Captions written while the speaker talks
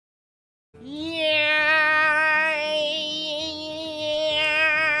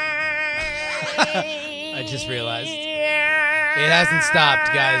I just realized. It hasn't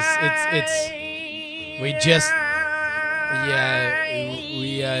stopped, guys. We just... Yeah,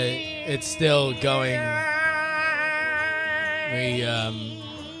 it's still going.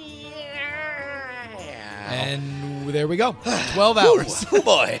 And there we go. 12 hours. Oh,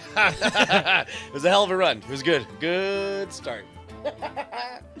 boy. It was a hell of a run. It was good. Good start.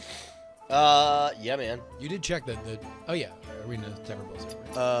 Yeah, man. You did check the oh, yeah. Arena Tavern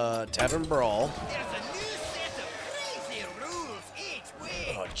Brawl. Tavern Brawl. There's a new set of crazy rules each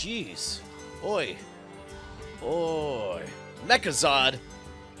week. Oh, jeez. Oi. Oi. Mechazod.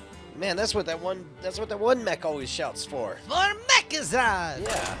 Man, that's what that one mech always shouts for. For Mechazod.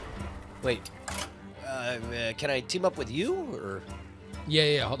 Yeah. Wait. Can I team up with you or?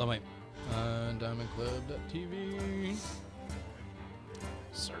 Yeah. Hold on, wait. DiamondClub.tv.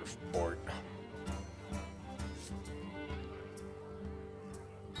 Surfboard.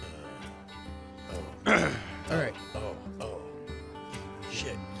 All right. Oh.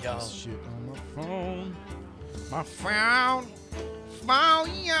 Shit, y'all. Shit on my phone. My phone.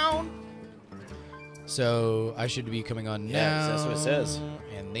 So I should be coming on now. Yeah, that's what it says.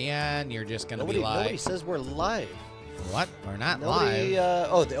 And then you're just gonna be Nobody live. says we're live. What? We're not Nobody,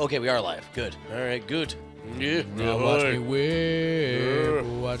 live. okay, we are live. Good. All right, good. Yeah. Now watch me whip.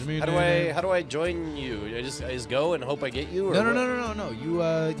 Watch me. How do I join you? I just go and hope I get you? Or No.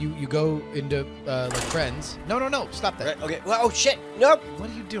 You go into like friends. No. Stop that. Right, okay. Well, oh shit. Nope. What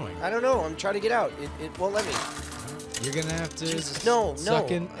are you doing? I don't know. I'm trying to get out. It won't let me. You're gonna have to Jesus, no. suck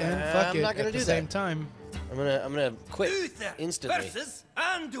in and fuck I'm it not gonna at the do same that. time. I'm gonna quit Uther instantly. versus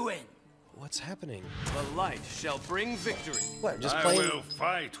Anduin. What's happening? The light shall bring victory. What? I'm just I playing. will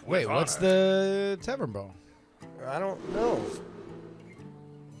fight with Wait, what's honor. the Tavern Brawl? I don't know.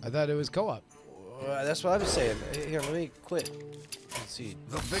 I thought it was co-op. That's what I was saying. Here, let me quit. Let's see.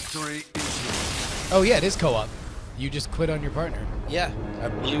 The victory is yours. Oh yeah, it is co-op. You just quit on your partner. Yeah, I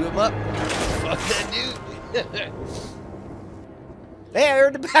blew him up. Fuck that dude. Hey, I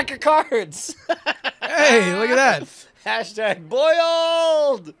earned a pack of cards. Hey, look at that. Hashtag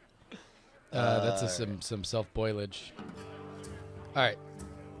boiled. That's some self-boilage. All right.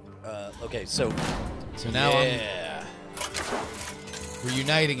 Okay, so now yeah, we're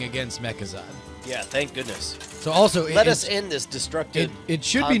uniting against Mechazod. yeah. Thank goodness. So also, Let us end this destructive. It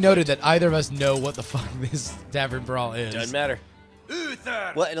should be conflict. noted that either of us know what the fuck this Tavern Brawl is. Doesn't matter.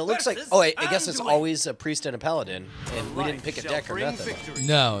 Uther Well, and it looks like. versus Oh, I guess it's Anduin. always a priest and a paladin, and we didn't pick a Shall deck or bring nothing. victory.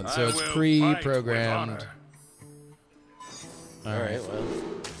 No, so I it's will pre-programmed. fight with All right,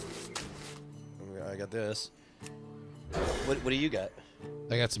 well, I got this. What do you got?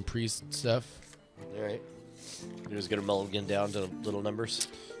 I got some priest stuff. All right, you're just gonna mulligan down to little numbers.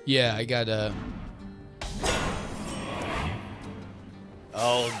 Yeah, I got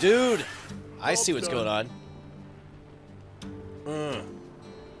Oh, dude, I see what's going on. I'm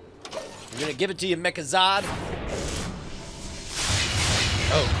gonna give it to you, Mechazod.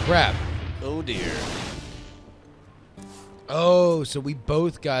 oh crap. Oh dear. Oh, so we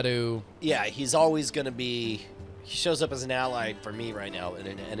both got to. Yeah, he's always gonna be. He shows up as an ally for me right now and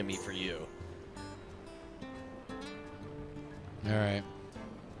an enemy for you. All right.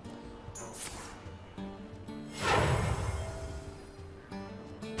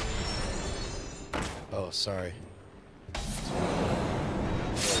 Oh, sorry.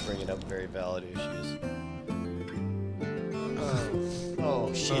 Bringing up very valid issues.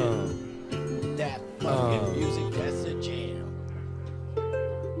 Oh shit. That fucking music, that's a jam.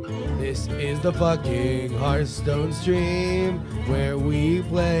 This is the fucking Hearthstone stream where we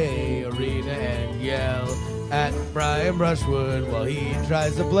play arena and yell at Brian Brushwood while he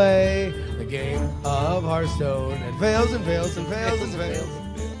tries to play the game of Hearthstone and fails and fails and fails and fails.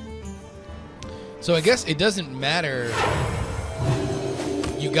 So I guess it doesn't matter.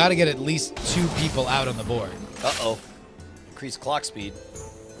 You got to get at least 2 people out on the board. Uh-oh. Increase clock speed.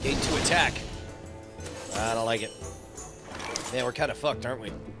 Gain 2 attack. I don't like it. Man, we're kind of fucked, aren't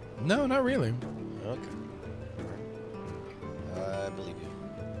we? No, not really. Okay. I believe you.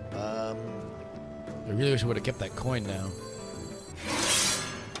 I really wish I would have kept that coin now.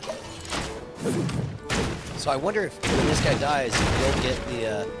 So I wonder if when this guy dies, you'll get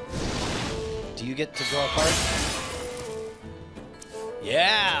the, do you get to draw a card?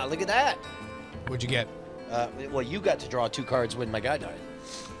 Yeah, look at that. What'd you get? Well, you got to draw 2 cards when my guy died.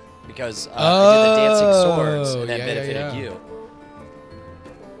 Because I did the Dancing Swords, and that yeah, benefited yeah. you.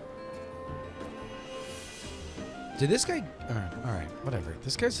 Did this guy... All right, whatever.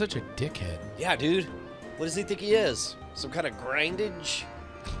 This guy's such a dickhead. Yeah, dude. What does he think he is? Some kind of grindage?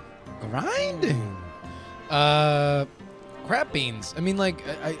 Grinding. crap beans. I mean, like,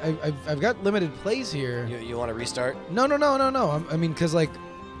 I've got limited plays here. You want to restart? No. I mean, because, like,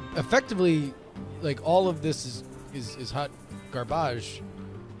 effectively, like, all of this is hot garbage.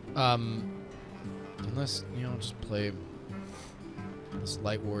 Unless, you know, just play this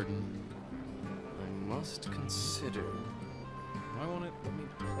Light Warden. I must consider. Why won't it let me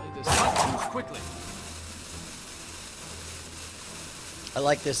play this? Move quickly. I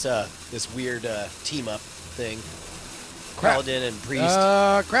like this this weird team up thing. Crap. Paladin and priest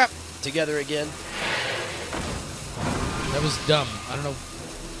Crap. together again. That was dumb. I don't know.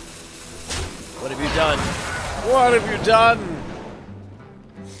 What have you done? What have you done?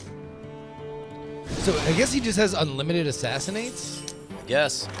 So I guess he just has unlimited assassinates? I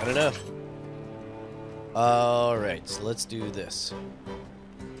guess. I don't know. All right, so let's do this.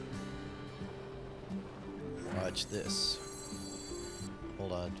 Watch this.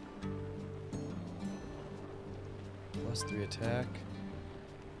 Hold on. +3 attack.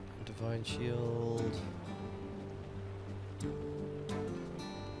 Divine shield.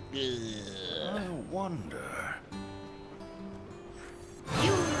 I wonder.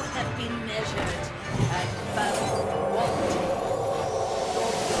 You have been measured and found wanting.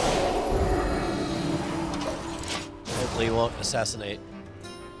 Hopefully he won't assassinate.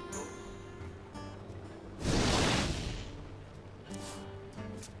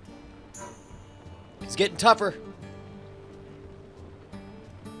 It's getting tougher.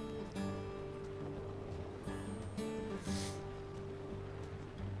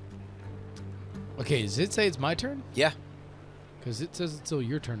 Okay, does it say it's my turn? Yeah. Because it says it's still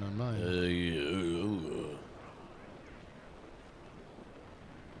your turn on mine.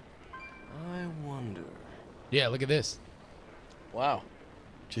 I wonder. Yeah, look at this. Wow.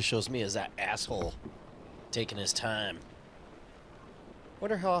 Just shows me as that asshole taking his time.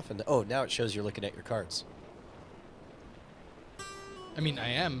 Wonder how often. Oh, now it shows you're looking at your cards. I mean, I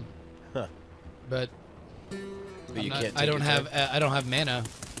am, Huh. but But you not- can't. I take don't your have turn? I don't have mana.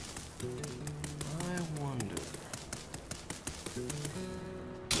 I wonder.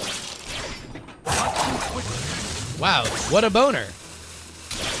 Wow, what a boner!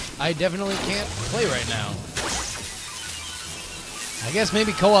 I definitely can't play right now. I guess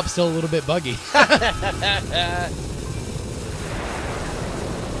maybe co-op's still a little bit buggy.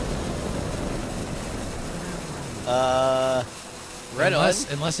 Right on.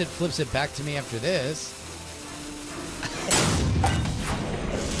 Unless it flips it back to me after this.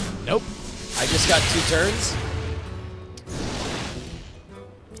 Nope. I just got 2 turns.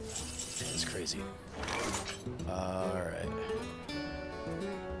 That's crazy. Alright.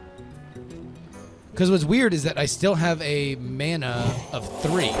 Because what's weird is that I still have a mana of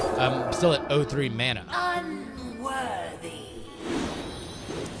 3. I'm still at 03 mana. Unworthy.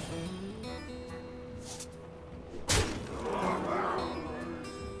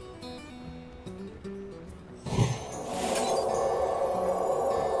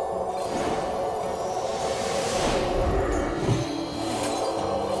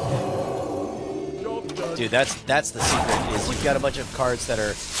 Dude, that's the secret. Is you've got a bunch of cards that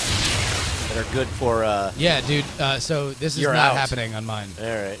are good for. Yeah, dude. So this is You're not out. happening on mine. All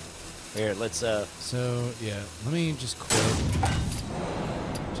right. Here, let's. So yeah, let me just quit.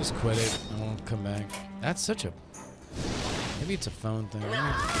 Just quit it. I won't come back. That's such a. Maybe it's a phone thing. Let me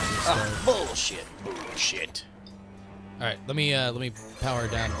restart. Bullshit. Bullshit. All right, let me power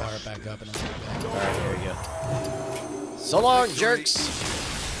it down and power it back up, and I'll get back. All right, here we go. So long, jerks.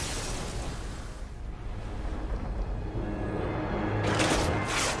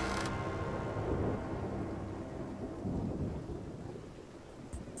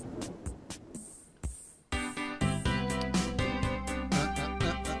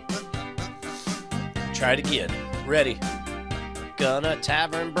 Try it again. Ready. Gonna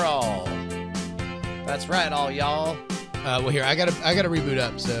tavern brawl. That's right, all y'all. Well, here I gotta reboot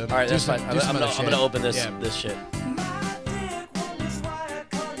up. So All right, do that's some- fine. do some I'm other shit. gonna open this Yeah. this shit.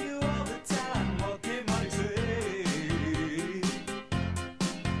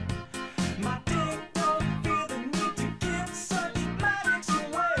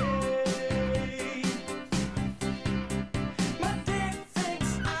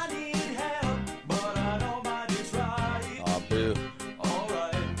 Aw, boo.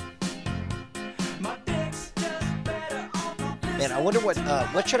 Man, I wonder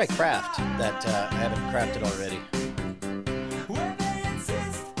what should I craft that I haven't crafted already.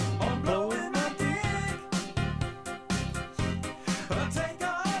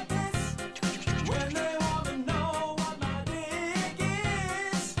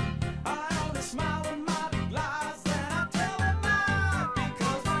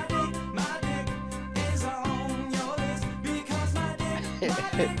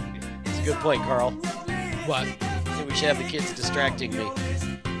 It's a good point, Carl. What? So we should have the kids distracting me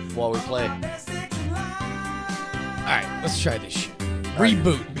while we play. All right, let's try this shit.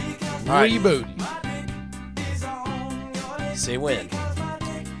 Reboot. All right. Reboot. Say when.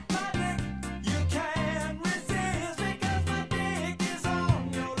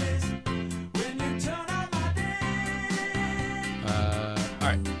 All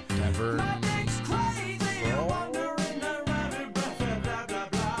right. Tavern.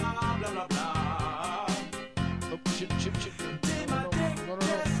 Oh, shit.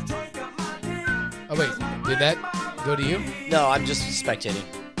 Oh, wait. Did that go to you? No, I'm just spectating.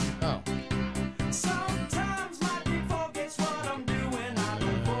 Oh.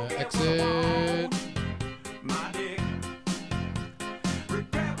 Exit.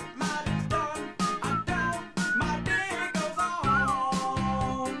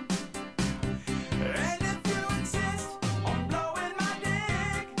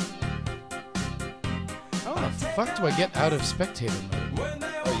 How the fuck do I get out of spectator mode?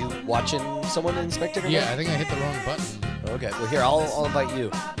 Are you watching someone in spectator mode? Yeah, I think I hit the wrong button. Okay, well here, I'll invite you.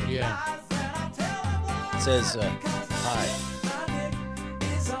 Yeah. It says, hi.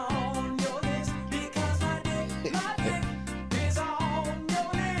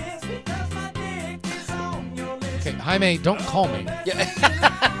 Okay, Jaime, don't call me.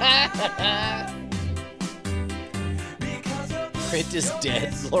 Print is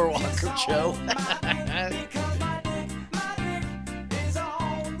dead, Lore Walker Joe.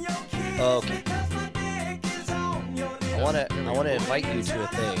 Okay. I wanna invite you to a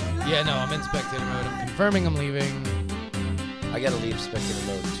thing. Yeah, no, I'm in spectator mode. I'm confirming I'm leaving. I gotta leave spectator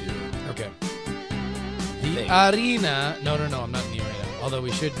mode too. Okay. The Thing. arena. No, I'm not in the arena. Although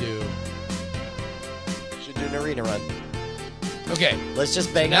we should do. Should do an arena run. Okay. Let's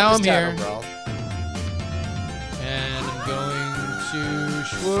just bang now out I'm this here. title, bro. And I'm going to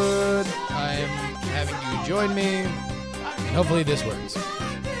Schwood. I am having you join me. And hopefully this works.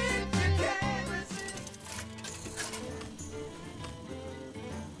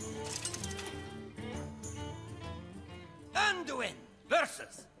 Anduin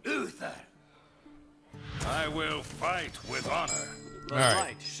versus Uther. I will fight with honor. The All right.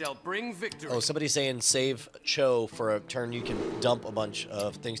 light shall bring victory. Oh, somebody's saying save Cho for a turn. You can dump a bunch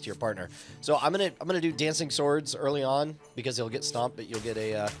of things to your partner. So I'm gonna do dancing swords early on because he'll get stomped, but you'll get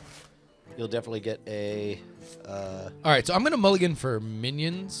a you'll definitely get a All right, so I'm going to mulligan for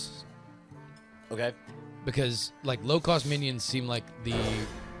minions. okay. Because, like, low-cost minions seem like the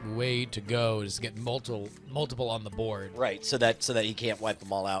way to go is to get multiple on the board. Right, so that he can't wipe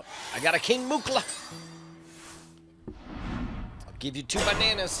them all out. I got a King Mukla. I'll give you 2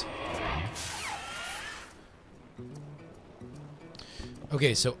 bananas.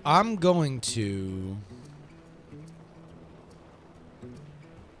 Okay, so I'm going to...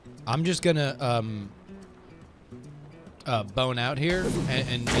 I'm just going to bone out here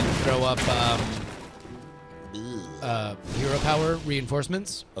and throw up hero power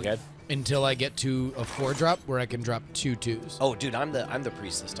reinforcements Okay. until I get to a 4-drop where I can drop 2 2s. Oh, dude, I'm the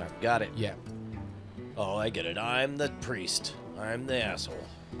priest this time. Got it. Yeah. Oh, I get it. I'm the priest. I'm the asshole.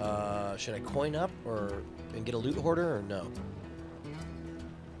 Should I coin up and get a loot hoarder or no?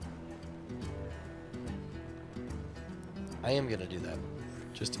 I am gonna do that,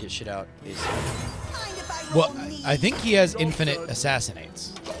 just to get shit out. Well, I think he has infinite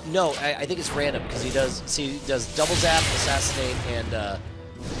assassinates. No, I think it's random because he does. See, he does double zap, assassinate, and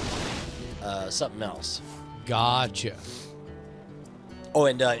something else. Gotcha. Oh,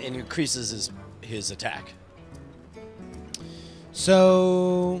 and increases his attack.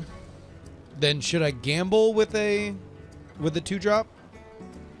 So then should I gamble with the 2-drop?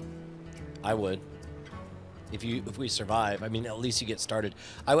 I would. If we survive, I mean, at least you get started.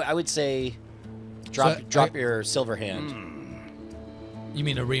 I would say drop your silver hand. You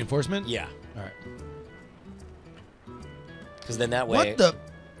mean a reinforcement? Yeah, All right. because then that way. What the?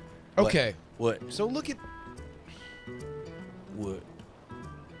 Okay. What? So look at What?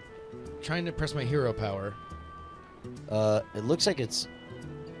 trying to press my hero power. It looks like it's.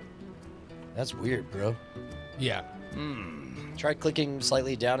 That's weird, bro. Yeah. Try clicking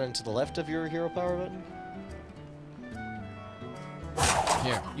slightly down and to the left of your hero power button.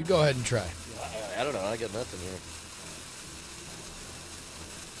 Here, you go ahead and try. I don't know. I got nothing here.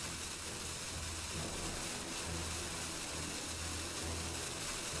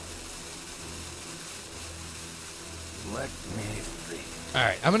 Let me think. All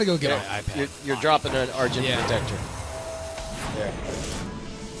right, I'm gonna go get Yeah, my iPad. You're dropping an Argent Yeah. Protector. There.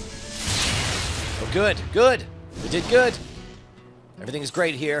 Oh, good, good. We did good. Everything is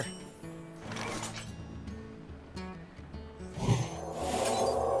great here.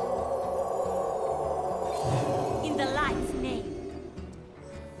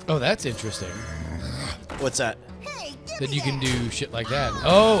 Oh, that's interesting. What's that? That you can do shit like that.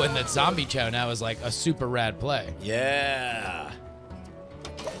 Oh, and that zombie chow now is like a super rad play. Yeah.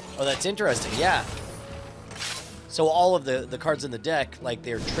 Oh, that's interesting. Yeah. So all of the cards in the deck, like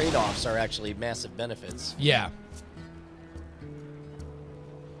their trade-offs, are actually massive benefits. Yeah.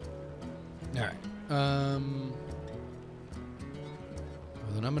 All right. Well,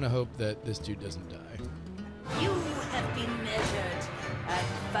 then I'm gonna hope that this dude doesn't die. You have been measured and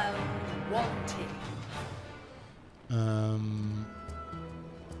found wanting. And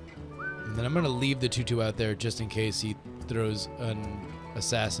then I'm gonna leave the 2/2 out there just in case he throws an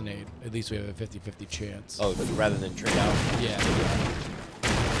assassinate. At least we have a 50-50 chance. Oh, but rather than trade out. Yeah.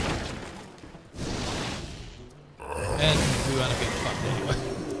 And we want to get fucked anyway.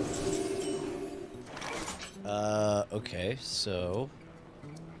 Okay, so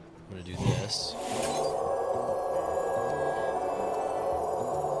I'm gonna do this.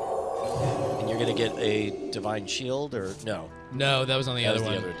 And you're gonna get a divine shield, or no? No, that was on the That other was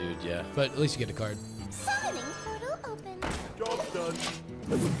one. the other dude, yeah. But at least you get a card. Summoning portal open. Job done.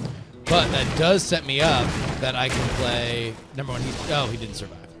 But that does set me up that I can play. Number one, he didn't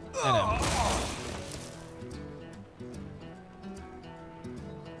survive. I know.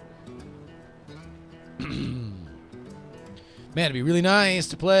 Man, it'd be really nice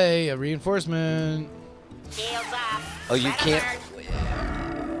to play a reinforcement. Oh, you can't.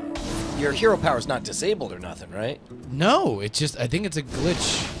 Your hero power is not disabled or nothing, right? No, it's just I think it's a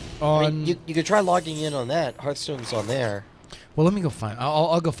glitch I on. mean, you could try logging in on that. Hearthstone's on there. Well, let me go find.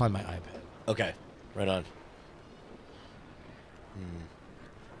 I'll go find my iPad. Okay, right on.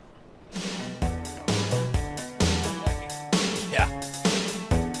 Yeah.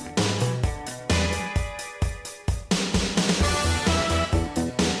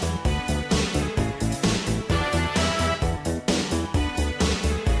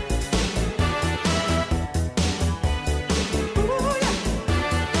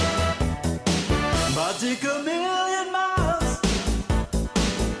 Might take a million miles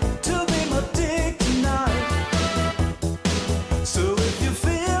to be my dick tonight. So if you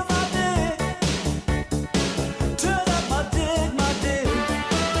feel my dick, turn up my dick, my dick.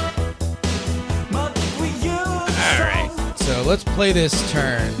 My dick with you. All right. So let's play this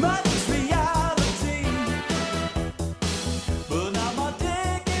turn. My dick's reality. But now my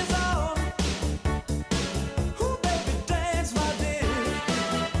dick is on. Ooh, baby, dance my dick.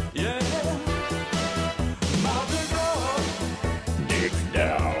 Yeah. My dick up. Dig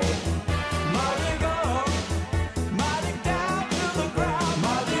down. My dick up. My dick down to the ground.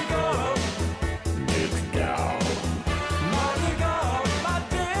 My dick up. Dig down. My dick up. My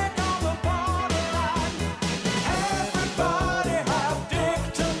dick on the borderline. Everybody have dick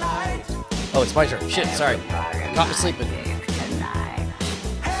tonight. Oh, it's my turn. Shit, sorry. Caught me sleeping.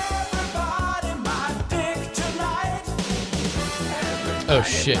 Everybody my dick tonight. Oh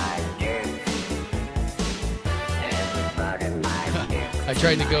shit. I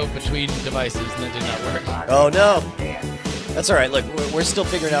tried to go between devices and that did not work. Oh no. That's all right. Look, we're still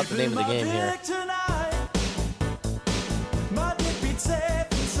figuring out the name of the game here. Dick tonight. My dick beats safe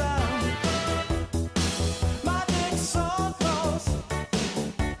and sound. My dick's so close.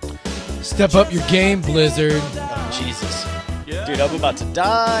 Step up your game, Blizzard. Oh, Jesus. Dude, I'm about to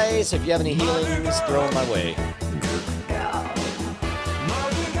die, so if you have any healings, throw them my way. My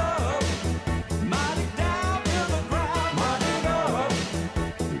dick up. My dick down to the ground. My dick up.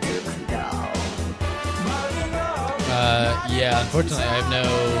 My dick up. Yeah, unfortunately, I have no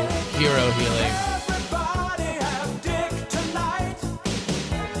hero healing. Everybody have dick tonight.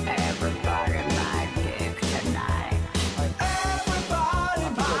 Everybody my dick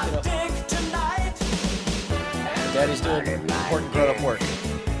tonight. Daddy's doing important grown-up work.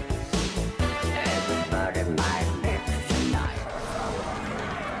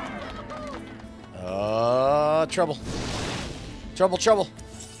 Trouble. Trouble, trouble.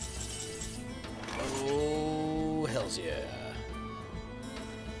 Oh, hells yeah.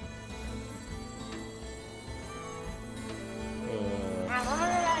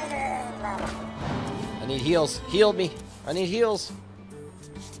 I need heals. Heal me. I need heals.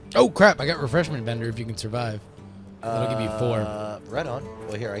 Oh crap! I got refreshment vendor. If you can survive, that'll give you 4. Right on.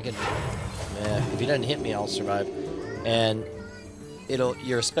 Well, here, I can... if he doesn't hit me, I'll survive. And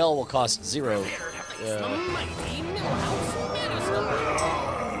your spell will cost 0.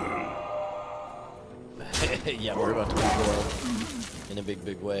 Yeah, we're about to win the world in a big,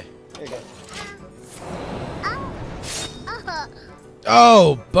 big way. There you go.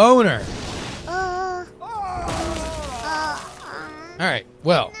 Oh, boner! Alright,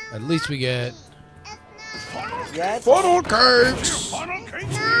 well, at least we get... Yeah, Funnel cakes! Funnel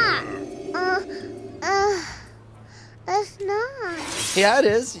cakes here. That's not. Yeah, it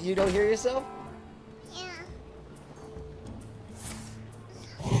is. You don't hear yourself? Yeah.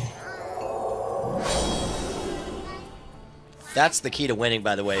 That's the key to winning,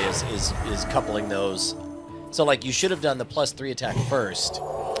 by the way, is coupling those. So, like, you should have done the +3 attack first.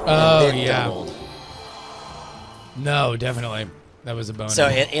 Oh, and then yeah. doubled. No, definitely. That was a bonus. So,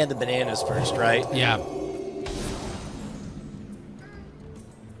 and the bananas first, right? yeah.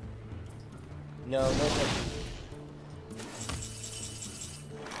 No, no touching.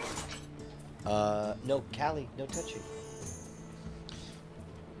 No, Callie, no touching.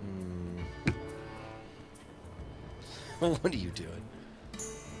 What are you doing?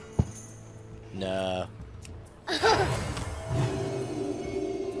 No.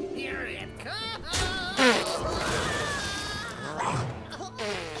 Here it comes.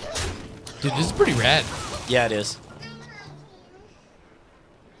 Dude, this is pretty rad. Yeah, it is.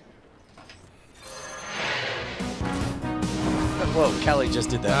 Whoa, Callie just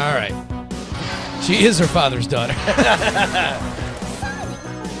did that. All right. She is her father's daughter.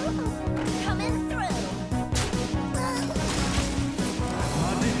 Coming through.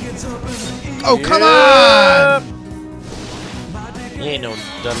 Oh, come on! You ain't no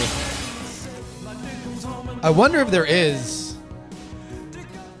dummy. I wonder if there is,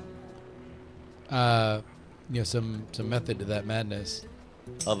 some method to that madness.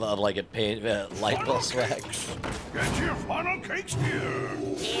 Of like a paint light bulb swag. Get your funnel cakes here.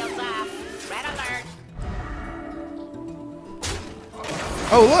 Shields off. Red alert.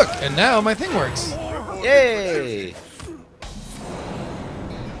 Oh, look, and now my thing works. Yay!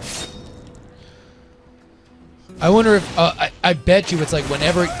 I wonder if I bet you it's like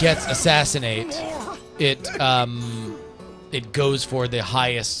whenever it gets assassinate, it goes for the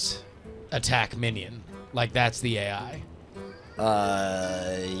highest attack minion. Like that's the AI.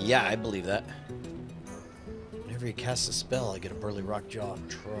 Yeah, I believe that. Whenever you cast a spell, I get a burly rock jaw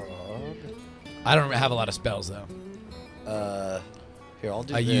trog. I don't have a lot of spells though. Here, I'll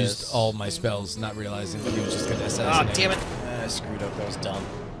do I this. used all my spells, not realizing that he was just gonna Oh, assassinate. damn it! I screwed up. That was dumb.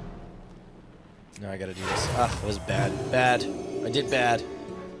 Now I gotta do this. Ah, that was bad. Bad. I did bad.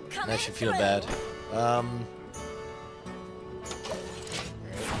 And I should feel bad.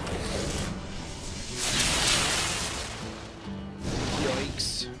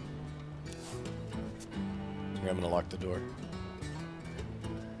 Yikes. Here, I'm gonna lock the door.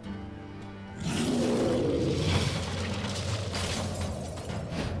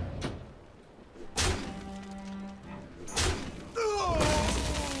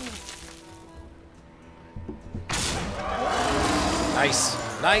 Nice.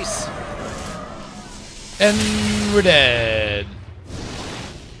 Nice. And we're dead.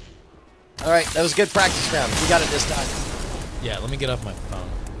 All right, that was a good practice round. We got it this time. Yeah, let me get off my phone.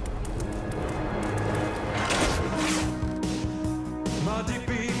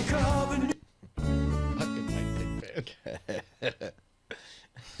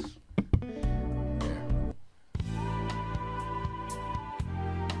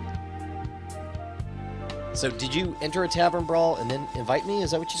 So did you enter a tavern brawl and then invite me? Is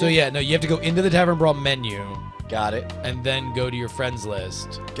that what you did? So yeah, no, you have to go into the Tavern Brawl menu Got it. and then go to your friends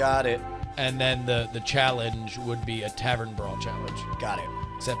list. Got it. And then the challenge would be a Tavern Brawl challenge. Got it.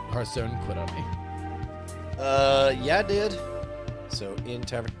 Except Hearthstone quit on me. Yeah, I did. So in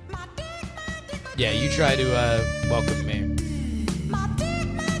tavern. Yeah, you try to welcome me.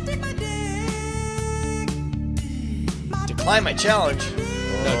 Decline my challenge.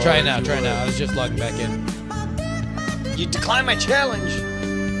 No, try it now, try it now. I was just logging back in. You decline my challenge.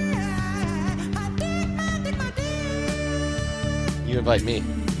 You invite me.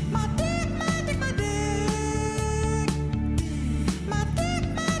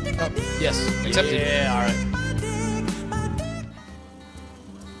 Oh, yes, accepted. Yeah, all right.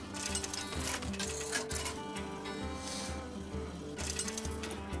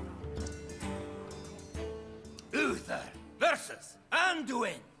 Uther versus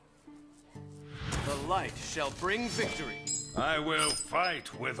Anduin. The light shall bring victory. I will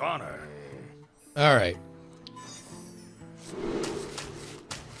fight with honor. All right.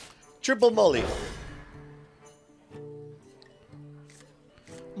 Triple molly.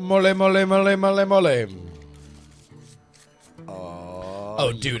 Mole, mole, mole, mole, mole.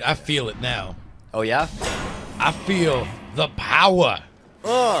 Oh, dude, I feel it now. Oh yeah. I feel the power.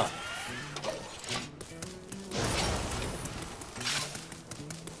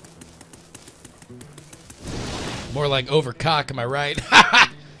 More like overcock, am I right?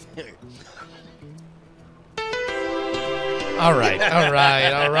 All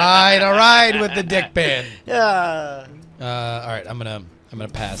right with the dick pan. Yeah. All right, I'm gonna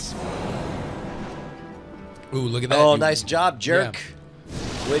pass. Ooh, look at that. Oh, You- nice job, jerk.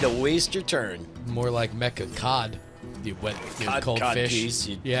 Way to waste your turn. More like mecha cod. You wet, you cold Cod fish. piece,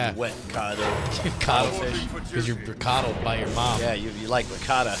 you yeah. wet cod. Coddle fish. Because you're coddled by your mom. Yeah, you like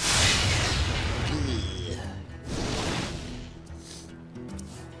ricotta.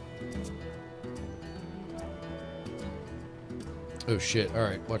 Oh shit! All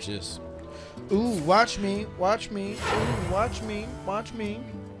right, watch this. Ooh, watch me, watch me. Ooh, watch me, watch me.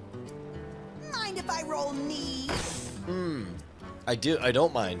 Mind if I roll knees? I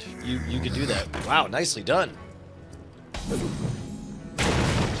don't mind. You can do that. Wow, nicely done.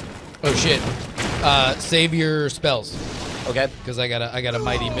 Oh shit! Save your spells, Okay. because I got a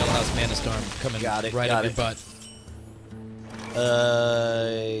mighty Millhouse Mana Storm coming Got it, right got up your it. butt.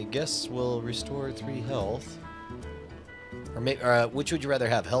 I guess we'll restore 3 health. Or which would you rather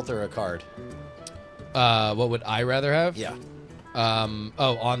have, health or a card? What would I rather have? Yeah.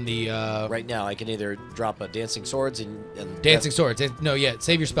 Oh, on the Right now, I can either drop a dancing swords and dancing swords. No, yeah.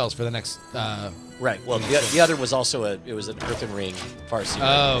 Save your spells for the next. Right. Well, the other was also an Earthen Ring Farsi.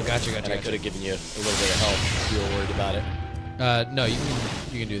 Oh, gotcha. And I could have given you a little bit of help if you were worried about it. No, you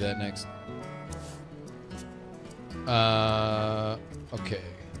can do that next. Okay.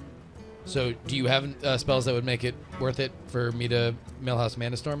 So, do you have spells that would make it worth it for me to Millhouse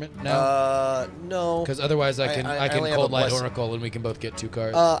Mana Storm it now? No. Because otherwise, I can only have Cold a Light blessing. Oracle and we can both get 2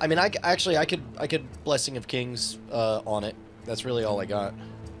 cards. I mean, I could Blessing of Kings on it. That's really all I got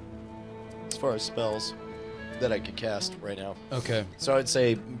as far as spells that I could cast right now. Okay. So I'd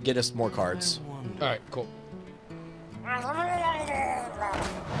say get us more cards. All right. Cool.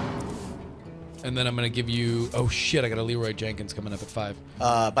 And then I'm gonna give you. Oh shit! I got a Leroy Jenkins coming up at 5.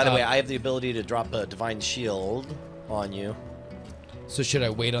 By the way, I have the ability to drop a Divine Shield on you. So should I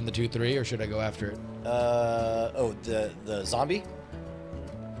wait on the 2/3 or should I go after it? Oh, the zombie?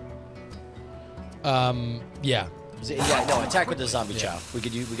 Yeah. Yeah, no, attack with the zombie chow. We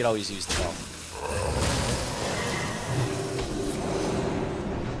could always use the health.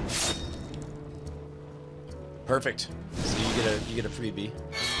 Perfect. So you get a freebie.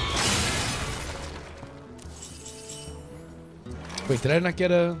 Wait, did I not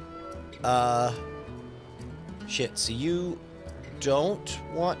get a? Shit. So you don't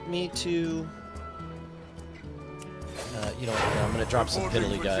want me to? You know what? No, I'm gonna drop some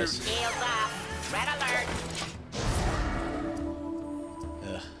piddly guys. Shields off. Red alert.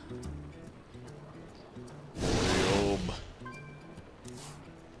 Orb.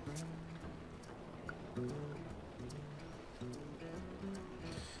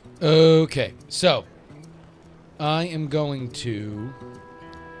 Okay, so I am going to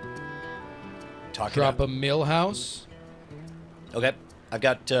drop a Millhouse Okay. I've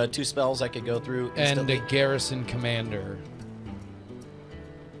got 2 spells I could go through and instantly. a Garrison Commander.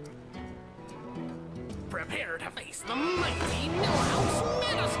 Prepare to face the mighty Millhouse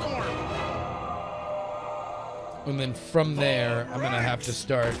Metastorm. And then from there, I'm going to have to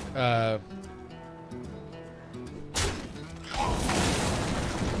start... Ah,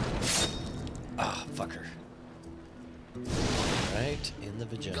 fucker. Right in the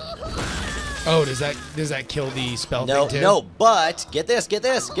vagina. Oh, does that kill the spell No, thing too? no, but get this, get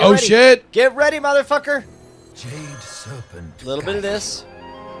this. Get Oh, ready. shit. Get ready, motherfucker. Jade Serpent. A little bit of this.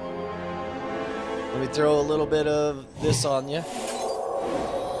 Let me throw a little bit of this on you.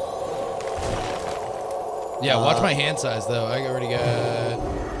 Yeah, watch my hand size, though. I already got...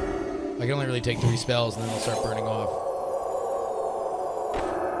 I can only really take 3 spells, and then they'll start burning off.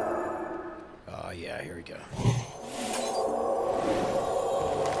 Oh, yeah, here we go.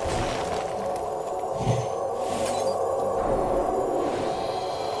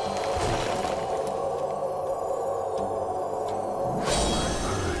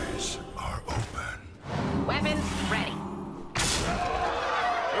 Eyes are open. Weapons ready.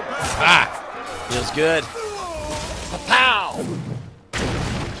 Ah! Feels good. Pow!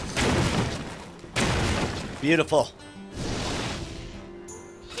 Beautiful.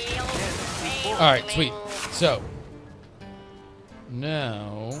 Shields. All right, sweet. So,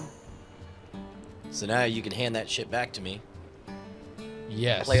 now... So now you can hand that shit back to me.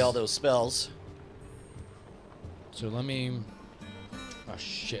 Yes. Play all those spells. So let me... Oh,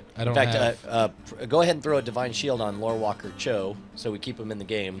 shit. I In don't fact, have... go ahead and throw a Divine Shield on Lore Walker Cho, so we keep him in the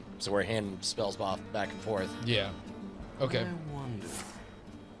game, so we're handing spells off back and forth. Yeah. Okay. I wonder.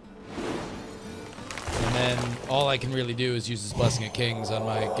 And then all I can really do is use this Blessing of Kings on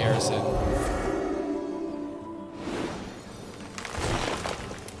my Garrison.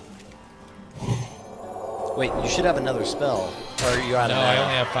 Wait, you should have another spell. Or are you out No, of I mana?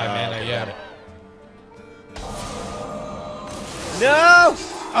 only have 5 mana, okay, yeah. got it. No!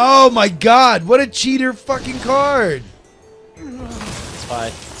 Oh my god, what a cheater fucking card! It's fine.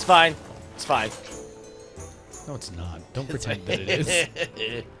 It's fine. It's fine. No, it's not. Don't pretend that it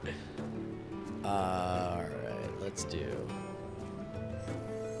is. Alright, let's do.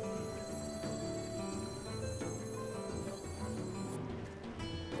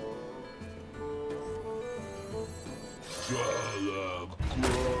 Shall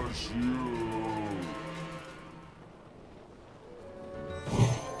crush you.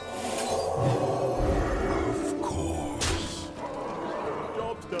 Of course.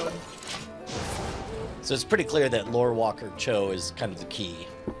 Job's done. So it's pretty clear that Lore Walker Cho is kind of the key.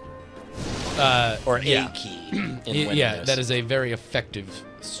 Or yeah. a key in winning Yeah, this. that is a very effective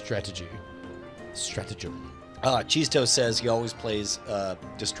strategy. Stratagem. Cheese Toast says he always plays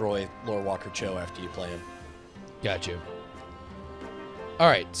Destroy Lore Walker Cho after you play him. Got you.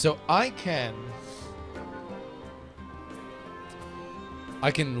 Alright, so I can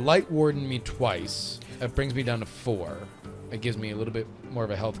Light Warden me twice. That brings me down to 4. It gives me a little bit more of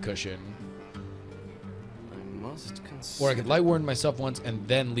a health cushion. I must consider. Or I could Light Warden myself once and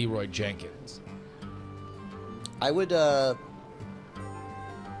then Leroy Jenkins. I would, sorry,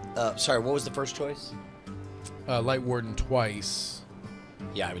 what was the first choice? Light Warden twice.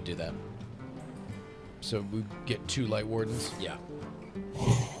 Yeah, I would do that. So we get 2 Light Wardens. Yeah.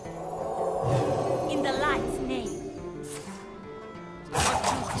 In the light's name.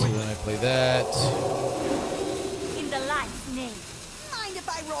 So then I play that. In the light's name. Mind if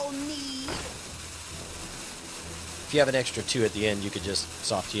I roll knee? If you have an extra 2 at the end, you could just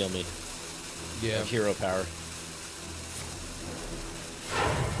soft heal me. Yeah. Have hero power.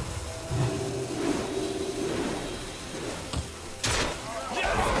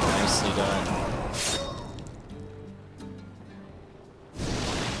 Nicely done.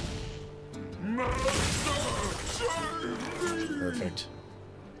 Perfect.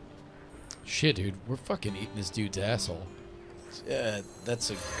 Shit, dude. We're fucking eating this dude's asshole. That's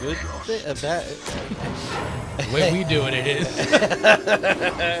a good thing. A bad. The way we do it, it is.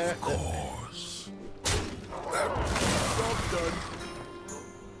 Of course. Job's done.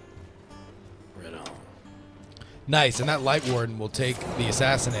 Right on. Nice, and that Light Warden will take the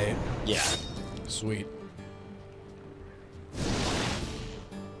Assassinate. Yeah. Sweet.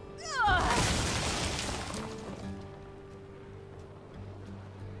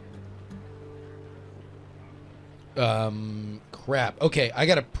 Crap. Okay, I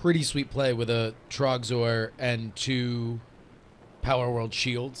got a pretty sweet play with a Trogzor and 2 Power World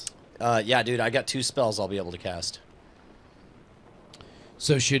Shields. Yeah, dude. I got 2 spells I'll be able to cast.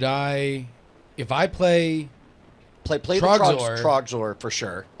 So should I, if I play, Play Trogzor. the Trogzor for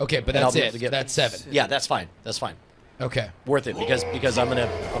sure. okay, but And I'll that's be able it. to get- That's 7. Yeah, that's fine. That's fine. Okay, Worth it because I'm gonna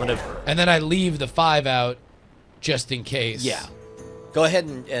and then I leave the 5 out just in case. yeah. Go ahead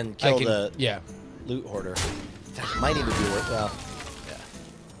and I kill can. the Yeah. loot hoarder. In fact, it might even be worth. Well, yeah.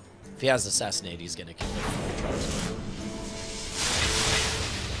 If he has assassinate, he's gonna kill the Trogzor.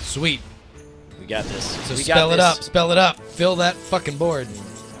 Sweet. We got this. So we spell got it this. up. Spell it up. Fill that fucking board.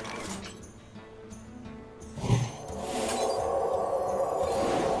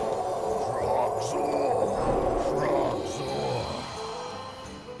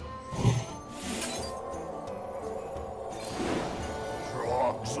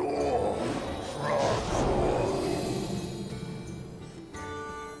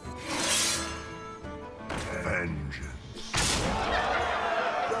 Vengeance.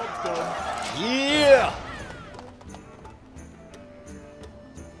 Job's done. Yeah.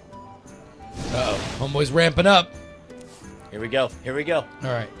 Uh-oh. Homeboy's ramping up. Here we go. Here we go. All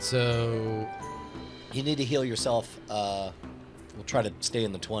right, so You need to heal yourself. We'll try to stay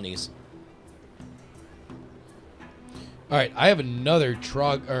in the 20s. all right, I have another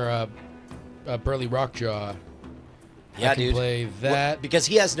Trog or a Burly Rockjaw. Yeah, I can dude. play What- that. because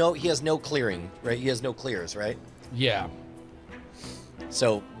he has no clearing, right? He has no clears, right? Yeah.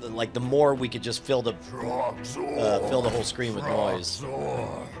 So like the more we could just fill the whole screen with noise.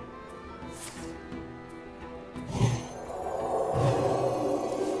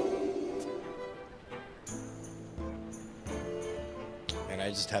 And I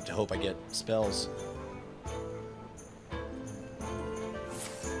just have to hope I get spells.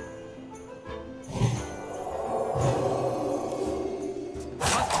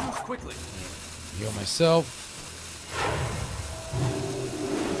 Must move quickly. Heal myself.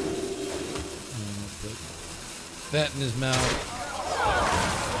 Put that in his mouth.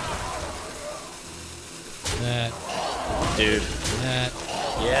 That. Dude. That.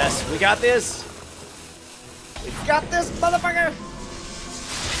 Yes, we got this. We got this, motherfucker.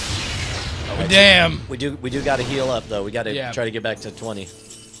 Damn. We do got to heal up though. We got to Yeah. try to get back to 20.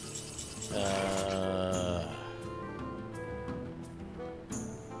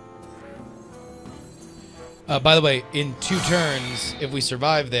 By the way, in 2 turns, if we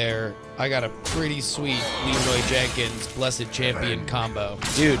survive there, I got a pretty sweet Leroy Jenkins Blessed Champion combo.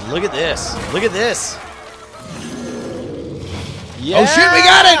 Dude, look at this. Look at this. Yeah. Oh shit, we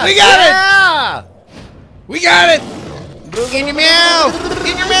got it! We got it! We got it! In your mouth!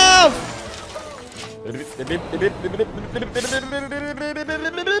 In your mouth!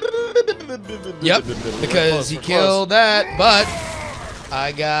 Yep, because he killed that, but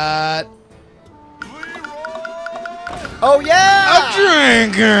I got Oh yeah! a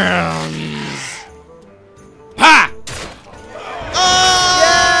Jenkins! Ha!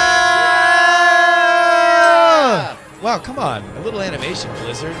 Oh! Wow, come on. A little animation,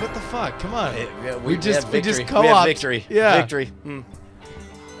 Blizzard. What the fuck? Come on. We just co-op. We have victory. Yeah. Victory.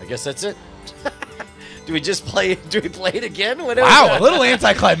 I guess that's it. Do we just play? Do we play it again? Wow, a little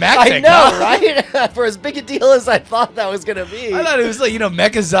anticlimactic. I know, huh? right? For as big a deal as I thought that was gonna be. I thought it was like,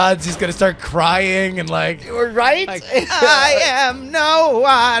 Mechazod's just gonna start crying and like, right? I am no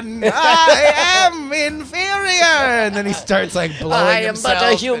one. I am inferior. And then he starts like blowing I am himself.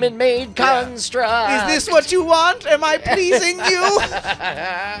 but a human-made construct. Is this what you want? Am I pleasing you?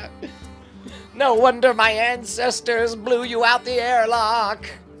 No wonder my ancestors blew you out the airlock.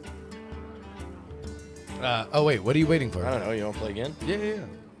 Oh wait, what are you waiting for? I don't know. You want to play again? Yeah.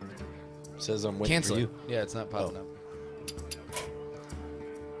 Says I'm waiting Cancel for it. you. Yeah, it's not popping up.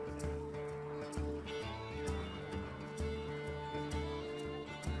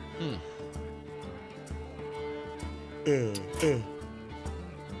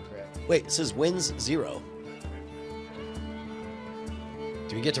 Wait, it says wins 0.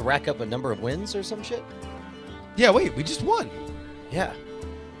 Do we get to rack up a number of wins or some shit? Yeah, wait, we just won. Yeah.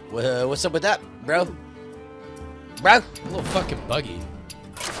 What's up with that, bro? Bro? A little fucking buggy.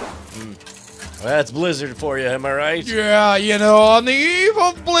 Well, that's Blizzard for you, am I right? Yeah, on the eve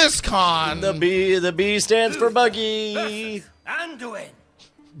of BlizzCon. The B stands for buggy. Anduin.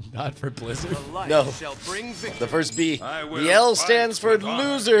 Not for Blizzard. The light No. shall bring victory. The first B. I will The L fight stands for with honor.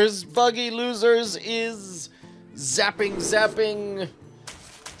 losers. Buggy losers is zapping.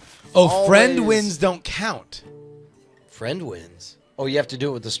 Oh, friend Always. wins don't count. Friend wins. Oh, you have to do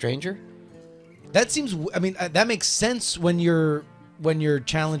it with a stranger? That seems. I mean, that makes sense when you're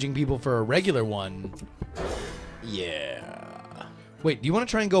challenging people for a regular one. Yeah. Wait, do you want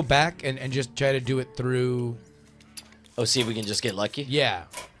to try and go back and just try to do it through? Oh, see if we can just get lucky? Yeah.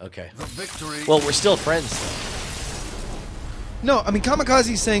 Okay. The victory. Well, we're still friends, though. No, I mean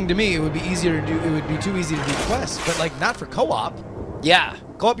Kamikaze's saying to me it would be easier to do. It would be too easy to do quests, but like not for co-op. Yeah.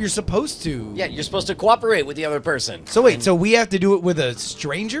 Co-op, you're supposed to. Yeah, you're supposed to cooperate with the other person. So wait, so we have to do it with a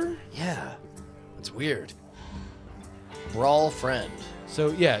stranger? Yeah. It's weird. Brawl friend.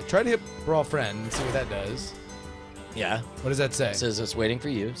 So yeah, try to hit Brawl Friend and see what that does. Yeah. What does that say? It says it's waiting for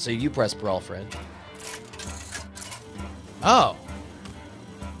you. So you press Brawl friend. Oh.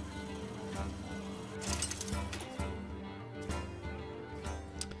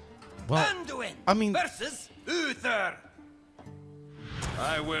 Well, Anduin. I mean- versus Uther.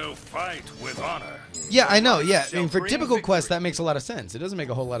 I will fight with honor. yeah, I know. Yeah, I mean, for bring typical victory. quests, that makes a lot of sense. It doesn't make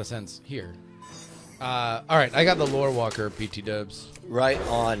a whole lot of sense here. All right, I got the Lore Walker PT Dubs. Right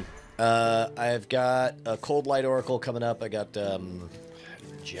on. I've got a Cold Light Oracle coming up. I got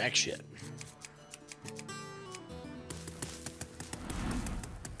jack shit.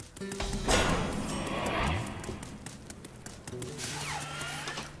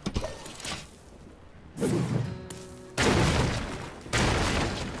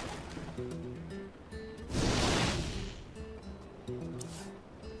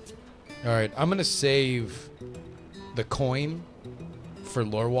 All right, I'm gonna save the coin for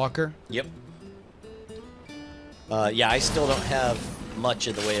Lore Walker. Yep. Yeah, I still don't have much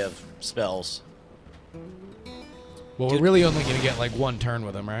in the way of spells. Well, Dude. we're really only gonna get like one turn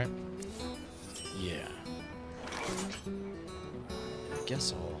with him, right? Yeah. I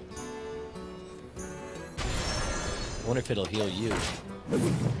guess I'll... I wonder if it'll heal you.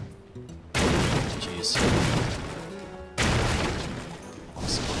 Jeez.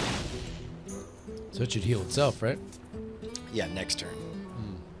 Awesome. So it should heal itself, right? Yeah, next turn.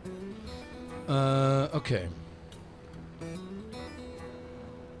 Okay.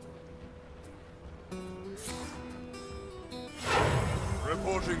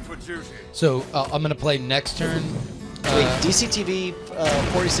 Reporting for duty. So I'm gonna play next turn. Wait, DCTV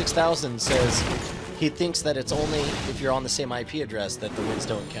 46,000 says he thinks that it's only if you're on the same IP address that the wins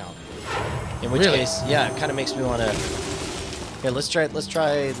don't count. In which Really? case, yeah, it kind of makes me want to. Here, let's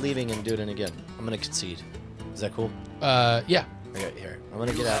try leaving and doing it again. I'm gonna concede. Is that cool? Yeah. Okay, here. I'm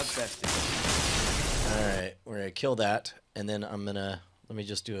gonna get out. Alright, we're gonna kill that, and then I'm gonna let me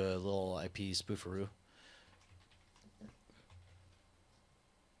just do a little IP spoofaroo.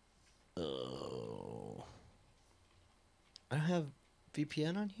 Oh, I don't have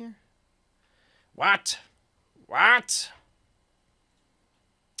VPN on here? What? What?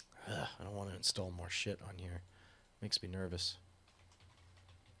 Ugh, I don't want to install more shit on here. Makes me nervous.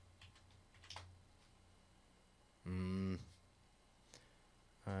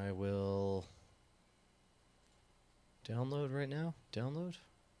 I will download right now. Download?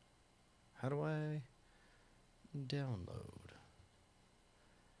 How do I download?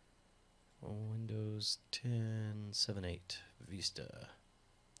 Windows 10 7.8 Vista.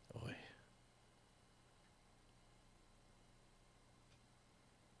 Oi.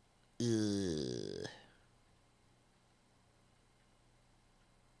 Ugh.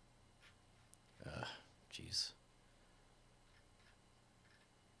 Jeez.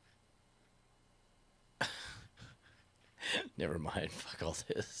 Never mind. Fuck all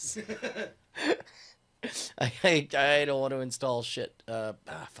this. I don't want to install shit.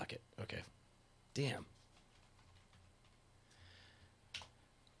 Fuck it. Okay. Damn.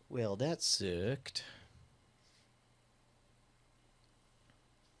 Well, that sucked.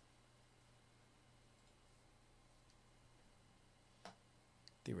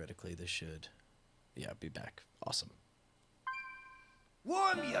 Theoretically, this should, yeah, be back. Awesome.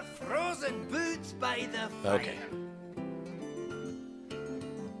 Warm your frozen boots by the fire. Okay.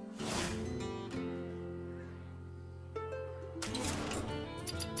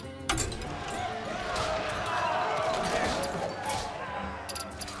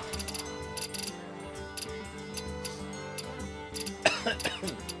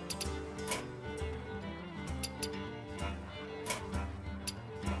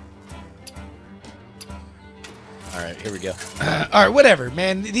 All right, here we go. All right, whatever,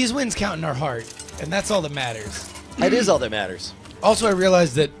 man. These wins count in our heart, and that's all that matters. It is all that matters. Also, I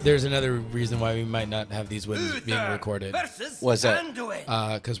realized that there's another reason why we might not have these wins being recorded. What's that?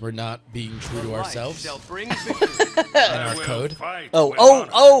 Because we're not being true to Light ourselves shall bring victory. in our code.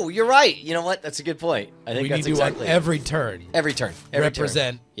 Oh, you're right. You know what? That's a good point. I think We that's need to, exactly on every turn, every turn.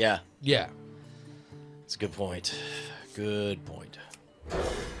 represent. Yeah, Yeah. it's a good point. Good point.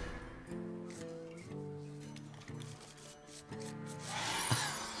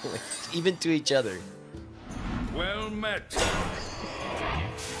 Even to each other. Well met.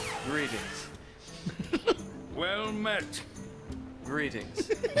 Greetings. Well met.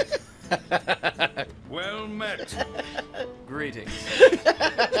 Greetings. Well met. Greetings.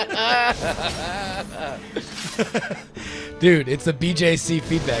 Dude, it's the BJC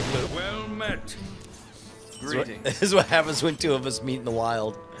feedback loop. Well met. Greetings. This is what happens when two of us meet in the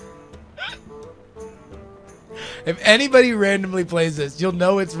wild. If anybody randomly plays this, you'll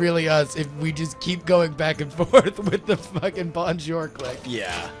know it's really us if we just keep going back and forth with the fucking bonjour click.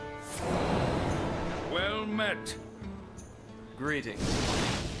 Yeah. Well met. Greetings.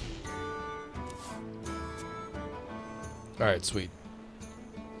 All right, sweet.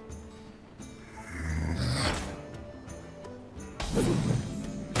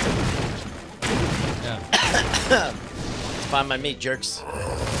 Yeah. It's fine by me, jerks.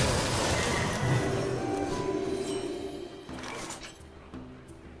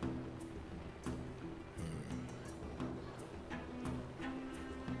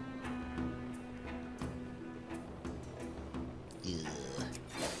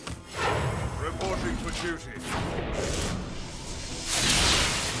 Reporting for duty.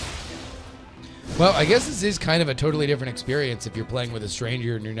 Well, I guess this is kind of a totally different experience if you're playing with a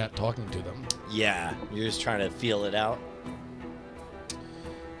stranger and you're not talking to them. Yeah, you're just trying to feel it out.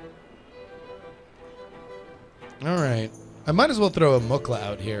 All right. I might as well throw a Mukla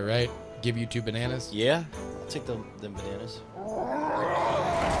out here, right? Give you 2 bananas. Yeah, I'll take them bananas.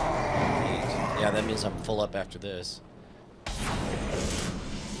 Yeah, that means I'm full up after this.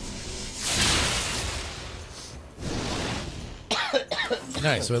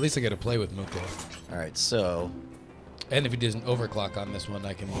 Nice. So at least I get to play with Mukla. All right, so And if he doesn't overclock on this one,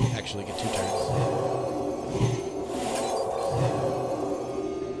 I can actually get 2 turns.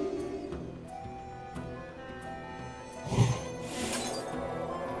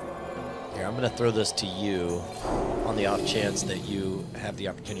 here, I'm gonna throw this to you on the off chance that you have the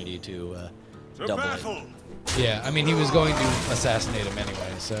opportunity to To double battle. it. Yeah, I mean, he was going to assassinate him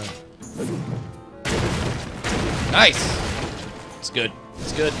anyway, so. Nice! It's good.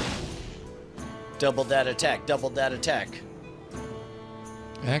 It's good. Double that attack. Double that attack.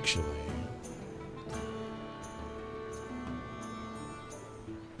 Actually.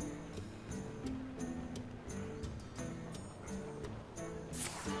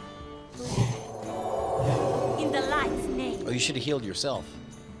 should have healed yourself.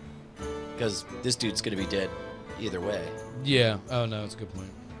 Because this dude's going to be dead either way. Yeah. Oh, no, it's a good point.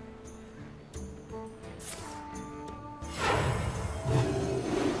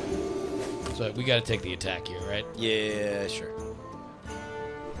 So we got to take the attack here, right? Yeah, sure.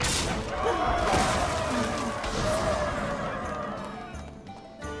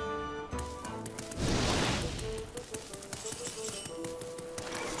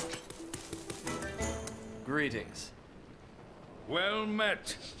 Greetings. Well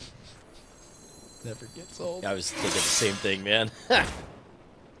met. Never gets old. I was thinking the same thing, man.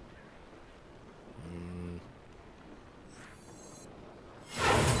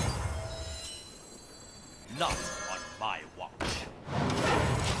 Not on my watch.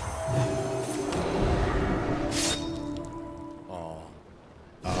 Oh.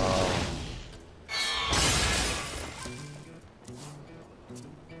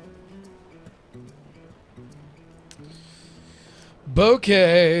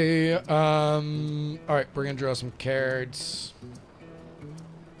 Bouquet. All right, we're gonna draw some cards.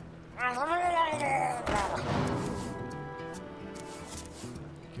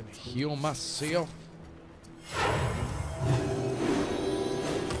 Gonna heal myself.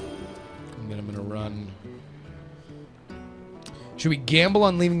 And then I'm gonna run. Should we gamble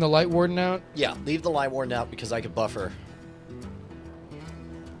on leaving the Light Warden out? Yeah, leave the Light Warden out because I could buff her.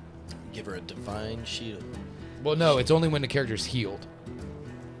 Give her a Divine Shield. Well, no, it's only when the character's healed.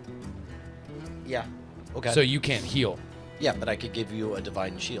 Yeah. Okay. So you can't heal. Yeah, but I could give you a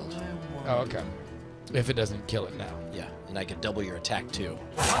Divine Shield. Oh, okay. If it doesn't kill it now. Yeah, and I could double your attack too.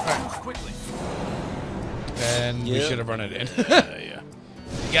 Quickly. And we Yep. should have run it in. Yeah.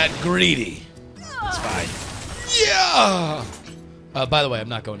 Got greedy. It's fine. Yeah! By the way, I'm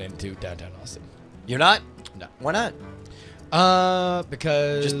not going into downtown Austin. You're not? No. Why not?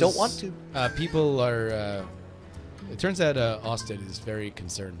 Because... Just don't want to. People are... it turns out Austin is very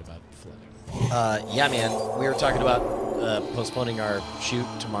concerned about flooding. Yeah, man. We were talking about postponing our shoot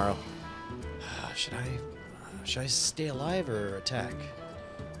tomorrow. Should I stay alive or attack?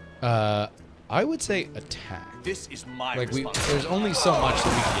 I would say attack. This is my Like, responsibility. there's only so much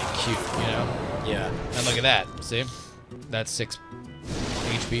that we can get cute, you know? Yeah, And look at that. See? That's 6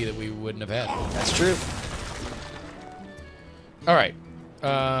 HP that we wouldn't have had. that's true. All right.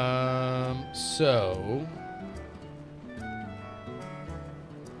 So...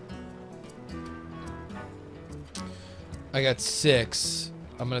 I got 6.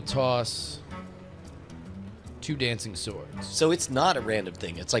 I'm going to toss 2 dancing swords. So it's not a random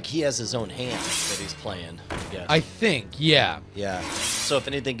thing. It's like he has his own hand that he's playing. Yeah. I think, yeah. Yeah. So if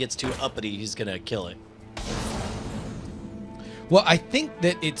anything gets too uppity, he's gonna kill it. Well, I think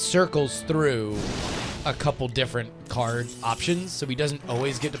that it circles through a couple different card options, so he doesn't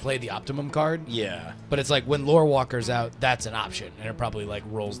always get to play the optimum card. Yeah. But it's like when Lore Walker's out, that's an option, and it probably like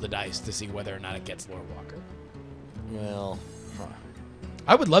rolls the dice to see whether or not it gets Lore Walker. Well. Huh.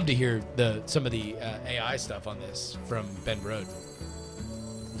 I would love to hear some of the AI stuff on this from Ben Rode.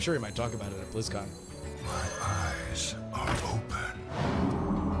 I'm sure he might talk about it at BlizzCon. My eyes are open.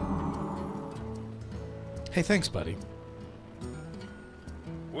 Hey, thanks, buddy.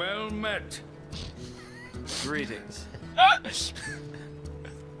 Well met. Greetings.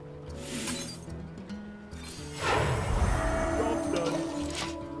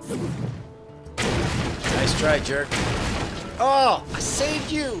 Nice try, jerk. Oh, I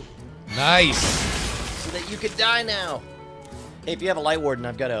saved you Nice. so that you could die now. Hey, if you have a Light Warden,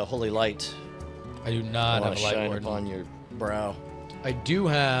 I've got a Holy Light. I do I not want have a to light shine warden. upon your brow. I do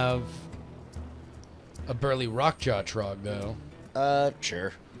have a burly rockjaw trog though,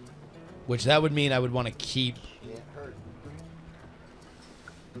 Sure. which that would mean I would want to keep.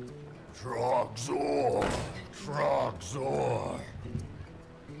 Trogzor! Trogzor!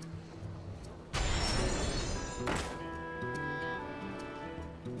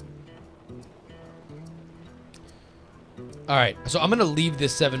 All right, so I'm gonna leave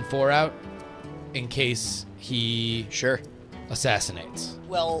this 7/4 out in case he Sure. assassinates,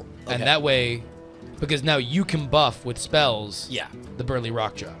 Well, okay. and that way, because now you can buff with spells. Yeah. The burly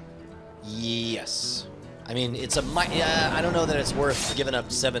rockjaw. Yes. I mean, it's a. Yeah, I don't know that it's worth giving up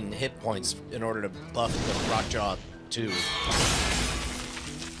 7 hit points in order to buff the Rockjaw 2.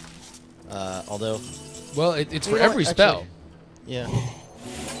 Although. Well, it's for You know what, every actually- spell. Yeah.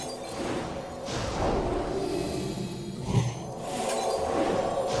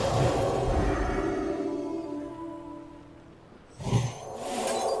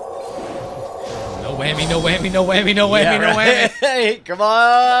 No whammy, no whammy, no whammy, no whammy, Yeah, no right. whammy. Hey, come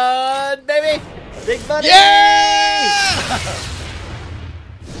on, baby! Big money! Yeah!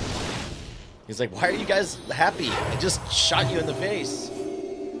 He's like, why are you guys happy? I just shot you in the face.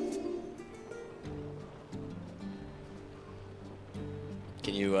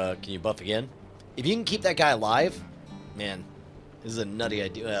 Can you buff again? If you can keep that guy alive, man, this is a nutty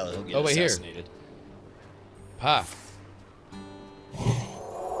idea. Well, he'll get wait, here. assassinated. Pa.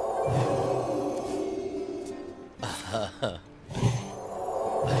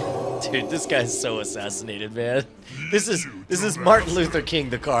 Dude, this guy's so assassinated, man. This is Martin Luther King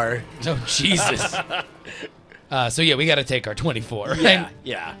the car. Oh, Jesus. So, yeah, we got to take our 24, right? Yeah,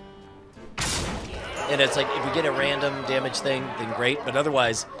 yeah. And it's like, if we get a random damage thing, then great. But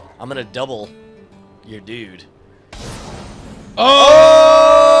otherwise, I'm going to double your dude. Oh!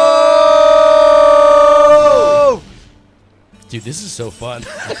 Dude, this is so fun.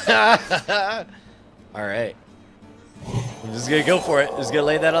 All right. I'm just going to go for it. Just going to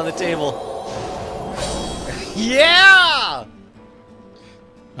lay that on the table. Yeah!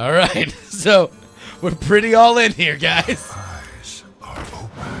 All right. So, we're pretty all in here, guys. Eyes are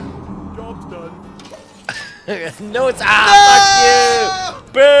open. Job's done. No, it's... Ah,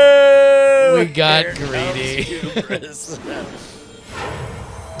 fuck you! Boo! We got Here greedy. comes hubris.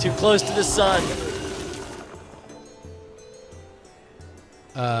 Too close to the sun.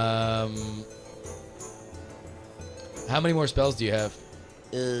 How many more spells do you have?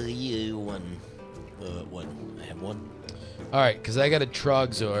 You one. One. I have one. All right, because I got a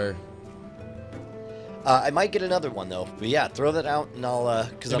Trogzor. I might get another one though. But yeah, throw that out and I'll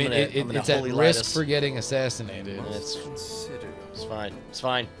because I I'm mean, gonna it's at holy risk light us. for getting assassinated. It's Consider. fine. It's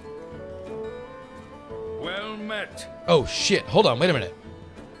fine. Well met. Oh shit! Hold on, wait a minute.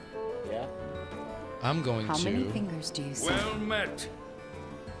 Yeah. I'm going How to. many fingers do you see? Well met.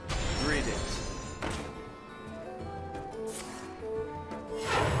 Greetings.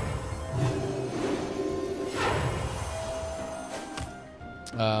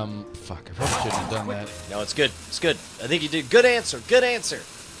 Fuck! I probably shouldn't have done that. No, it's good. It's good. I think you did. Good answer. Good answer.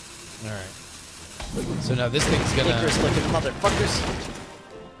 All right. So now this thing's gonna. Icarus looking motherfuckers.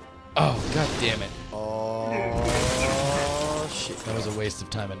 Oh god damn it! Oh shit. That was a waste of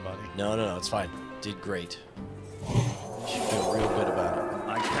time and money. No, it's fine. Did great. You should feel real good about it.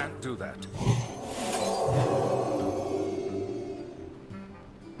 I can't do that.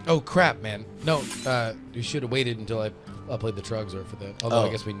 Oh crap, man! No, you should have waited until I played the Trogzor for that. Although Oh. I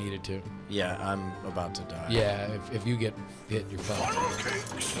guess we needed to. Yeah, I'm about to die. Yeah, if you get hit, you're fucked. Funnel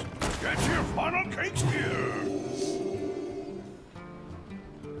cakes. Get your funnel cakes here.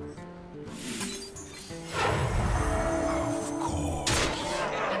 Of course.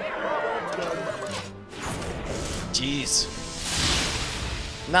 Jeez.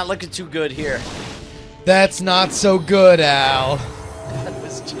 Not looking too good here. That's not so good, Al. I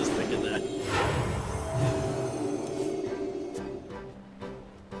was just thinking that.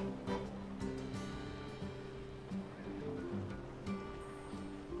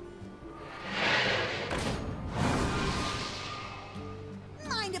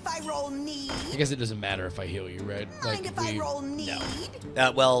 Mind if I roll need? I guess it doesn't matter if I heal you, right? Mind if I roll need?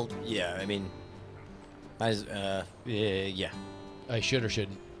 Well, yeah, I mean, yeah. I should or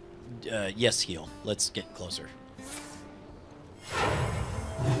shouldn't. Yes, heal. Let's get closer.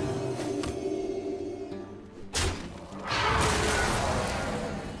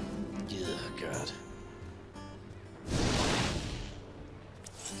 Oh, God.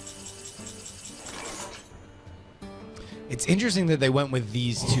 It's interesting that they went with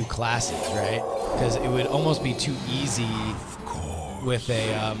these two classes, right? Because it would almost be too easy with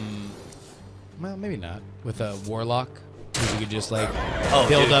a, well, maybe not, with a Warlock. 'Cause you could just, like,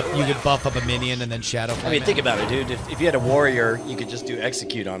 build dude. up, you could buff up a minion and then Shadow I Flame mean, it. think about it, dude. If you had a warrior, you could just do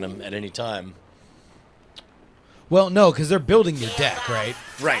execute on him at any time. Well, no, because they're building your deck, right?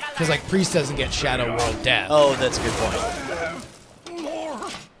 Right. Because, like, Priest doesn't get Shadow World Death. Oh, that's a good point.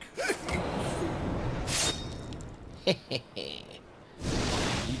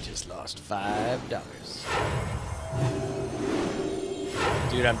 You just lost $5.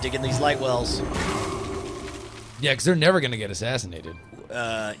 Dude, I'm digging these light wells. Yeah, because they're never going to get assassinated.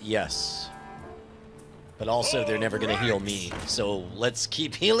 Yes. But also, they're never going to heal me. So let's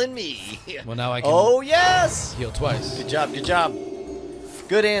keep healing me. Well, now I can Oh, yes! heal twice. Good job, good job.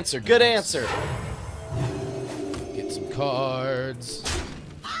 Good answer, good answer. Get some cards.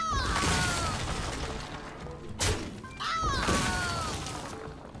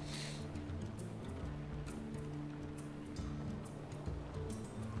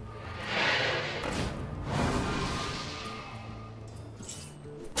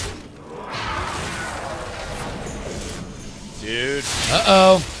 Dude.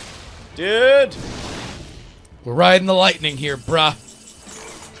 Uh-oh. Dude. We're riding the lightning here, bruh.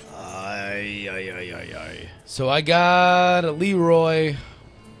 So I got a Leroy.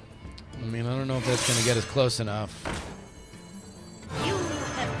 I mean, I don't know if that's going to get us close enough. You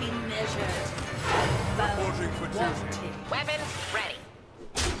have been measured and Reporting for found duty. wanting. Weapons ready.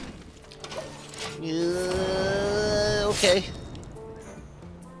 Okay.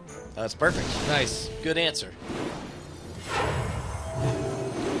 That's perfect. Nice. Good answer.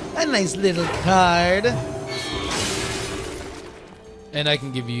 A nice little card. And I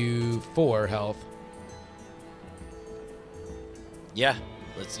can give you 4 health. Yeah,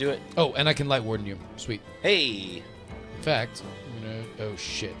 let's do it. Oh, and I can light warden you. Sweet. Hey. In fact, I'm gonna. Oh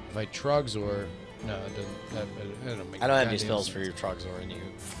shit! If I Trogzor, no, it doesn't. That don't make. I don't have any goddamn spells for sense. your Trogzor in you.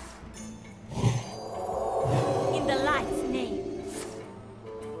 In the light's name.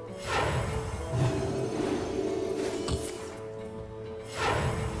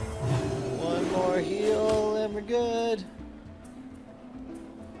 One more heal and we're good.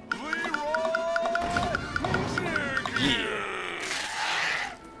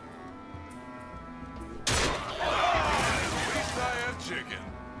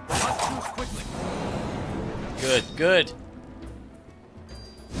 Good, good.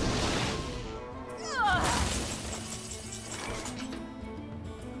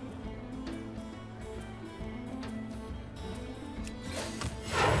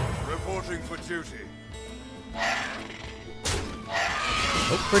 Reporting for duty.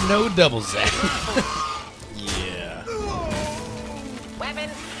 Hope for no double zap. Yeah.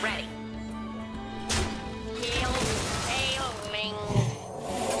 Weapons ready. Heal, hailing.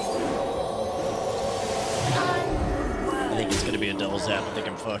 I think it's gonna be a double zap. I think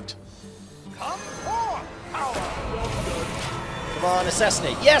I'm fucked. Come on, power. Come on,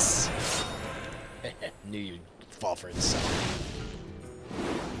 assassinate. Yes! Knew you'd fall for it.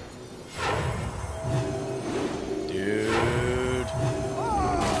 Dude.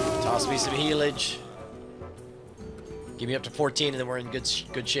 Toss me some healage. Give me up to 14 and then we're in good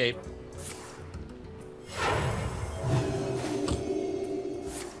shape.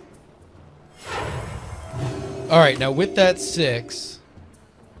 Alright, now with that 6,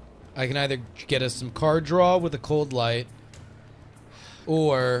 I can either get us some card draw with a cold light,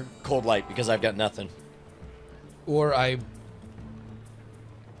 or Cold light because I've got nothing. I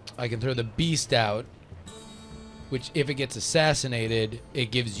can throw the beast out, which if it gets assassinated,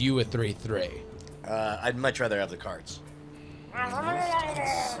 it gives you a 3/3. I'd much rather have the cards.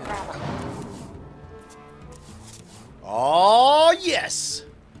 Oh, yes!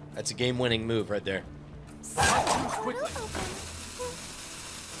 That's a game-winning move right there.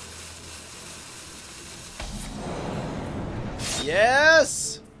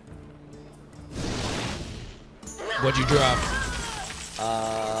 Yes! What'd you drop?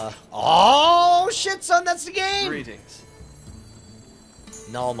 Oh, shit, son, that's the game! Greetings.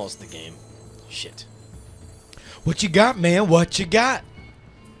 No, almost the game. Shit. What you got, man? What you got?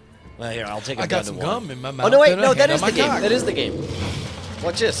 Well, here, I'll take a I got gun some to one. gum in my mouth. Oh, no, wait, and a no, hand that on is my the game. cock. That is the game.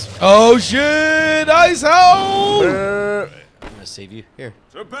 Watch this. Oh shit! Ice out! I'm gonna save you. Here.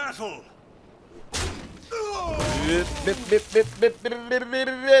 To battle.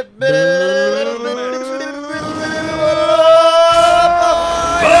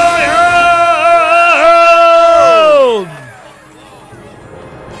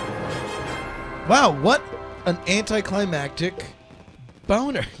 Wow, what an anticlimactic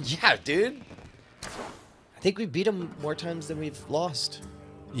boner. Yeah, dude. I think we beat him more times than we've lost.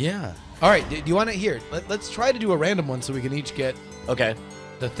 Yeah. All right, do you want to hear? Let's try to do a random one so we can each get Okay.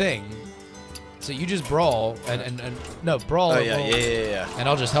 the thing. So you just brawl and no brawl. Oh, yeah. And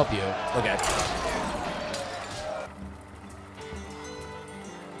I'll just help you. Okay.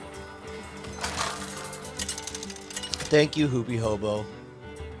 Thank you, Hoopy Hobo.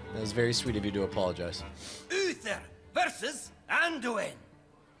 That was very sweet of you to apologize. Uther versus Anduin.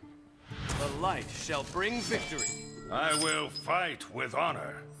 The light shall bring victory. I will fight with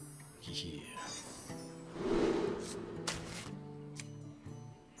honor. Yeah.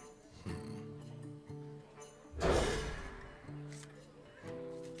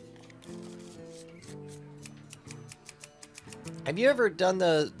 Have you ever done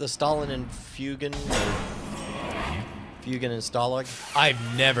the Stalin and Fugen? Fugen and Stalag? I've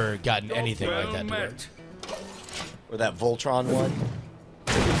never gotten anything Well like that to work. met. Or that Voltron one?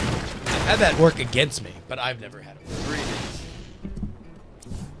 I've had that work against me, but I've never had it work. Greetings.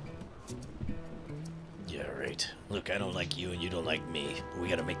 Yeah, right. Look, I don't like you and you don't like me. We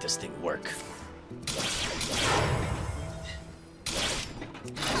gotta make this thing work. Mind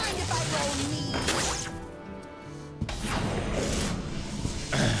if I roll knees?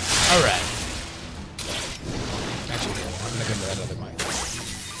 All right. Actually, I'm gonna go to that other mic.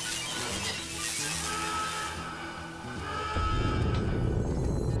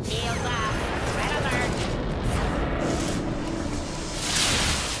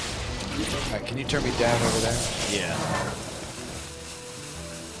 you turn me down over there? Yeah.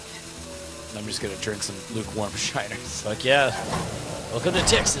 I'm just gonna drink some lukewarm shiners. Fuck yeah. Welcome to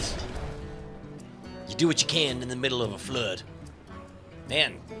Texas. You do what you can in the middle of a flood.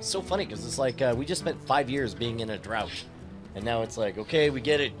 Man, it's so funny because it's like we just spent 5 years being in a drought. And now it's like, okay, we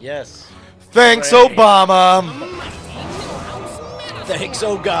get it, yes. Thanks, Obama. Thanks,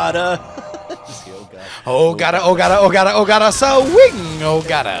 Ogata. Ogata, Ogata, Ogata, Ogata, swing,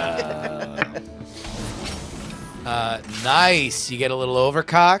 Ogata. Nice. You get a little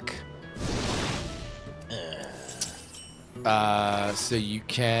overcock. So you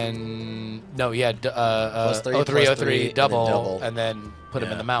can Plus 3, 03, plus 03, 3, double, and then put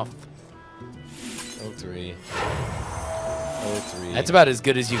him in the mouth. 03. 03. That's about as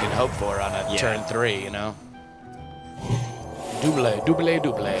good as you can hope for on a turn 3, you know. Double, double,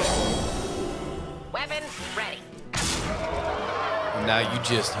 double. Weapons ready. Now you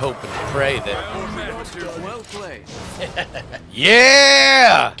just hope and pray that. Well played.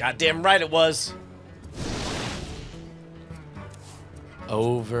 Yeah! Goddamn right it was.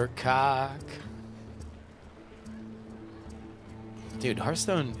 Overcock. Dude,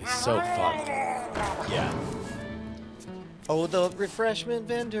 Hearthstone is so fun. Yeah. Oh, the refreshment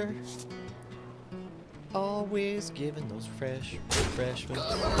vendor. Always giving those fresh refreshments.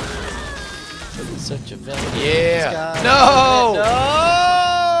 Such a velvet. Yeah. sky. No! No!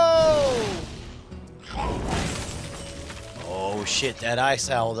 Oh shit, that ice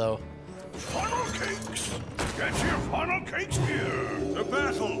owl though. Funnel cakes! Get your funnel cakes here! The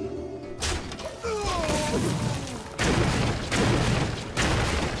battle!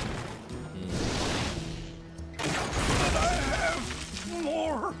 But I have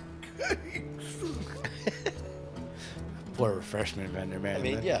more cakes! Poor refreshment vendor, man. I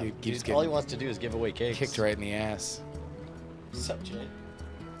mean, yeah. He keeps all he getting wants to do is give away cakes. kicked right in the ass. What's up, Jay?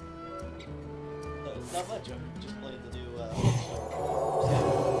 No, not much. I just played the new.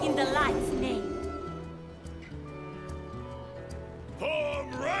 In the light's name.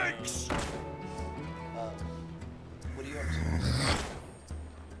 Form ranks! What are you up to?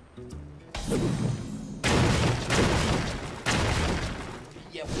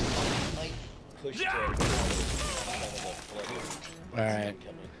 Yeah, we might push to. All right.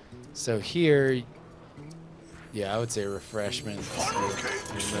 So here, yeah, I would say refreshments. Funnel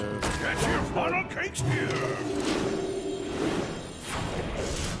cakes! Remove. Get your funnel cakes here!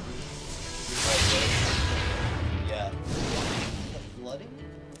 Yeah. The flooding?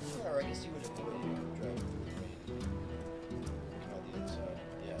 Or I guess you would have put it in drive the rain. On the inside.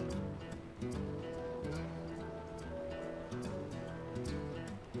 Yeah.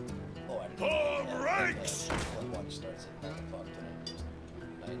 Oh, I didn't know. Form ranks! Flood watch starts at 9 o'clock tonight.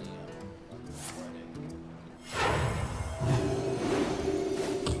 9 a.m. on Friday.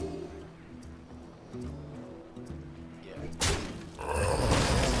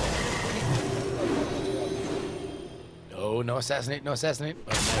 Oh, no assassinate, no assassinate.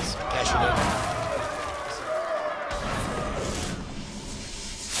 Oh, nice. Cash it in.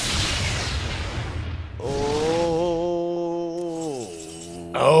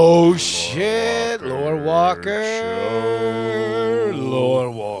 Oh shit! Lord Walker.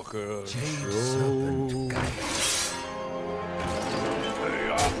 Lord Walker.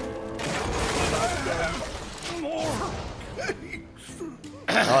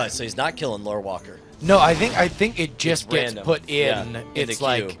 Oh, so he's not killing Lore Walker. No, I think it just It's gets random. put in. Yeah, in It's the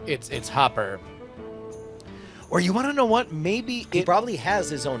like queue. it's Hopper. Or you want to know what? Maybe He it, probably has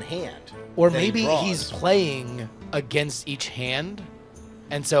his own hand. or that he maybe draws. he's playing against each hand,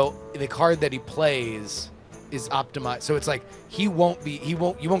 and so the card that he plays is optimized. So it's like you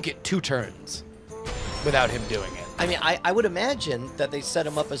won't get 2 turns without him doing it. I mean, I would imagine that they set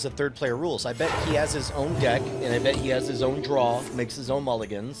him up as a third player rules. I bet he has his own deck, and I bet he has his own draw, makes his own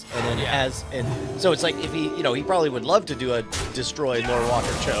mulligans, and then so it's like if he, he probably would love to do a destroy Lore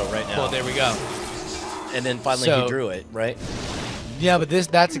Walker show right now. Well, there we go. And then finally So- he drew it, right? Yeah, but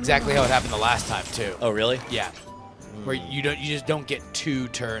that's exactly how it happened the last time too. Oh, really? Yeah. Where you just don't get 2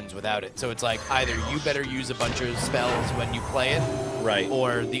 turns without it. So it's like either you better use a bunch of spells when you play it, Right.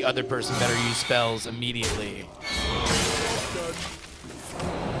 or the other person better use spells immediately.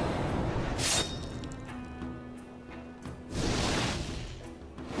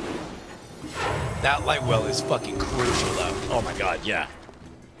 That light well is fucking crucial though. Oh my god, yeah.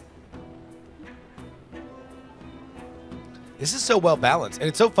 This is so well balanced, and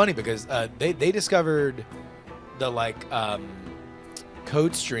it's so funny because they discovered the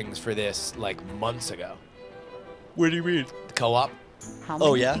code strings for this like months ago. What do you mean? The co-op.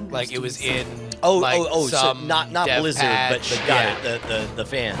 Oh yeah. Like it was in Oh, like so some not dev Blizzard, patch. but got it. The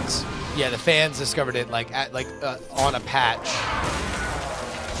fans. Yeah, the fans discovered it like on a patch.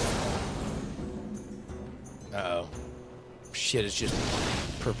 Uh-oh. Shit has just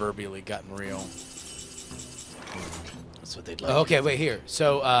proverbially gotten real. That's what they'd like. Okay, wait here.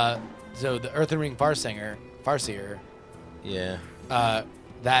 So so the Earthen Ring Farseer, Yeah.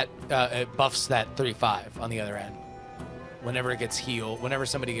 that it buffs that 35 on the other end. Whenever it gets healed, whenever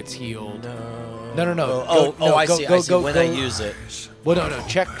somebody gets healed. No. I see. I see. When I use it. Well, no.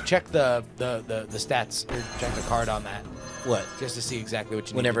 Check the stats or check the card on that. What? Just to see exactly what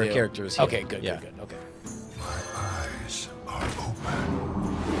you Whenever need to a do. character is healed. Okay, good. Yeah. Good. Okay. My eyes are open.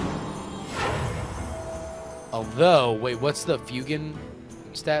 Although, wait, what's the Fugan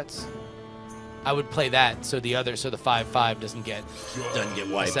stats? I would play that so the 5/5 doesn't get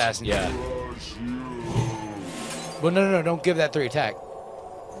wiped. assassinated. Yeah. Well, no, don't give that 3 attack.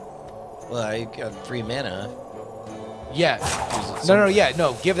 Well, I got 3 mana. Yeah.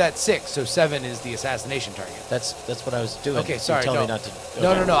 No, give that 6, so 7 is the assassination target. That's what I was doing. Okay, sorry. Tell no. me not to.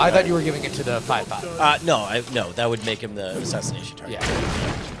 No, okay. I thought you were giving it to the 5/5. No, that would make him the assassination target. Yeah.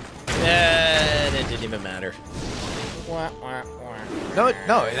 And it didn't even matter. No,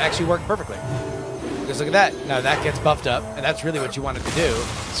 it actually worked perfectly. Because look at that. Now that gets buffed up, and that's really what you wanted to do.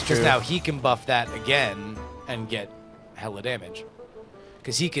 It's Because true. now he can buff that again and get hella damage.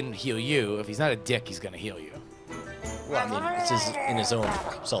 Because he can heal you. If he's not a dick, he's going to heal you. Well, I mean, it's in his own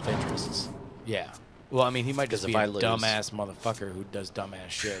self-interests. Yeah. Well, I mean, he might just be if I a lose- dumbass motherfucker who does dumbass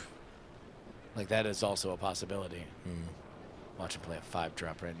shit. Like, that is also a possibility. Watch him play a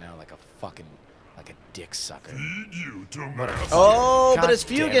 5-drop right now like a dick sucker. Lead you to Oh, God but it's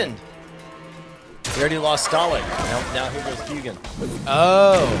damn Fugan. We already lost Stalin. Now here goes Fugan.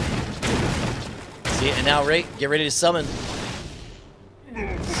 Oh. See, and now get ready to summon.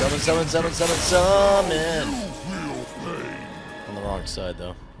 Summon. On the wrong side,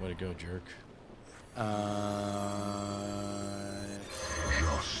 though. Way to go, jerk.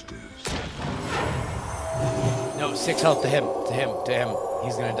 justice. No, 6 health to him.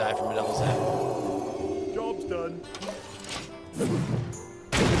 He's going to die from a devil's head. Job's done.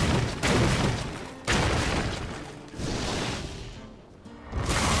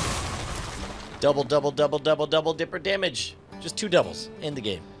 Double dipper damage. Just 2 doubles. End the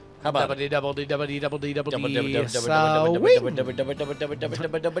game. How about it? Double D. WB.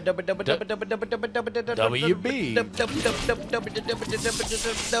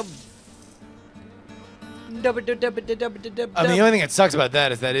 I mean, the only thing that sucks about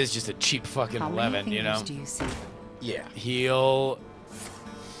that is that is just a cheap fucking How 11, many you know? fingers do you see? Yeah. Heal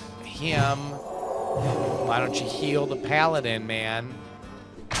him. Why don't you heal the paladin, man?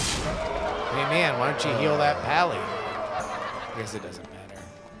 Hey, man, why don't you heal that pally? I guess it doesn't matter.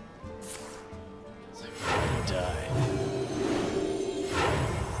 Die.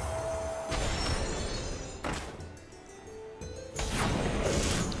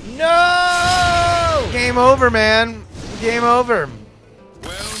 No! Game over, man. Game over.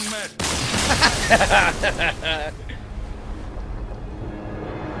 Well met.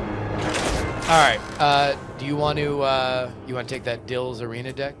 All right. Do you want to take that Dill's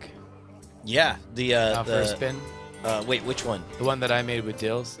Arena deck Yeah. for a spin? Wait, which one? The one that I made with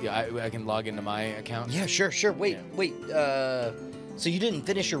Dill's. Yeah, I can log into my account. Yeah, sure. Wait. So you didn't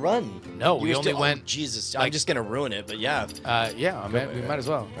finish your run? No, You we were only still- went. Jesus, like- I'm just gonna ruin it, but yeah. Yeah, I mean, we might as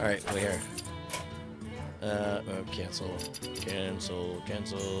well. All right, wait here. Cancel.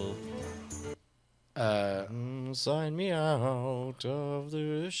 Sign me out of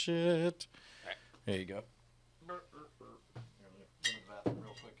this shit. There you go.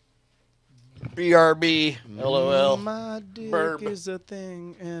 BRB. LOL. My dick Burp. is a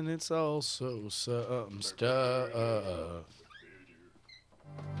thing, and it's also some stuff. Oh,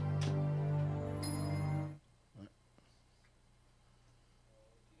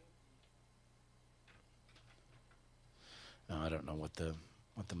 I don't know what the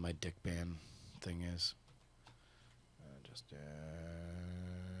my dick ban thing is. Just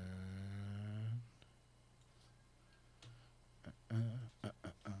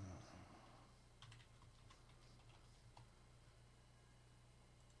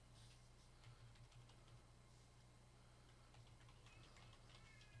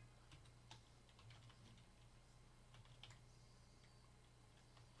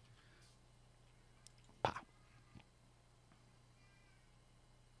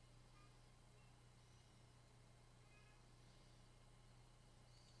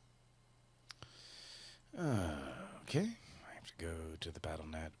okay, I have to go to the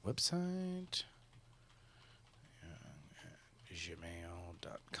BattleNet website.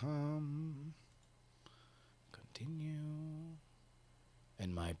 Gmail.com. Continue.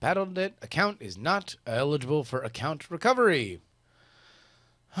 And my Battle.net account is not eligible for account recovery.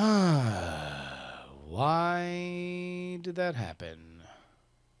 Why did that happen?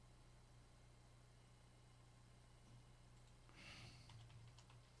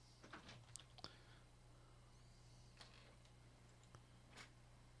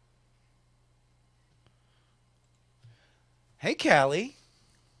 Hey, Callie.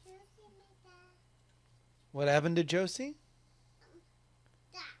 What happened to Josie?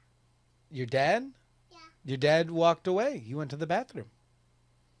 Your dad? Yeah. Your dad walked away. He went to the bathroom.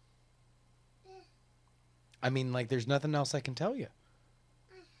 I mean, like, there's nothing else I can tell you.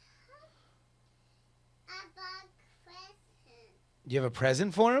 I bought present. You have a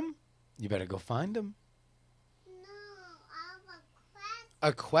present for him? You better go find him. No, I have a question.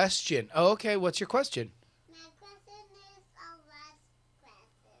 A question. Oh, okay. What's your question? My question is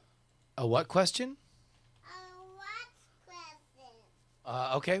a what question? A what question? A what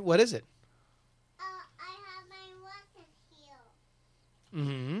question? Okay. What is it? I have my water here.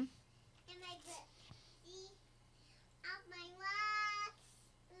 Mm-hmm. And my book. See? Of my what?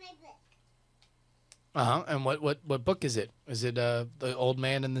 My book. Uh-huh. And what book is it? Is it The Old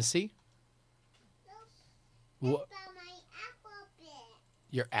Man and the Sea? Nope. What? It's my alphabet.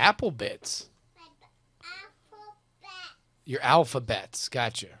 Your apple bits. My alphabet. Your alphabets.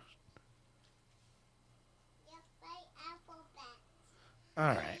 Gotcha. Yes, my alphabet.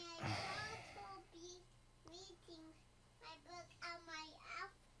 All right. And I also be reading my book on my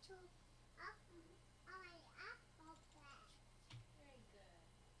alphabet.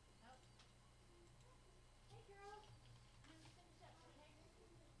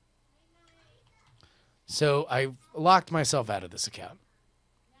 So I locked myself out of this account.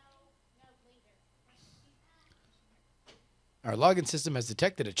 Our login system has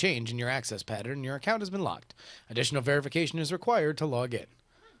detected a change in your access pattern and your account has been locked. Additional verification is required to log in.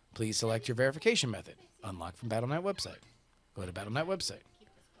 Please select your verification method. Unlock from Battle.net website. Go to Battle.net website.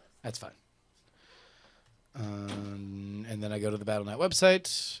 That's fine. And then I go to the Battle.net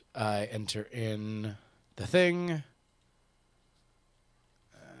website. I enter in the thing.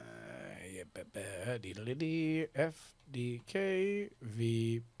 FDK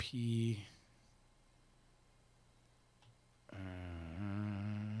VP.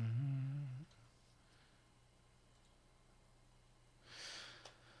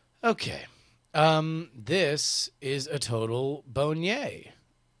 Okay. This is a total bonnier.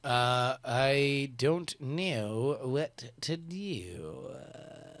 I don't know what to do.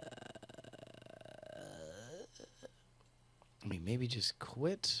 I mean, maybe just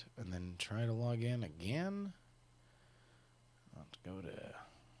quit and then try to log in again. Let's go to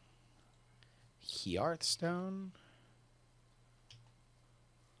Hearthstone.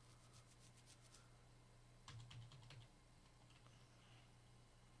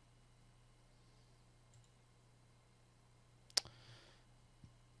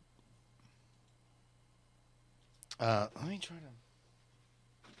 Let me try to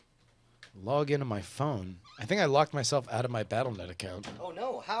log into my phone. I think I locked myself out of my Battle.net account. Oh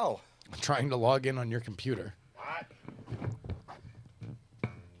no, how? I'm trying to log in on your computer.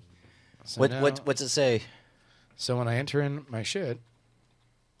 So What's it say? So when I enter in my shit,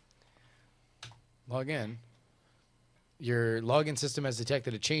 log in, your login system has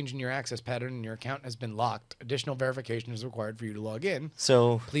detected a change in your access pattern and your account has been locked. Additional verification is required for you to log in.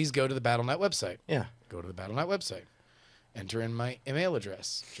 So please go to the Battle.net website. Yeah. Go to the Battle.net website. Enter in my email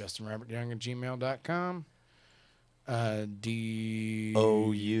address, justinrobertyoung@gmail.com. DOUAOGMD.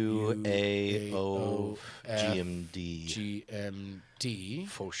 GMD.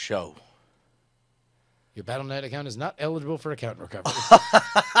 For show. Your Battle.net account is not eligible for account recovery.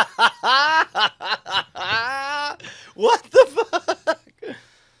 What the fuck?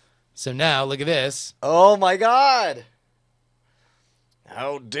 So now, look at this. Oh my god.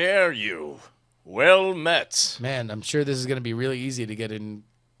 How dare you? Well met. Man, I'm sure this is going to be really easy to get in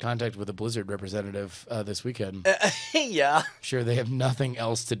contact with a Blizzard representative this weekend. Yeah. I'm sure they have nothing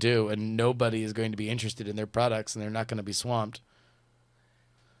else to do, and nobody is going to be interested in their products, and they're not going to be swamped.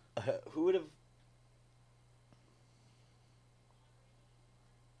 Who would have...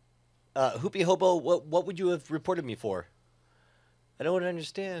 Hoopy Hobo, what would you have reported me for? I don't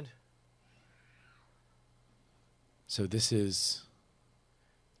understand. So this is...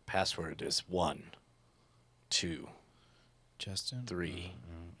 Password is 1, 2, Justin 3,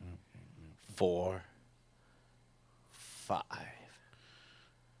 4, 5.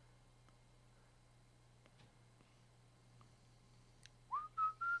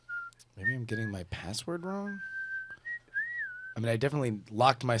 Maybe I'm getting my password wrong? I mean, I definitely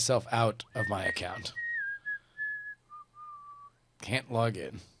locked myself out of my account. Can't log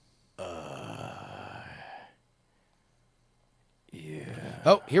in. Yeah.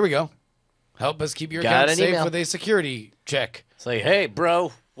 Oh, here we go. Help us keep your Got account an safe email. with a security check. It's like, hey,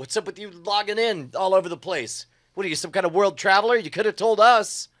 bro, what's up with you logging in all over the place? What are you, some kind of world traveler? You could have told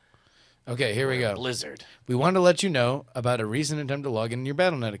us. Okay, here we go. Blizzard. We want to let you know about a recent attempt to log in your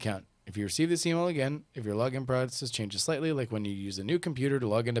Battle.net account. If you receive this email again, if your login process changes slightly, like when you use a new computer to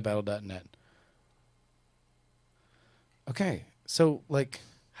log into Battle.net. Okay, so, like...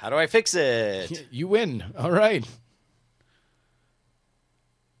 How do I fix it? You win. All right.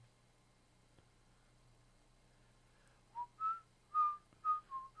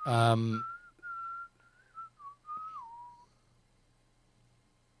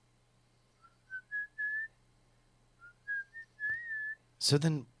 So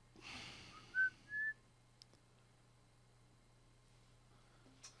then...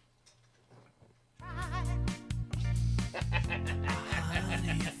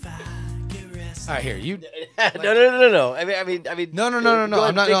 All right, here you. No. I mean. No. go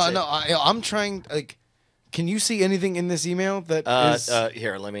I'm ahead not. and fix No. it. I'm trying. Like, can you see anything in this email that is?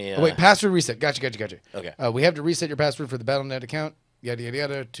 Here, let me. Oh, wait, password reset. Gotcha. Okay. We have to reset your password for the Battle.net account. Yada yada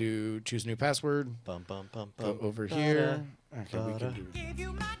yada. To choose a new password. Bum, bum, bum, Go bum. over here. Okay, we can do.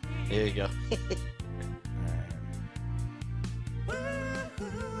 There you go.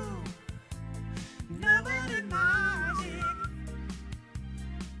 Nobody knows it.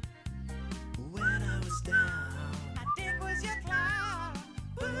 When I was down, my dick was your clown.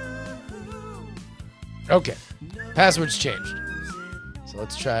 Woo-hoo. Okay, password's changed. So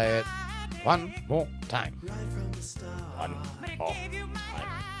let's try it one more time. One more time.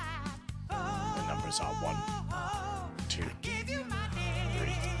 The numbers are 1, 2, 3.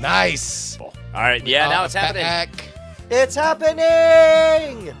 Nice. All right. Yeah. Now it's happening. Back. It's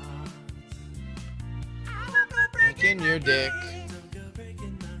happening. In your dick.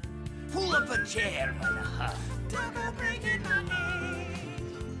 Pull up a chair and a hug.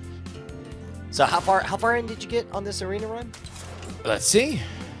 So how far in did you get on this arena run? Let's see.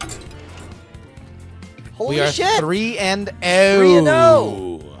 Holy we are shit! 3-0.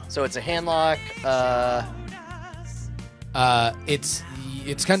 3-0. So it's a handlock. It's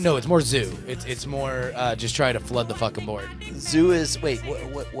kind of no. It's more zoo. It's more just try to flood the fucking board. Zoo is wait.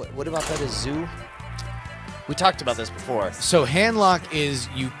 What about that is zoo? We talked about this before. So handlock is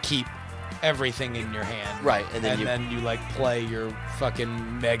you keep everything in your hand, Right, and then you like play your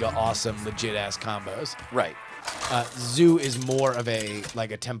fucking mega awesome legit ass combos. Right. Zoo is more of a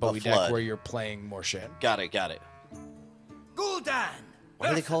like a tempo deck flood. where you're playing more shit. Got it. Gul'dan. Why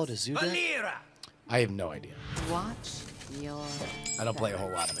do they call it a zoo deck? Valera. I have no idea. Watch your... I don't play a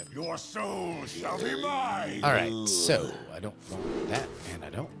whole lot of it. Your soul shall be mine. All right, so I don't want that, and I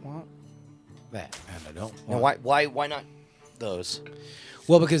don't want that, and I don't Now, want. why not those?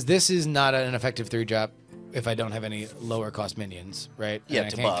 Well, because this is not an effective 3-drop if I don't have any lower cost minions, right? Yeah, and I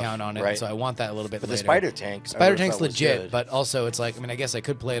to can't buff, count on it, right. so I want that a little bit But later. the spider tank. I Spider always tank's thought was legit, good. but also it's like, I mean, I guess I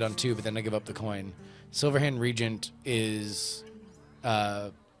could play it on 2, but then I give up the coin. Silverhand Regent is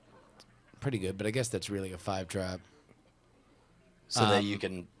pretty good, but I guess that's really a 5-drop. so that you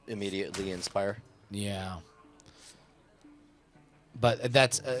can immediately inspire. Yeah. But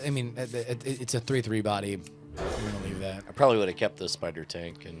that's, I mean, it's a 3/3 body. I'm going to leave that. I probably would have kept the spider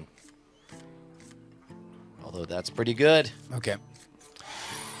tank, and although that's pretty good. Okay.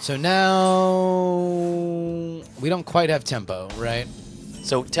 So now we don't quite have tempo, right?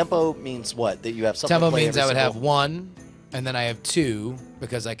 So tempo means what? That you have something. Tempo to play means every I would have single- 1, and then I have 2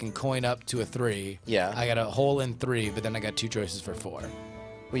 because I can coin up to a 3. Yeah. I got a hole in 3, but then I got 2 choices for 4.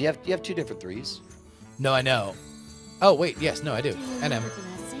 Well, you have 2 different 3s. No, I know. Oh wait, yes, no, I do. NM.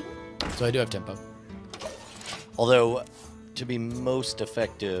 So I do have tempo. Although, to be most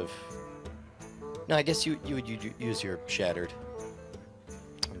effective, no, I guess you would use your shattered.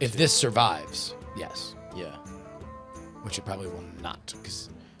 If this survives, yes. Yeah. Which it probably will not, because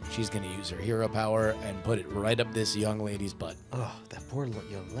she's going to use her hero power and put it right up this young lady's butt. Oh, that poor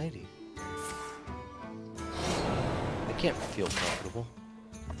young lady. I can't feel comfortable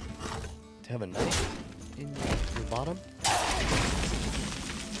to have a knife in your bottom.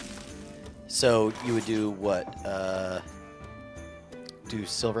 So you would do what? Do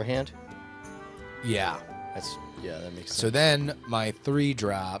silver hand? Yeah. That makes sense. So then my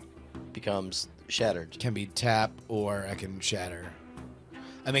 3-drop becomes shattered. can be tap or I can shatter.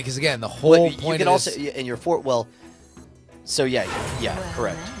 I mean, because again, the whole you point can of also this, in your fort. Well, so yeah,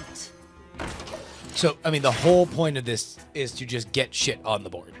 correct. So I mean, the whole point of this is to just get shit on the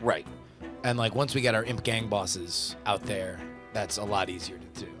board, Right. and like once we get our imp gang bosses out there, that's a lot easier to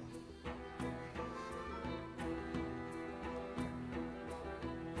do.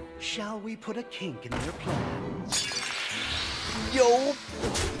 Shall we put a kink in your plans? Yo,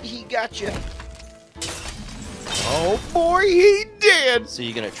 he got you. Oh boy, he did. So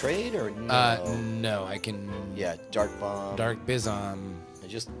you gonna trade or no? No, I can. Yeah, Dark Bomb. Dark Bizon. I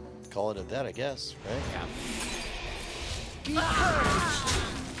just call it at that, I guess, right? Yeah. Be purged.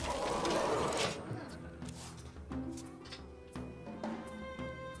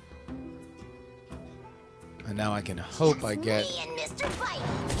 And now I can hope I get. Me and Mr. Bite.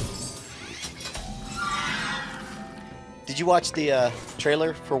 Did you watch the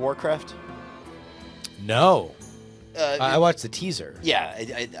trailer for Warcraft? No. I watched the teaser. Yeah, I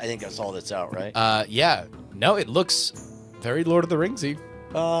think that's all that's out, right? Yeah. No, it looks very Lord of the Ringsy.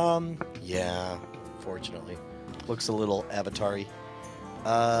 Yeah, fortunately. Looks a little Avatar-y.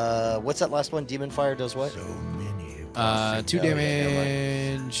 What's that last one? Demon Fire does what? 2 Oh,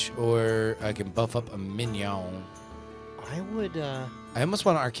 damage, or I can buff up a minion. I would, I almost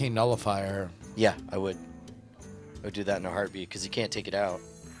want an Arcane Nullifier. Yeah, I would do that in a heartbeat, because you can't take it out.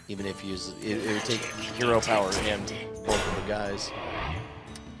 Even if you use it would take hero power and both of the guys.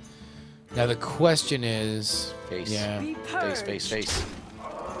 Now the question is... Face. Yeah. Be Face, face, face.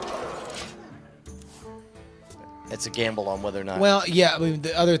 It's a gamble on whether or not... Well, yeah, I mean,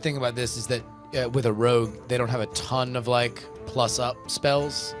 the other thing about this is that with a rogue, they don't have a ton of, like, plus-up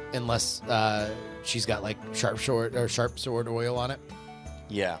spells unless she's got, like, sharp sword oil on it.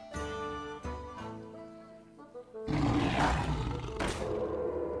 Yeah.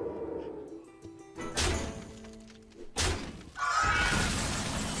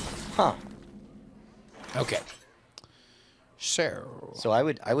 Huh. Okay. So I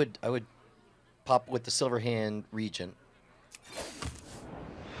would pop with the Silverhand Regent.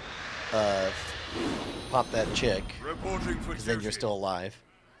 Pop that chick, Reporting for because then you're duty. still alive.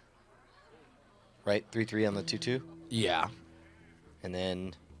 Right? 3/3 on the 2/2. yeah. And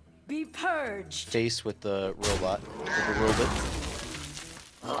then Be purged. face with the robot. With the robot.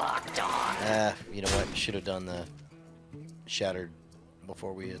 You know what? Should have done the shattered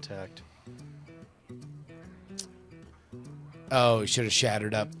before we attacked. Oh, should have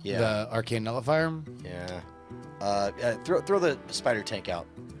shattered up Yeah. the Arcane Nullifier. Yeah. Throw the spider tank out.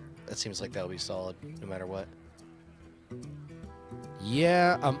 That seems like that'll be solid, no matter what.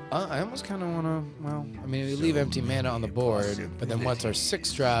 Yeah, I almost kind of want to, well, I mean, we leave empty mana on the board, but then what's our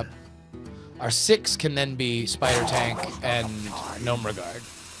 6 drop? Our 6 can then be Spider Tank and Gnome Regard.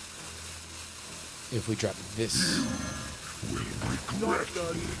 If we drop this.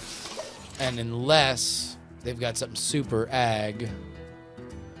 And unless they've got something super ag,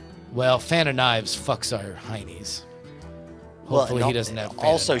 well, Fan of Knives fucks our heinies. Hopefully he doesn't have.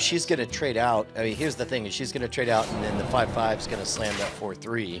 Also, she's going to trade out. I mean, here's the thing: is she's going to trade out, and then the 5/5 is going to slam that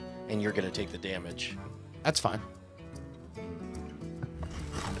 4/3, and you're going to take the damage. That's fine.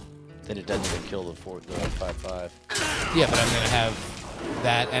 Then it doesn't even kill the 5/5. Yeah, but I'm going to have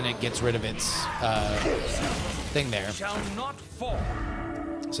that, and it gets rid of its thing there. Shall not fall.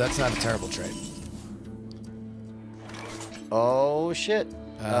 So that's not a terrible trade. Oh shit!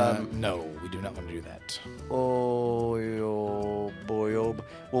 No, we do not want to do that. Oh boy!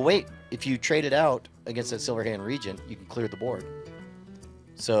 Well, wait. If you trade it out against that Silverhand Regent, you can clear the board.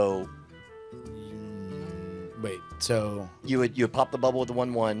 So Wait, so you would pop the bubble with the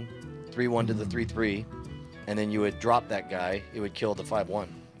 1/1, 3/1 to the 3/3, and then you would drop that guy. It would kill the 5/1.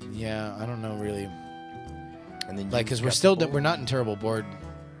 yeah, I don't know really. And then Like, because we're not in terrible board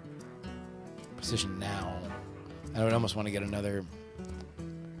position now. I would almost want to get another.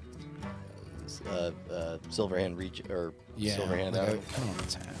 Silverhand Regent or Yeah, Silverhand like out. come on,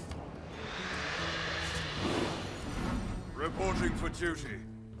 tap. Reporting for duty.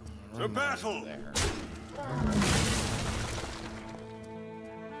 To battle. There.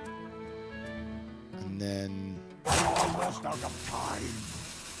 And then Almost out of time.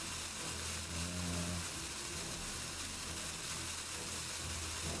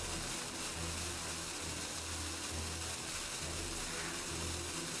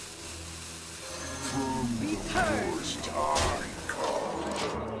 Be purged.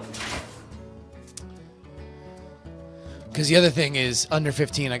 because the other thing is under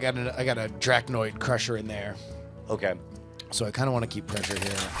 15, I got a Drachnoid Crusher in there, Okay. so I kind of want to keep pressure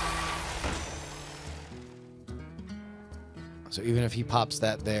here. So even if he pops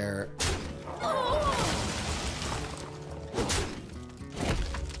that there.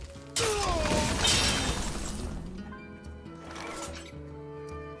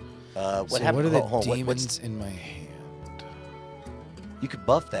 What So happened? what are the hold on, demons in my hand? you could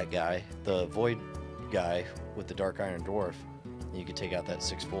buff that guy, the Void guy with the Dark Iron Dwarf. And you could take out that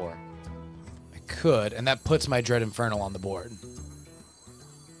 6/4. I could, and that puts my Dread Infernal on the board.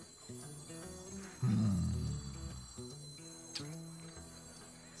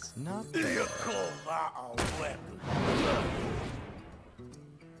 Not You bad. call that a weapon?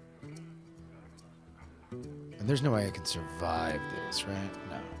 And there's no way I can survive this, right?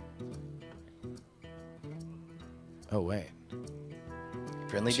 No. Oh, wait.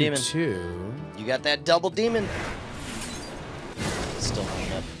 Friendly 2-2. demon. You got that double demon. Still not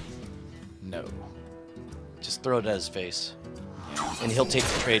enough. No. Just throw it at his face. And he'll take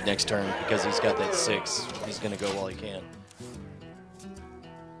the trade next turn because he's got that 6. He's going to go while he can.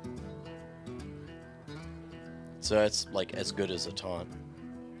 So that's like as good as a taunt.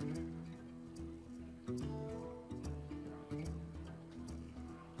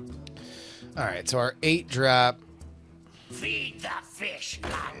 All right, so our 8 drop. Feed the fish,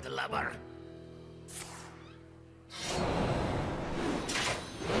 landlubber.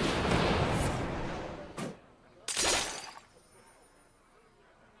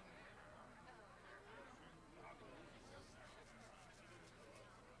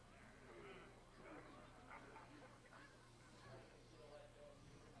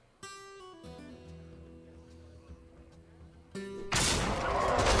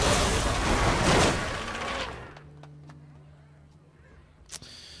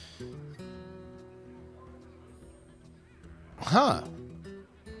 Huh.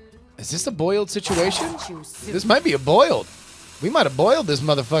 Is this a boiled situation? This might be a boiled. We might have boiled this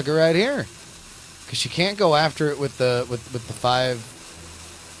motherfucker right here. Because she can't go after it with the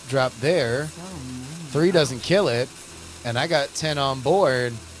 5 drop there. 3 doesn't kill it. And I got 10 on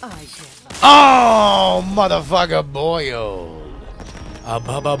board. Oh, motherfucker, boiled.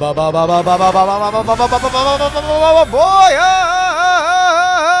 Boiled.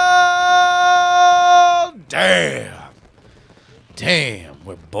 Damn. Damn,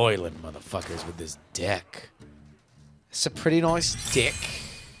 we're boiling motherfuckers with this deck. It's a pretty nice deck.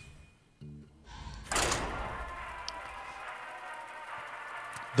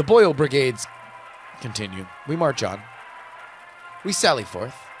 The Boyle Brigades continue. We march on. We sally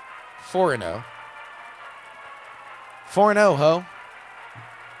forth. 4-0. 4-0, ho.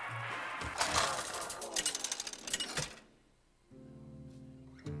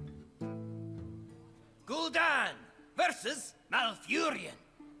 Gul'dan versus Malfurion.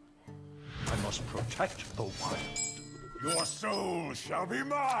 I must protect the wild. Your soul shall be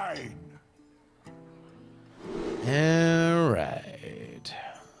mine. All right.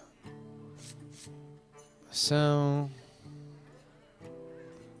 So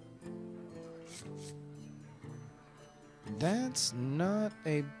that's not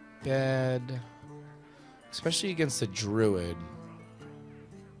a bad, especially against a druid.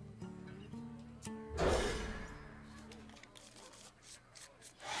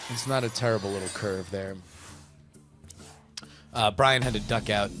 It's not a terrible little curve there. Brian had to duck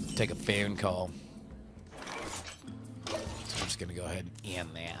out and take a fan call. So I'm just going to go ahead and end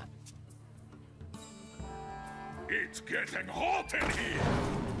that. It's getting hot in here.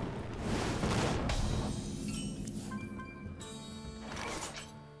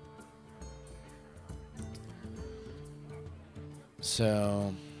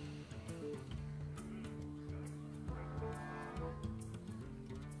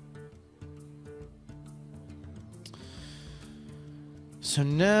 So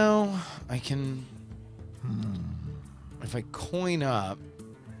now I can, if I coin up,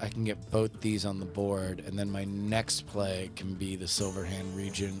 I can get both these on the board, and then my next play can be the Silverhand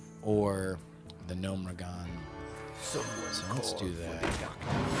Regent or the Nomragon. So let's do that.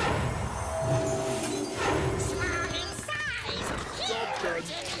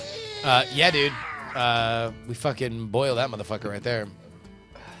 Yeah, dude. We fucking boil that motherfucker right there.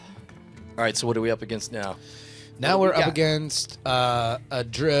 All right, so what are we up against now? Now we're up against a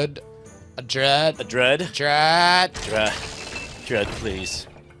Dread. A Dread. A Dread? Dread. Dread. Dread, please.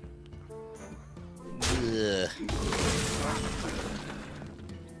 Ugh.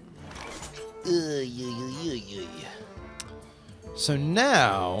 So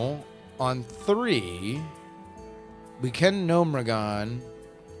now, on 3, we can Nomragon.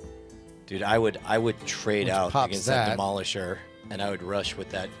 Dude, I would trade Which out pops against that. that Demolisher, and I would rush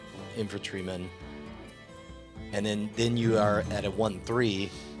with that Infantryman. And then you are at a 1-3,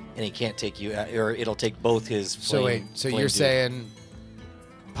 and he can't take you, or it'll take both his flame. So wait, so you're saying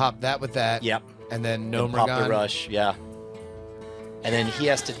pop that with that? Yep. And then And pop the Nomragon? rush, yeah. And then he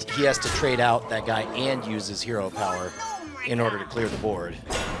has to trade out that guy and use his hero power in order to clear the board.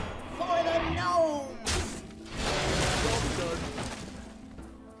 For the gnomes!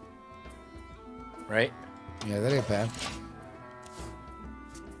 Right? Yeah, that ain't bad.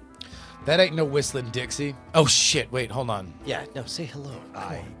 That ain't no whistling Dixie. Oh shit! Wait, hold on. Yeah. No, say hello.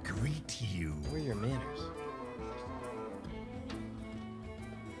 I greet you. Where are your manners?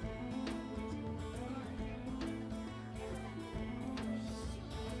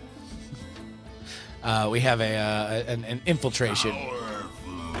 We have an infiltration.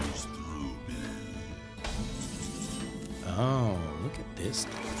 Oh, look at this.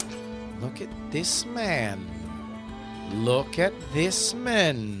 Look at this man. Look at this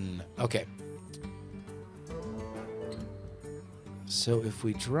man. Okay. So if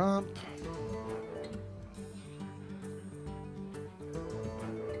we drop...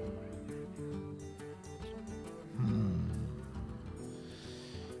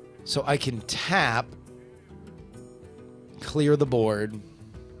 So I can tap, clear the board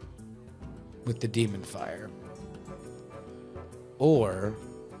with the Demon Fire. Or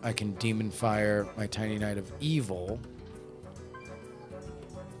I can Demon Fire my Tiny Knight of Evil.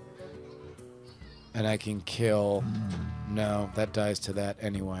 And I can kill... No, that dies to that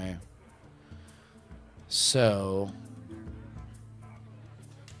anyway. So...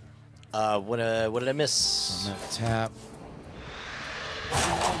 What did I miss? I'm gonna tap.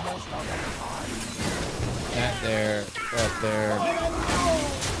 That there, that there.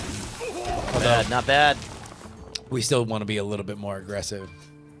 Not bad, not bad. We still want to be a little bit more aggressive.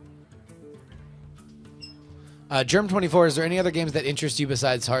 Germ24, is there any other games that interest you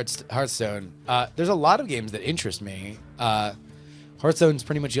besides Hearthstone? There's a lot of games that interest me. Hearthstone's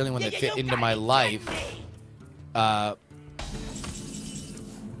pretty much the only one that fit into my life. But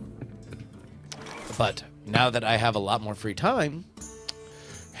now that I have a lot more free time,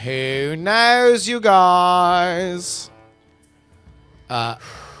 who knows, you guys?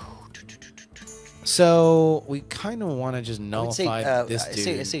 So we kind of want to just nullify this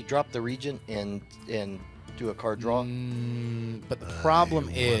dude. I say drop the Regent and do a card draw. But the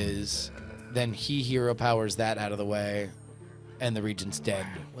problem is, then he hero powers that out of the way, and the Regent's dead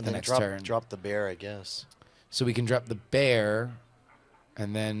the next turn. Drop the bear, I guess. So we can drop the bear,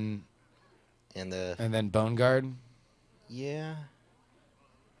 and then Bone Guard. Yeah.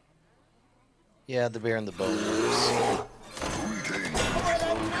 Yeah, the bear and the bone guards.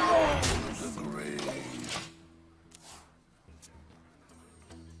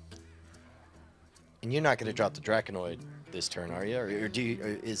 And you're not going to drop the Draconoid this turn, are you? Or do you? Or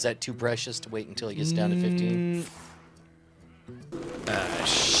is that too precious to wait until he gets down to 15?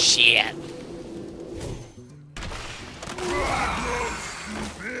 Shit.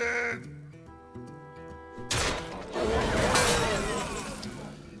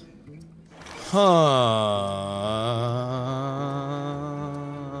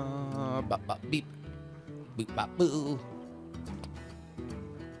 Bop, bop, beep. Boop, bop, boo.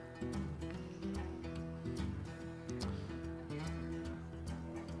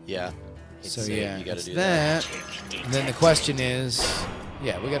 Yeah. So yeah, you gotta it's do that. And then the question is,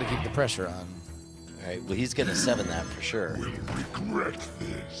 yeah, we got to keep the pressure on. All right. Well, he's gonna 7 that for sure. Regret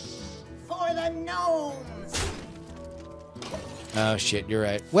this. For the gnomes. Oh shit, you're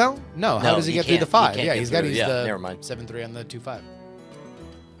right. Well, no. How No, does he he get through the can't- 5? he can't Yeah, get he's got through. he's Yeah, the never mind. 7-3 on the 2-5.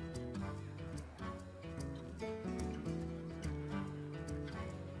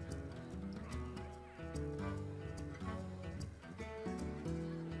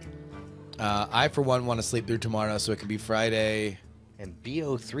 I, for one, want to sleep through tomorrow so it can be Friday. And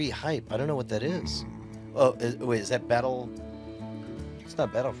BO3 hype. I don't know what that is. Oh, wait, is that Battle? It's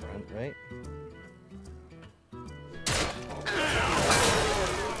not Battlefront, right?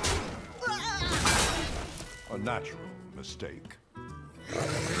 A natural mistake.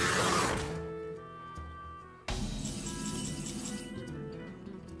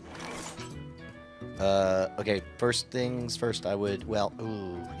 Okay, first things first, I would, well,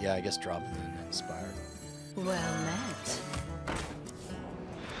 ooh, yeah, I guess drop and then Inspire. Well met.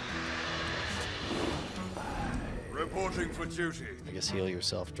 Reporting for duty. I guess heal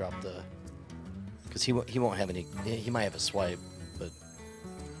yourself, drop the, because he won't have any, he might have a swipe, but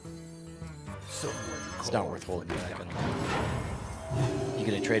it's not worth holding back on. You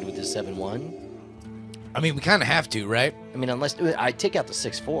gonna trade with this 7-1? I mean, we kind of have to, right? I mean, unless, I take out the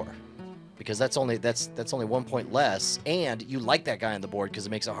 6-4. Because that's only 1 point less, and you like that guy on the board because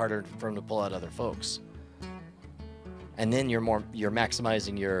it makes it harder for him to pull out other folks. And then you're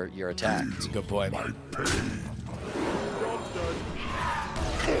maximizing your attack. That's a good point. Now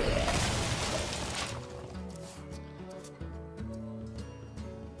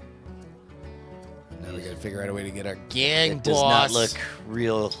we gotta figure out a way to get our gang It does boss. not look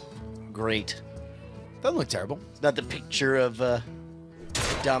real great. Doesn't look terrible. It's not the picture of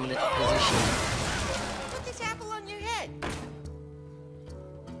dominant position. Put this apple on your head.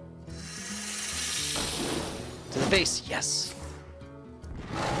 To the face, yes.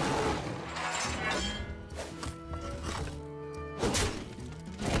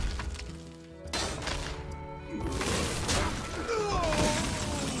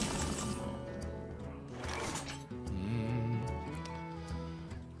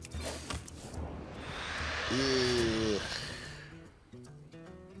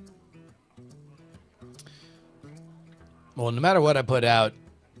 Well, no matter what I put out,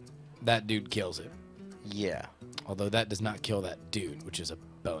 that dude kills it. Yeah. Although that does not kill that dude, which is a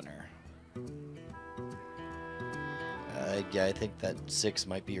boner. Yeah, I think that 6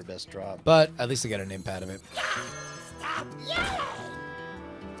 might be your best drop. But at least I got an imp out of it. Stop yelling!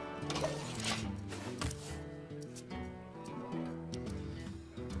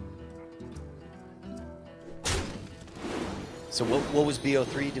 So what was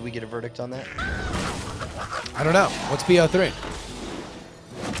BO3? Did we get a verdict on that? I don't know. What's BO3?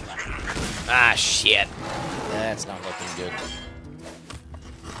 Ah, shit. That's not looking good.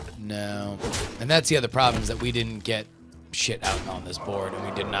 No. And that's the other problem, is that we didn't get shit out on this board, and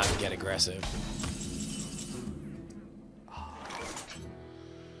we did not get aggressive.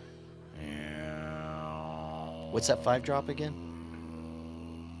 What's that 5 drop again?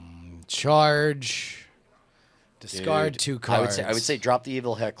 Charge. Discard Dude, 2 cards. I would say drop the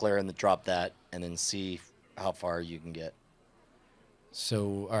Evil Heckler and then drop that, and then see how far you can get.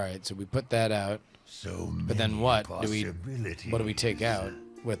 So, all right. So we put that out. But then what do we? What do we take out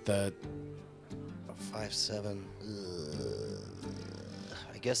with the 5/7?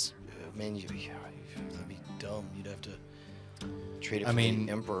 I guess, man, that'd be dumb. You'd have to trade it for the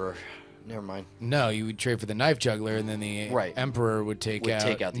Emperor. Never mind. No, you would trade for the Knife Juggler, and then the Emperor would take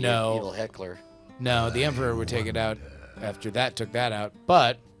out the Evil Heckler. No, the Emperor would take it out after that took that out.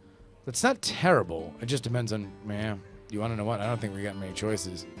 But that's not terrible. It just depends on, man. You want to know what? I don't think we got many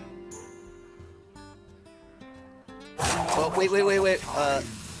choices. Oh, wait.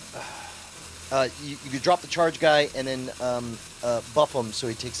 You could drop the charge guy and then buff him so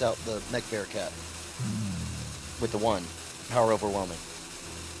he takes out the Mech Bear Cat with the 1. Power overwhelming.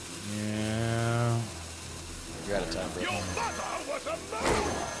 Yeah. You're out of time, bro. Your mother was a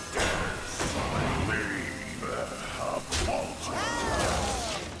murderer.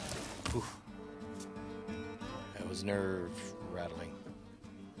 Oof. That was nerve rattling.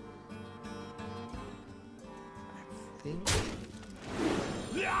 I think.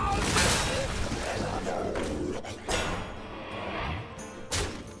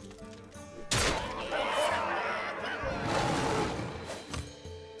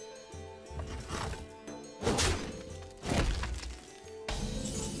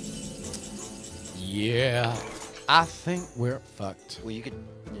 Yeah. I think we're fucked. Well, you could.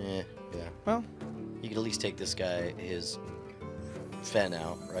 Yeah. Well, you could at least take this guy, his Fen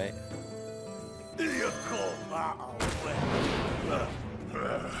out, right?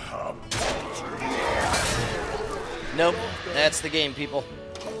 Nope. That's the game, people.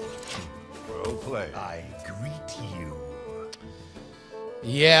 Well played. I greet you.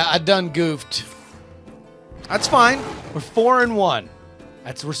 yeah, I done goofed. That's fine. We're 4-1.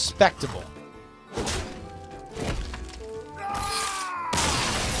 That's respectable.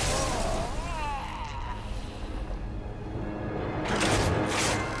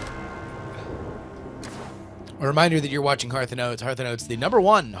 A reminder that you're watching Hearth and Oates. Hearth and Oates, the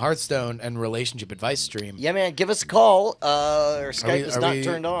 #1 Hearthstone and relationship advice stream. Yeah, man, give us a call. Our Skype is not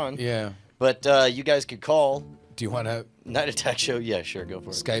turned on. Yeah. But you guys could call. Do you want to... Night Attack Show? Yeah, sure, go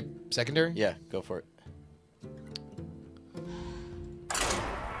for it. Skype secondary? Yeah, go for it.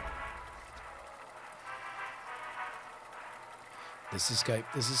 This is Skype.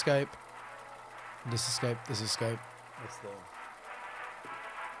 This is Skype. This is Skype. This is Skype. What's the...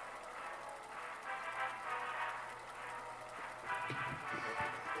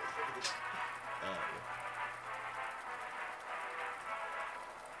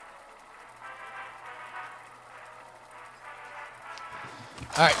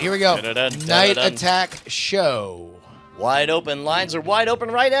 All right, here we go. Night Attack Show. Wide open. Lines are wide open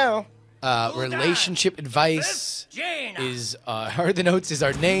right now. Relationship advice is Hearth and Oates is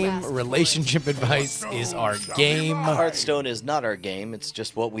our name. Relationship advice is our game. Hearthstone is not our game. It's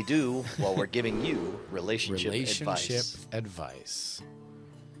just what we do while we're giving you relationship advice.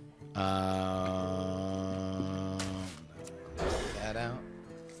 That out.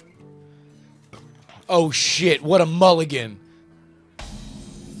 Oh shit! What a mulligan!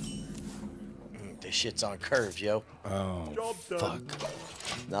 This shit's on curve, yo. Oh fuck!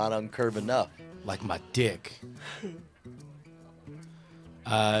 Not on curve enough. Like my dick.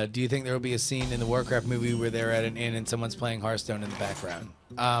 Do you think there will be a scene in the Warcraft movie where they're at an inn and someone's playing Hearthstone in the background?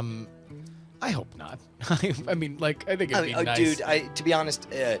 I hope not. I mean, like, I think it'd be nice. Dude, to be honest,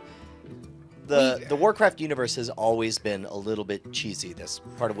 the Warcraft universe has always been a little bit cheesy. That's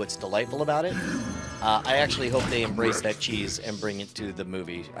part of what's delightful about it. I actually hope they embrace that cheese and bring it to the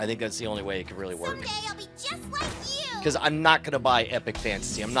movie. I think that's the only way it could really work. Someday I'll be just like you. Because I'm not going to buy epic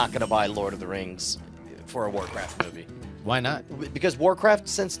fantasy. I'm not going to buy Lord of the Rings for a Warcraft movie. Why not? Because Warcraft,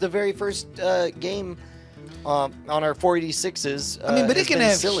 since the very first game, on our 486s. I mean, but it has can been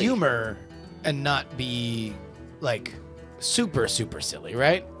have silly. humor and not be like super silly,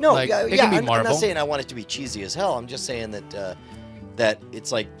 right? No, like, yeah, it can be I'm Marvel. not saying I want it to be cheesy as hell. I'm just saying that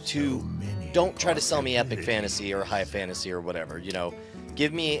it's like don't try to sell me epic fantasy or high fantasy or whatever. You know,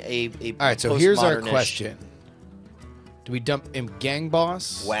 give me a All right, so here's our postmodernish- question: do we dump him gang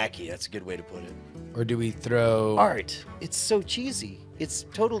boss, Wacky, that's a good way to put it. or do we throw? Art. It's so cheesy. It's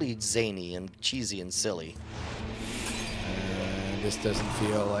totally zany and cheesy and silly. This doesn't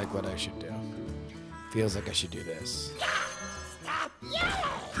feel like what I should do. Feels like I should do this.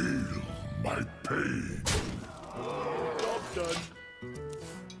 Feel my pain. Job done.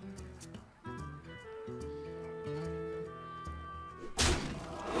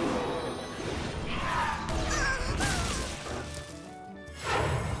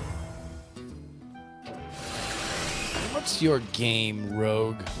 What's your game,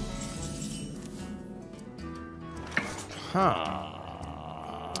 Rogue? Huh.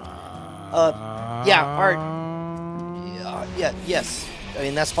 Yeah, art. Yeah, yes. I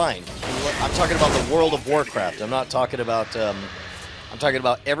mean, that's fine. I'm talking about the World of Warcraft. I'm not talking about. I'm talking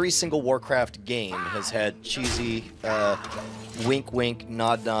about every single Warcraft game has had cheesy, wink, wink,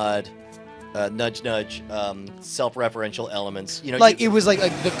 nod, nod, nudge, nudge, self-referential elements. You know, Like it was like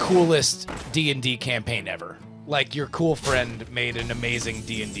the coolest D&D campaign ever. Like your cool friend made an amazing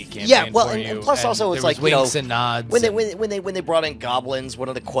D&D campaign. Yeah, well, for and you, plus also and it's there was like, you know, winks and nods. when and- they brought in goblins, one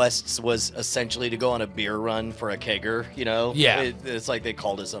of the quests was essentially to go on a beer run for a kegger. You know, Yeah. it's like they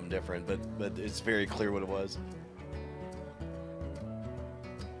called it something different, but it's very clear what it was.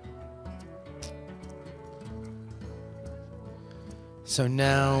 So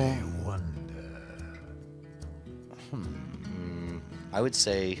now, I would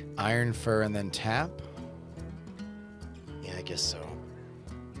say Iron Fur and then tap, yeah, I guess so.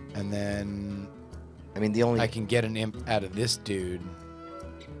 and then I mean, the only I can get an imp out of this dude.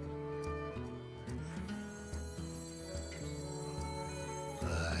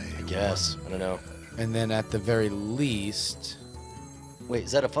 I guess I don't know. And then at the very least, Wait,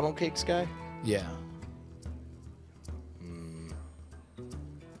 is that a funnel cakes guy? yeah.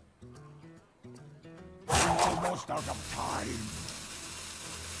 Almost out of time.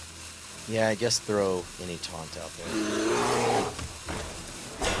 Yeah, I guess throw any taunt out there.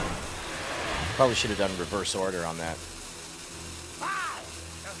 Probably should have done reverse order on that.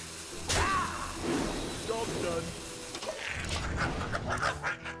 Job done.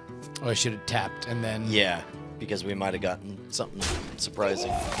 Oh, I should have tapped and then. Yeah, because we might have gotten something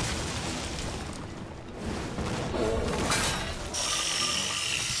surprising.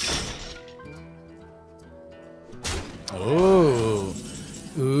 Ooh.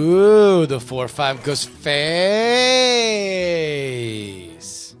 Ooh, the 4/5 goes face.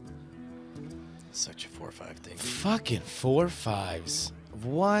 Such a 4/5 thing. Fucking 4/5s.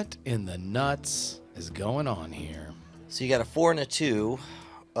 What in the nuts is going on here? So you got a 4 and a 2.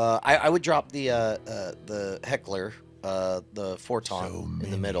 I would drop the heckler, the 4 taunt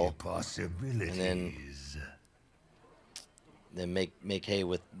in the middle, Possibilities. and then make hay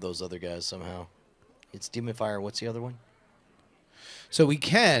with those other guys somehow. It's Demon Fire. What's the other one? So we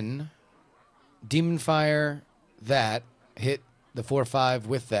can Demon Fire that, hit the 4/5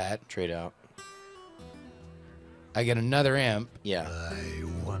 with that. Trade out. I get another imp, Yeah.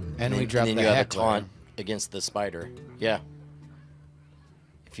 and we drop and then the you have a heckler. taunt against the spider. Yeah.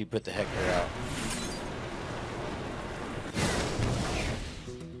 If you put the heckler out.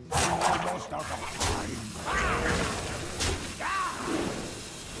 Almost out of time.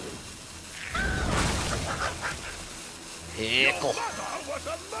 Heckle.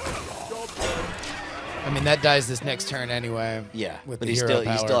 I mean, that dies this next turn anyway. Yeah, with but the he hero still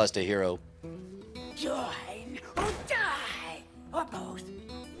power. has to hero. Join or die, or both.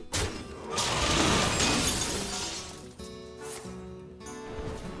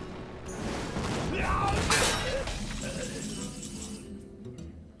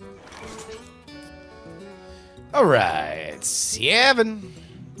 All right, 7.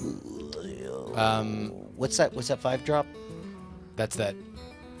 What's that 5 drop? That's that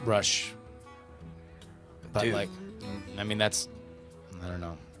rush. But Dude. like, I mean, that's, I don't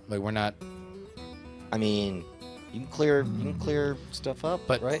know. Like, we're not. I mean, you can clear stuff up,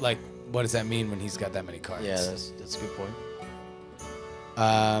 But right? like, what does that mean when he's got that many cards? Yeah, that's a good point.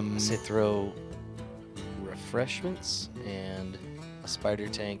 Um, I say throw refreshments and a spider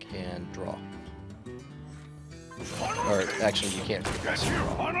tank and draw. Or actually, you can't. Get your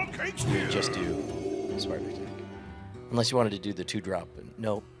funnel cakes You here. just do spider tank. Unless you wanted to do the 2-drop.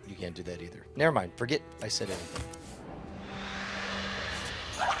 No, you can't do that either. Never mind. Forget I said anything.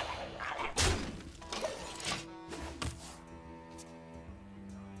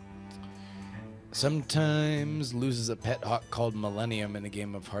 Sometimes loses a pet hawk called Millennium in a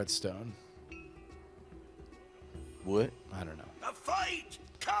game of Hearthstone. What? I don't know. A fight!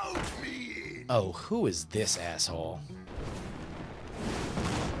 Count me in! Oh, who is this asshole?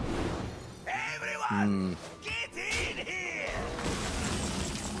 Everyone, get in here!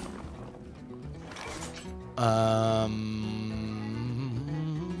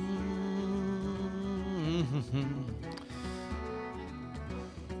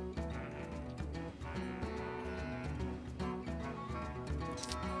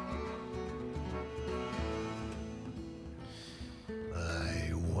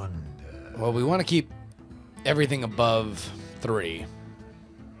 I wonder. Well, we want to keep everything above 3.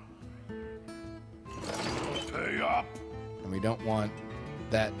 Pay up! And we don't want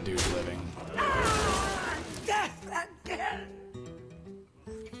that dude living. Death again!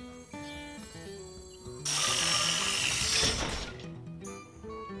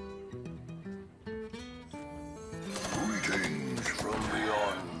 Greetings from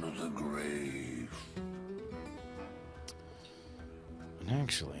beyond the grave. And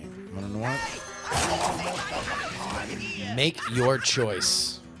actually, you want to know what? Make your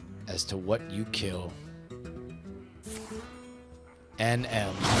choice as to what you kill.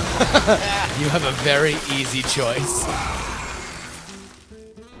 NM. You have a very easy choice.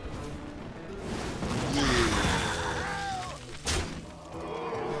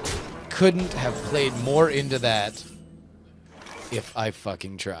 Couldn't have played more into that if I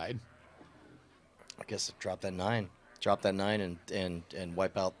fucking tried. I guess drop that 9. Drop that 9 and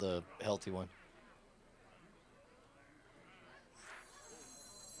wipe out the healthy one.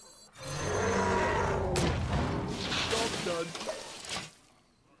 Job done.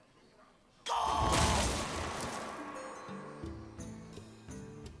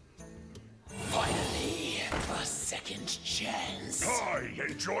 Finally, a second chance. I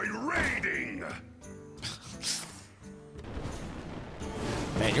enjoy raiding!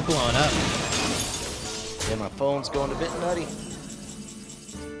 Man, you're blowing up. Yeah, my phone's going a bit nutty.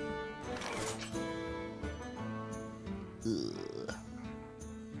 Ugh.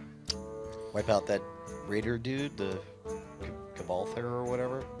 Wipe out that raider dude, the Cabalther or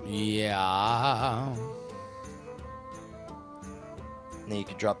whatever. Yeah. And then you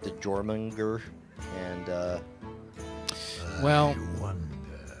could drop the Jormunger and Well, I wonder.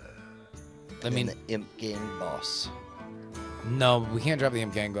 I mean, the Imp Gang boss. no, we can't drop the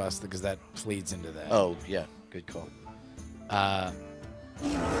Imp Gang Boss because that bleeds into that. Oh yeah, good call.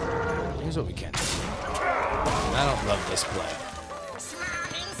 Here's what we can do. I don't love this play.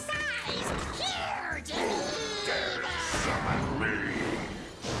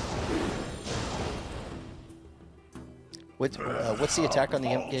 What's the attack on the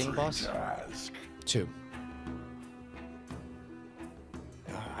Imp Gang boss? 2.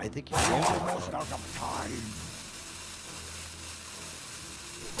 I think you can. Almost out of time.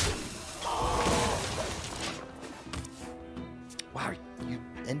 Wow, you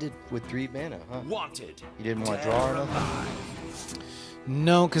ended with 3 mana, huh? Wanted. You didn't want to draw or nothing?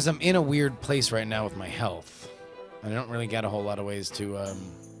 No, because I'm in a weird place right now with my health. I don't really got a whole lot of ways to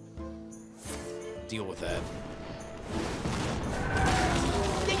deal with that.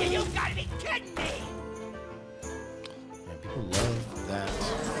 You gotta be kidding me! Yeah, people love that.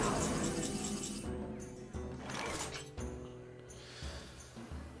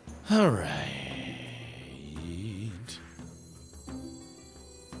 All right.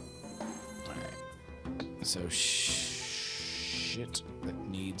 All right. So shit that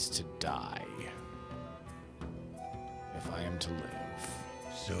needs to die if I am to live.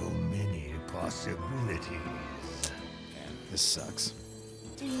 So many possibilities. Man, this sucks.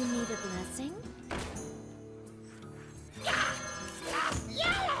 Do you need a blessing?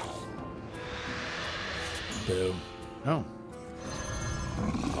 Boom. Oh.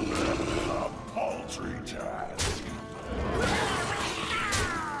 A paltry task.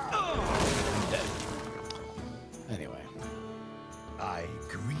 Anyway, I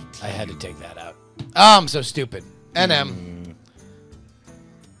greet I had to take that out. Oh, I'm so stupid. NM.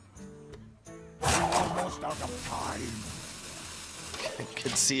 Almost out of time.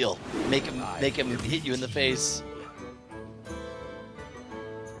 Conceal. Make him hit you in the face.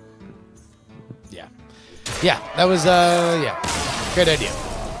 Yeah. Yeah, that was, yeah. Good idea.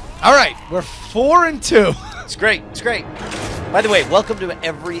 All right, we're 4-2. It's great. It's great. By the way, welcome to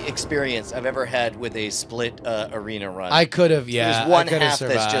every experience I've ever had with a split arena run. I could have, yeah. There's one I could have half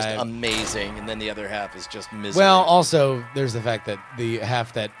that's just survived. amazing, and then the other half is just miserable. Well, also, there's the fact that the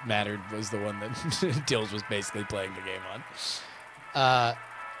half that mattered was the one that Dills was basically playing the game on.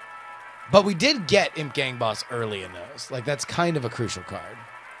 But we did get Imp Gang Boss early in those. Like, that's kind of a crucial card.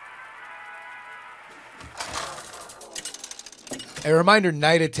 A reminder: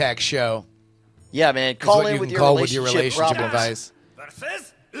 Night Attack show. Yeah, man. Is Call what in you with can your call relationship, with your relationship problems. advice.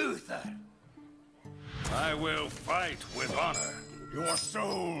 Versus Uther. I will fight with honor. Your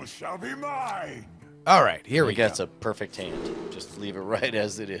soul shall be mine. All right, here we go. That's a perfect hand. Just leave it right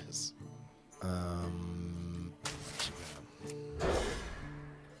as it is.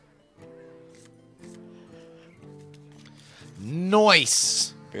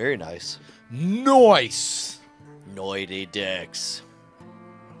 Nice. Very nice. Nice. Noidy Dex.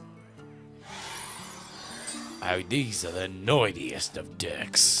 Oh, these are the noidiest of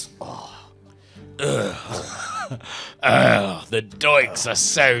decks. Oh. Ugh. Oh, the doiks are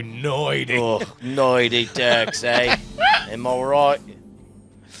so noidy. Oh, noidy Dex, eh? Am I right?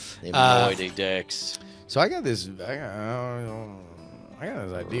 Them noidy Dex. So I got this. I got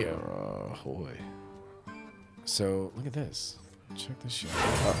this idea. Boy. So look at this. Check this shit.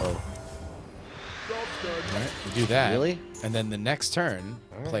 Uh-oh. Right, we do that. Really? And then the next turn,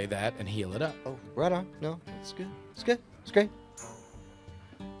 right. play that and heal it up. Oh, right on. No, it's good. It's good. It's great.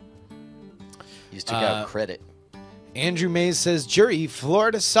 You just took out credit. Andrew Mays says, "Jury,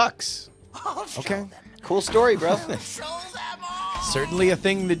 Florida sucks." Okay. Cool story, bro. Certainly a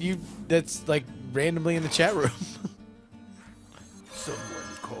thing that's like randomly in the chat room.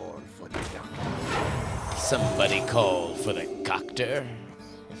 Someone call for the doctor. Somebody call for the doctor.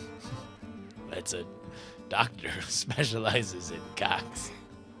 That's a doctor who specializes in cocks.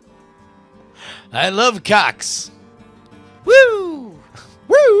 I love cocks. Woo! Woo,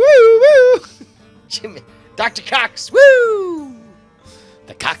 woo, woo. Jimmy. Dr. Cox. Woo!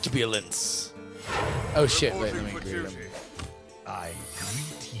 The cocktabulance. Oh shit, wait, let me greet him. I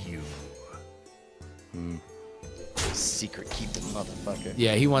greet you. Secret keeping motherfucker.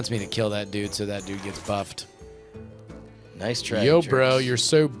 Yeah, he wants me to kill that dude so that dude gets buffed. Nice try. Yo, jerks. bro, you're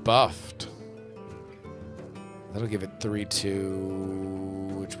so buffed. That'll give it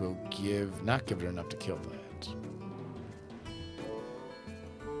 3-2, which will not give it enough to kill that.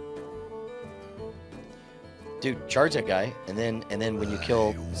 Dude, charge that guy, and then when you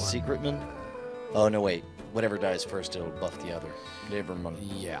kill Secretman, oh no wait, whatever dies first, it'll buff the other. Never mind.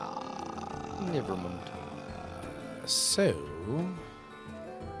 Yeah. Never mind. So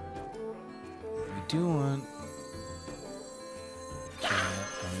we do want.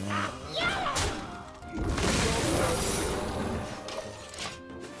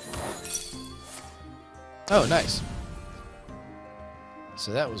 Oh, nice.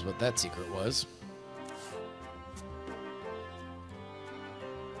 So that was what that secret was.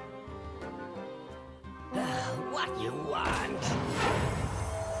 What you want?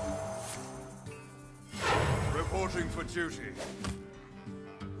 Reporting for duty.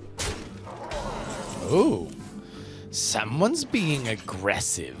 Oh, someone's being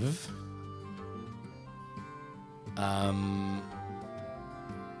aggressive.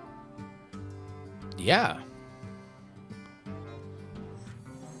 Yeah.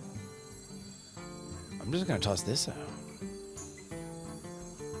 I'm just gonna toss this out.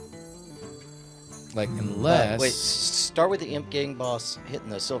 Like, unless... Wait, start with the Imp Gang boss hitting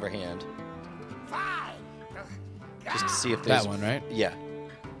the silver hand. Just to see if there's... That one, right? Yeah.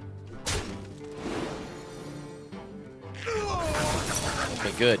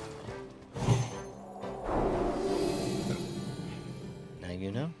 Okay, good. Now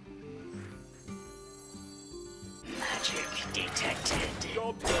you know. Magic detected.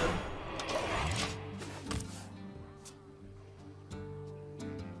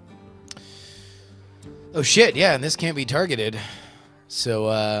 Oh shit, yeah, and this can't be targeted.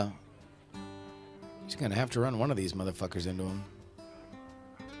 So, he's gonna have to run one of these motherfuckers into him.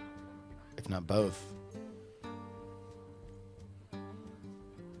 If not both.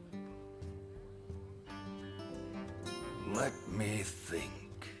 Let me think.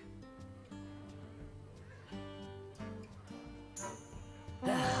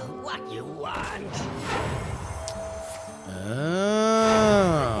 What you want?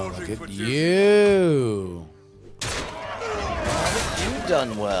 Oh, look at you. You've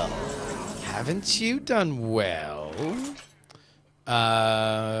done well. Haven't you done well?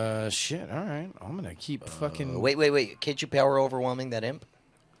 Shit, alright. I'm gonna keep fucking... Wait. Can't you power overwhelming that imp?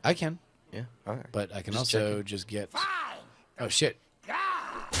 I can. Yeah, alright. But I can Just also checking. just get... Oh, shit.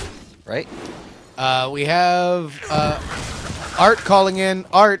 Right? We have Art calling in.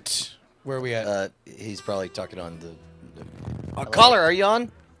 Art, where are we at? He's probably talking on the... Caller, are you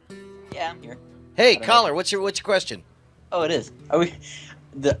on? Yeah, I'm here. Hey, caller, what's your question? Oh, it is. Are we?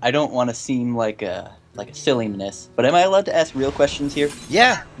 I don't want to seem like a silliness, but am I allowed to ask real questions here?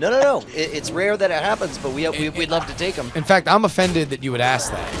 Yeah. No. It's rare that it happens, but we'd love to take them. In fact, I'm offended that you would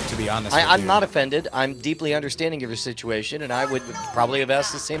ask that, to be honest with you. I'm not offended. I'm deeply understanding of your situation, and I would probably have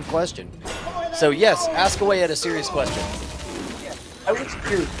asked the same question. So, yes, ask away at a serious question. I was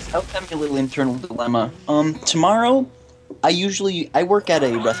curious. I was having a little internal dilemma. Tomorrow, I work at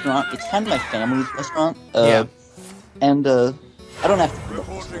a restaurant. It's kind of my family's restaurant. Yeah. And, I don't have to do the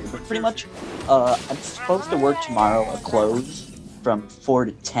whole story, but pretty much, I'm supposed to work tomorrow a close from 4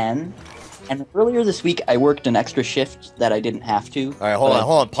 to 10. And earlier this week, I worked an extra shift that I didn't have to. All right, hold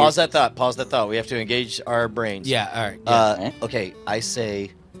on. Pause that thought. We have to engage our brains. Yeah, all right. Yeah. Okay, I say,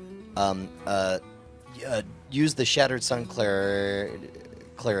 use the Shattered Sun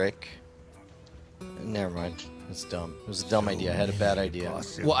Cleric. Never mind. It's dumb. It was a dumb idea. I had a bad idea.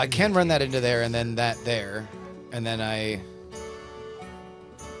 Well, I can run that into there, and then that there, and then I...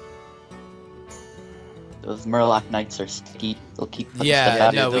 Those Murloc Knights are sticky. They'll keep putting stuff Yeah,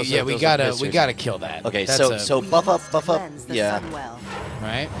 out. no, Those we are gotta pissers. kill that. Okay, That's so buff up. Cleanse the Yeah, sun well.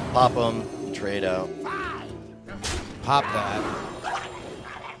 right. pop them, trade out. Pop that.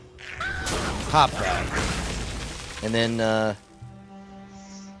 Pop that. And then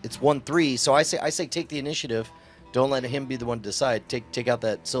it's 1-3. So I say take the initiative. Don't let him be the one to decide. Take out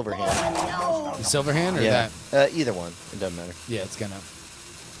that silver hand. The silver hand or Yeah, that? either one. It doesn't matter. Yeah, it's gonna.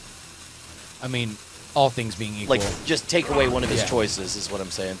 I mean, all things being equal. Like just take away one of his Yeah. choices is what I'm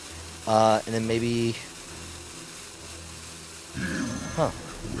saying. And then maybe. Huh.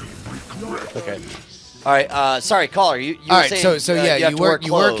 Okay. All right. Sorry, caller. You all were right. saying, So you yeah, have you to wear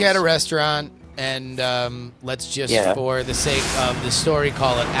work at a clothes. restaurant, and let's just, Yeah. for the sake of the story,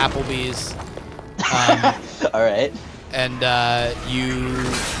 call it Applebee's. All right. And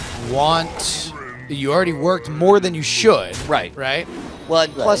you already worked more than you should. Right. Right. Well,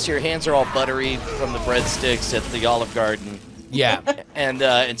 and plus your hands are all buttery from the breadsticks at the Olive Garden. Yeah.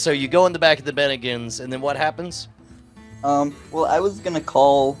 And so you go in the back of the Bennigans, and then what happens? Well, I was gonna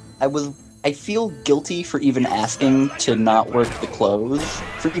call. I feel guilty for even asking to not work the close,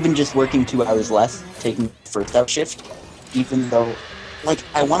 for even just working 2 hours less, taking the first out shift, even though, like,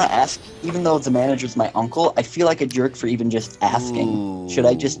 I want to ask, even though the manager's my uncle, I feel like a jerk for even just asking. Ooh. Should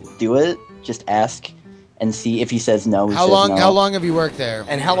I just do it? Just ask and see if he says no. He How says long? no. How long have you worked there?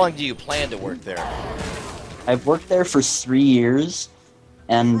 And how long do you plan to work there? I've worked there for 3 years,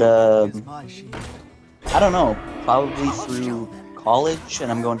 and I don't know, probably through college,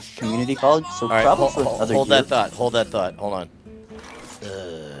 and I'm going to community college, so All right, probably for another hold year. that thought. Hold that thought. Hold on.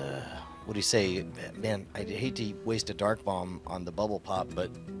 What do you say? Man, I'd hate to waste a dark bomb on the bubble pop,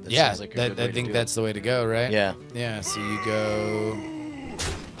 but that Yeah, sounds like a good way I to think do that's the way to go, right? it. Yeah. Yeah. So you go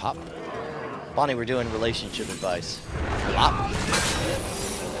pop. Bonnie, we're doing relationship advice. Pop.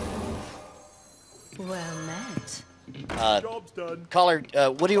 Well met. Job's done. Caller,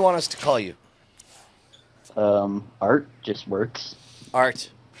 what do you want us to call you? Art just works. Art.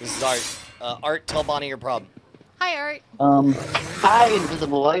 This is Art. Art, tell Bonnie your problem. Hi, Art. Hi,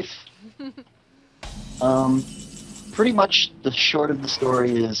 Invisible Life. Pretty much the short of the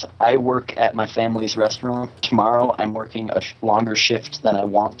story is I work at my family's restaurant. Tomorrow I'm working a longer shift than I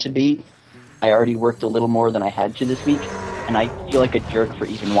want to be. I already worked a little more than I had to this week, and I feel like a jerk for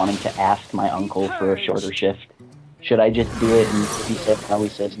even wanting to ask my uncle for a shorter shift. Should I just do it, and if he says no, he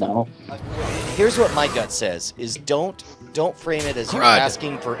says no? Here's what my gut says: is don't frame it as you're Crud.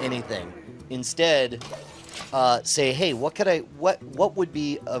 asking for anything. Instead, say, hey, what would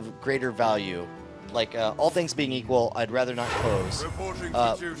be of greater value? Like all things being equal, I'd rather not close.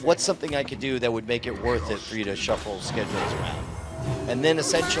 What's something I could do that would make it worth it for you to shuffle schedules around? And then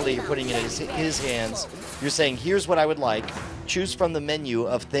essentially you're putting it in his hands. You're saying, here's what I would like. Choose from the menu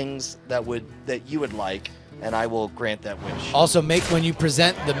of things that you would like, and I will grant that wish. Also, when you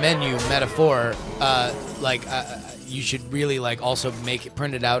present the menu metaphor, you should really also make it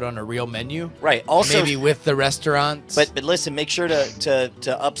printed out on a real menu. Right. Also, maybe with the restaurants. But listen, make sure to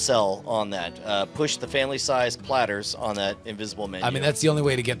upsell on that. Push the family size platters on that invisible menu. I mean, that's the only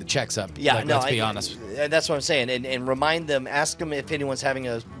way to get the checks up. Yeah, let's be honest. That's what I'm saying. And remind them, ask them if anyone's having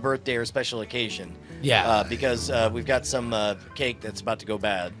a birthday or special occasion. Yeah. Because we've got some cake that's about to go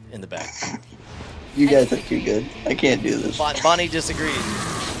bad in the back. You guys are too good. I can't do this. Bonnie disagrees.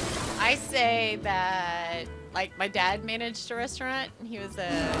 I say that, my dad managed a restaurant, and he was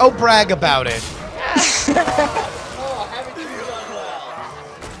a... Oh, brag about it. Oh, haven't you done well?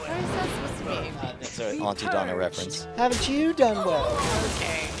 What is that supposed to mean? That's an Auntie Donna reference. Haven't you done well?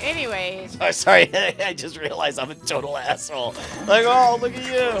 Okay. Anyways. Oh, sorry, I just realized I'm a total asshole. Like, oh, look at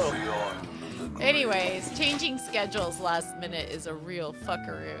you. Anyways, changing schedules last minute is a real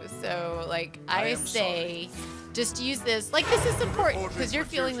fuckaroo. So, like, I say, just use this. Like, this is important because you're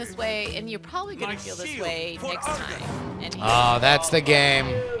feeling this way, and you're probably gonna feel this way next time. And Oh, that's the game.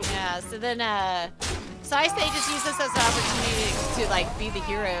 yeah. So then, so I say, just use this as an opportunity to like be the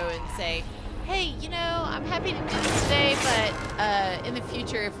hero and say, hey, you know, I'm happy to do this today, but in the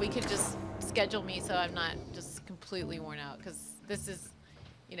future, if we could just schedule me so I'm not just completely worn out, because this is,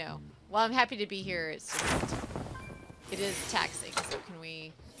 you know. Well, I'm happy to be here. It's just, it is taxing. So can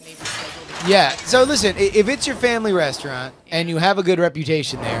we maybe schedule this? Yeah. So listen, if it's your family restaurant and you have a good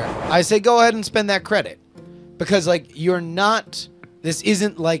reputation there, I say go ahead and spend that credit, because like you're not. This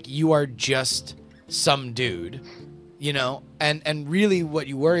isn't like you are just some dude, you know. And really, what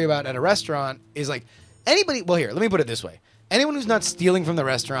you worry about at a restaurant is like anybody. Well, here, let me put it this way: anyone who's not stealing from the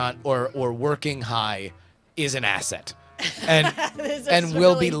restaurant or working high is an asset. And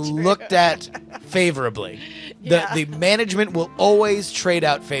will be looked at favorably. The management will always trade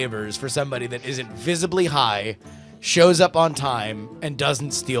out favors for somebody that isn't visibly high, shows up on time, and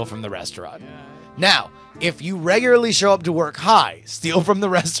doesn't steal from the restaurant. Now, if you regularly show up to work high, steal from the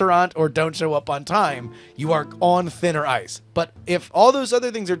restaurant, or don't show up on time, you are on thinner ice. But if all those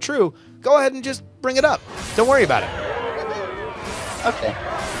other things are true, go ahead and just bring it up. Don't worry about it. Okay.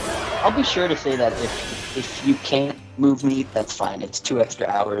 I'll be sure to say that if you can't move me, that's fine. It's 2 extra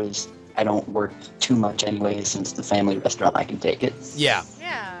hours. I don't work too much anyway, since the family restaurant, I can take it. Yeah.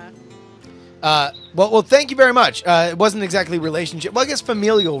 Yeah. Well, thank you very much. It wasn't exactly relationship. Well, I guess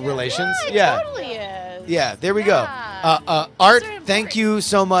familial relations. Yeah, it totally is. Yeah, there we go. Art, thank you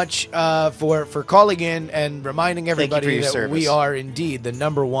so much for calling in and reminding everybody that we are indeed the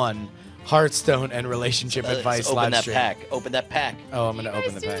 #1 Hearthstone and relationship advice open live that stream. pack. Open that pack. Oh, I'm gonna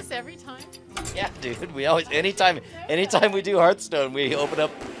open the Do pack. this every time. Yeah, dude. We always anytime we do Hearthstone, we open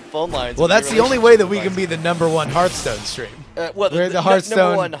up phone lines. Well, that's the only way that we can be the #1 Hearthstone stream. Well, We're the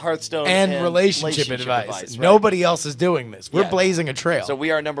Hearthstone, #1 Hearthstone and relationship advice. right. Nobody else is doing this. We're Yeah. blazing a trail. So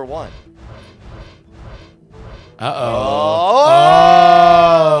we are #1. Oh,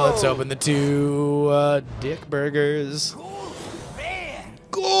 let's open the 2 Dick Burgers.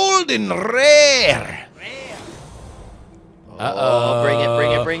 Golden Rare. Oh, bring it. Show me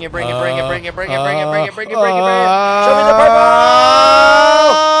the purple.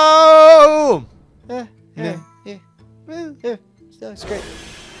 It's great.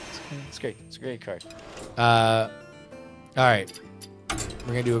 It's great. It's a great card. All right.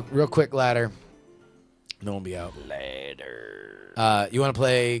 We're going to do a real quick ladder. No one will be out. Later. You want to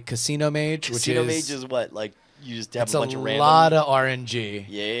play Casino Mage? Casino Mage is what? Like, you just have it's a bunch of random... lot of RNG.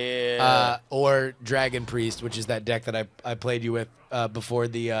 Yeah. Or Dragon Priest, which is that deck that I played you with before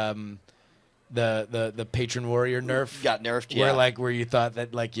the Patron Warrior nerf. Got nerfed, yeah. Where you thought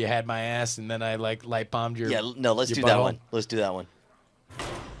that like you had my ass, and then I like light bombed your. Yeah, no, let's your do that butthole. one. Let's do that one.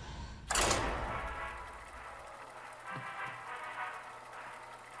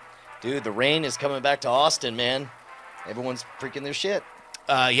 Dude, the rain is coming back to Austin, man. Everyone's freaking their shit.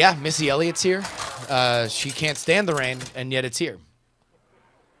 Yeah, Missy Elliott's here. She can't stand the rain, and yet it's here.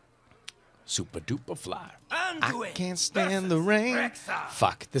 Super duper fly. I can't stand the rain.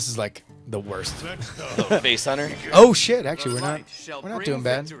 Fuck, this is like the worst. Face Hunter. Oh shit! Actually, we're not doing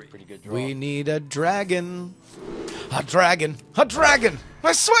bad. Pretty good draw. We need a dragon. A dragon. A dragon.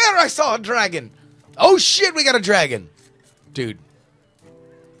 I swear I saw a dragon. Oh shit! We got a dragon, dude.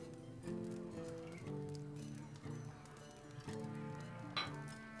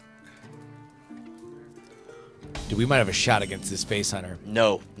 Dude, we might have a shot against this Face Hunter.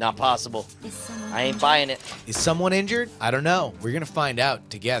 No, not possible. I ain't buying it. Is someone injured? I don't know. We're gonna find out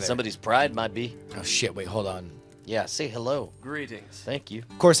together. Somebody's pride might be. Oh shit! Wait, hold on. Yeah, say hello. Greetings. Thank you.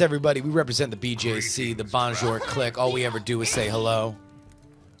 Of course, everybody, we represent the BJC, the Bonjour clique. All we ever do is say hello.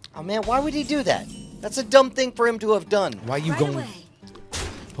 Oh man, why would he do that? That's a dumb thing for him to have done. Why you going?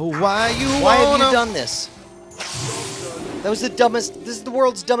 Oh, why you? Why have you done this? That was the dumbest. This is the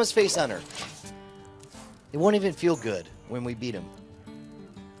world's dumbest Face Hunter. It won't even feel good when we beat him.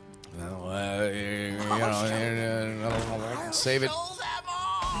 Save it.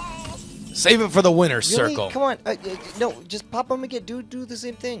 Save it for the winner's Really? circle. Come on. No, just pop them again. Do the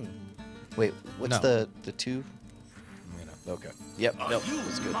same thing. Wait, what's No. the 2? Okay. Yep. No,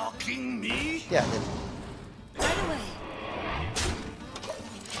 that's good. Mocking me? Yeah. Then, Right away.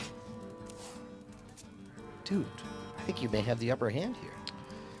 dude, I think you may have the upper hand here.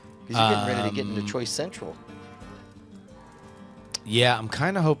 Because you're getting ready to get into Choice Central. Yeah, I'm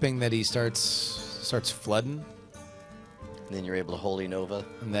kind of hoping that he starts flooding. And then you're able to Holy Nova.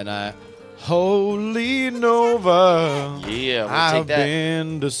 And then Holy Nova. Yeah, we'll I've take that.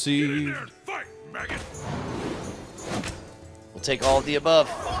 been deceived. dragon. We'll take all of the above.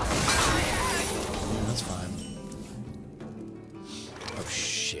 That's fine. Oh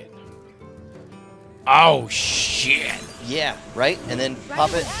shit. Oh shit. Yeah, right? And then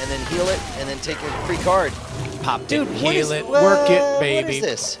pop it, and then heal it, and then take a free card. Pop Dude, it, what heal is- it, work it, What baby. is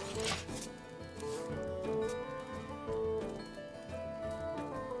this?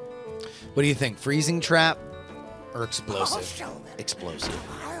 What do you think? Freezing trap or explosive? Explosive.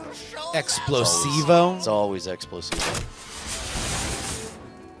 Explosivo? It's always explosive.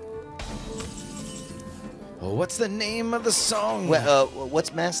 Well, what's the name of the song?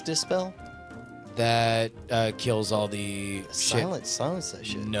 What's Mass Dispel? That kills all the Silence that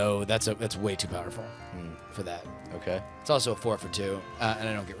shit. No, that's way too powerful for that. Okay. It's also a 4 for 2, and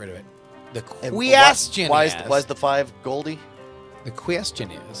I don't get rid of it. The And question why is, is the 5 Goldie? the question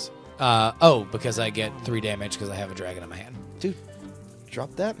is, because I get 3 damage because I have a dragon in my hand. Dude,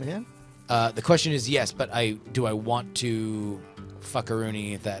 drop that, man. The question is yes, but do I want to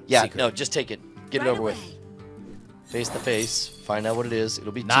fuckaroonie that? Yeah, secret? no, just take it. Get it over with. Face to face. Find out what it is.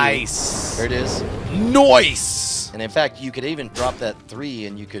 It'll be 2. Nice. There it is. Nice. And in fact, you could even drop that 3,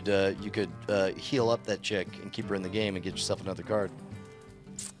 and you could heal up that chick and keep her in the game and get yourself another card.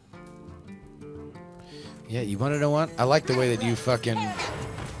 Yeah, you want to know what? I like the way that you fucking. I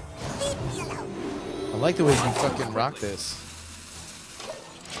like the way you fucking rock this.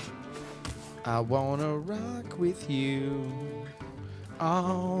 I wanna rock with you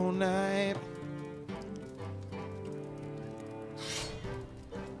all night.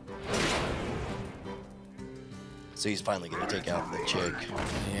 So he's finally gonna take out the chick.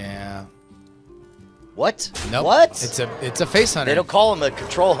 Yeah. What? Nope. What? It's a face hunter. They don't call him a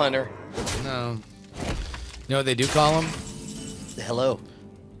control hunter. No. You know what they do call him? Hello.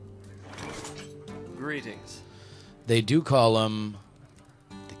 Greetings. They do call him.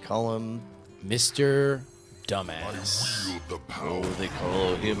 They call him Mr. Dumbass. Oh, they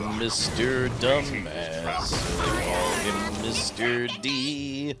call him Mr. Dumbass. They call him Mr.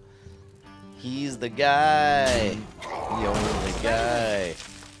 D. He's the guy. The only guy.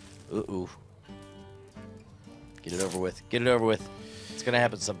 Uh-oh. Get it over with. Get it over with. It's gonna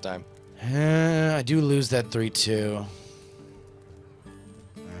happen sometime. I do lose that 3-2.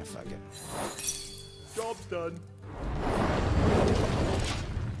 Fuck it. Job's done.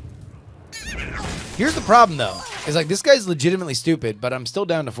 Here's the problem, though. Is like this guy's legitimately stupid, but I'm still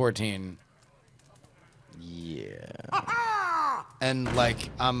down to 14. Yeah. And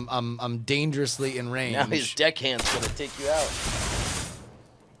like I'm dangerously in range. Now his deckhand's gonna take you out.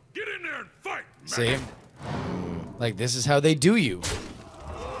 Get in there and fight. See? Like this is how they do you.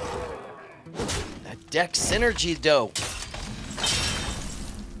 That deck synergy, though.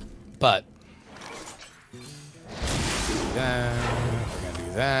 But we're gonna do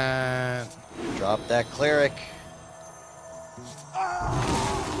that. Drop that cleric.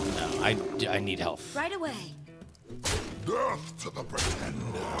 No, I need health. Right away. Death to the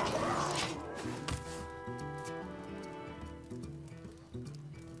pretender.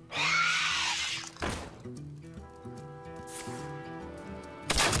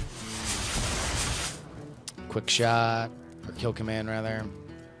 Quick shot or kill command rather.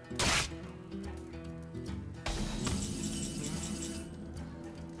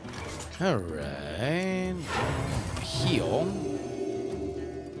 All right. Heal.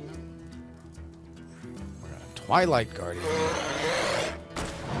 We're on Twilight Guardian.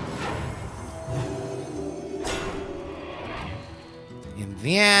 And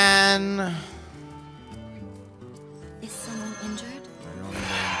then Is someone injured?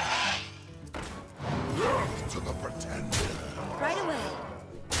 Death to the pretender. Right away.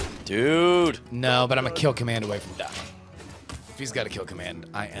 Dude. no, but I'm a kill command away from dying. If he's got a kill command,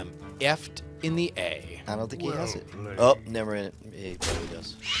 I am effed in the A. I don't think he has it. Oh, never in it. He probably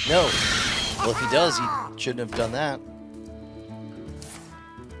does. No. Well, if he does, he shouldn't have done that.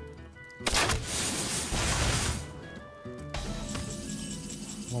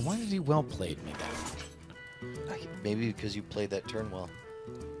 Well, why did he well played me then? Maybe because you played that turn well.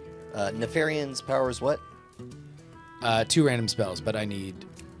 Nefarian's power is what? 2 random spells, but I need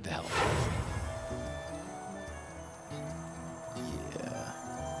the help. Yeah.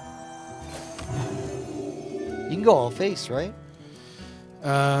 You can go all face, right?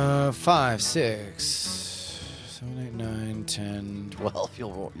 5, 6, 7, 8, 9, 10. 12.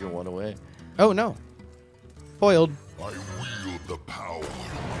 You're one away. Oh no, foiled. I wield the power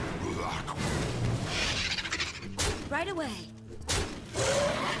of black. Right away.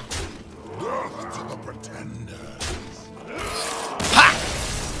 Death to the pretender.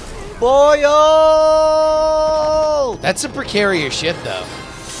 Boyle! That's some precarious shit though.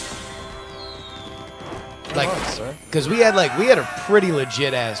 Come on, sir. because we had a pretty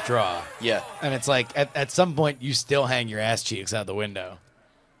legit ass draw. Yeah. And it's like at some point you still hang your ass cheeks out the window,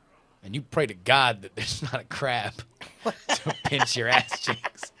 and you pray to God that there's not a crab to pinch your ass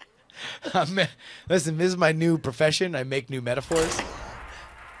cheeks. Listen, this is my new profession. I make new metaphors.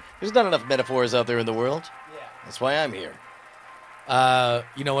 There's not enough metaphors out there in the world. Yeah. That's why I'm here.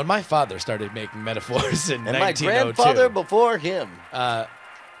 When my father started making metaphors in and 1902, my grandfather before him,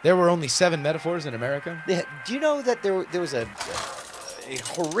 there were only 7 metaphors in America. Yeah, do you know that there was a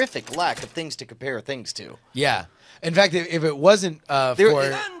horrific lack of things to compare things to? Yeah. In fact, if it wasn't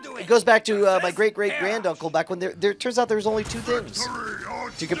it goes back to my great-great-granduncle back when there turns out there was only 2 things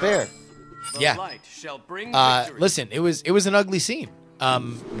to compare. Yeah. Light shall bring victory. Listen, it was an ugly scene.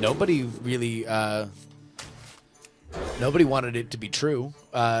 Nobody really nobody wanted it to be true.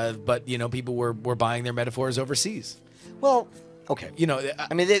 But people were buying their metaphors overseas. Well, okay.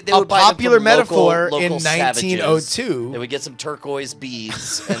 I mean, they a would buy them popular from metaphor local in 1902. savages. They would get some turquoise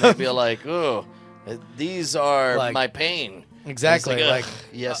beads, and they'd be like, "Oh, these are my pain." Exactly. Like,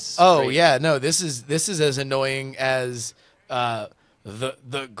 yes. Oh great. yeah. No. This is as annoying as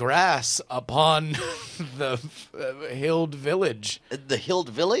the grass upon the hilled village. The hilled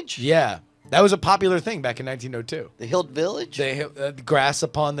village? Yeah. That was a popular thing back in 1902. The hilled village? The grass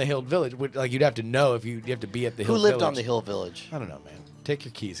upon the hilled village. Like you'd have to know if you have to be at the Who hilled lived village. on the hill village? I don't know, man. Take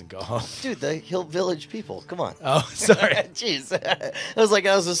your keys and go home. Dude, the hill village people. Come on. Oh, sorry. Jeez. I was like,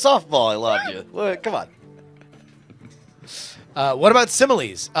 I was a softball. I loved you. Well, come on. What about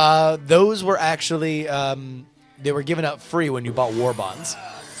similes? Those were actually they were given out free when you bought war bonds.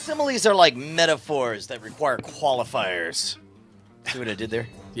 Similes are like metaphors that require qualifiers. See what I did there?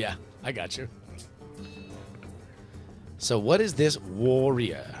 Yeah, I got you. So what is this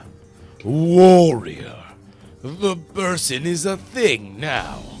warrior? Warrior. The person is a thing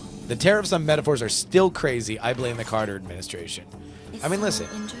now. The tariffs on metaphors are still crazy. I blame the Carter administration. I mean, listen.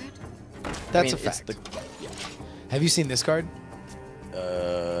 That's a fact. Yeah. Have you seen this card?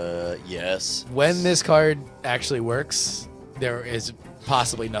 Yes. When this card actually works, there is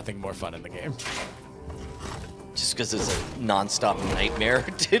possibly nothing more fun in the game. Just because it's a non-stop nightmare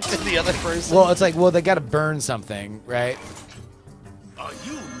to the other person? Well, it's like, they got to burn something, right? Are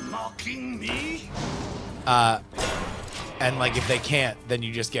you mocking me? And like if they can't, then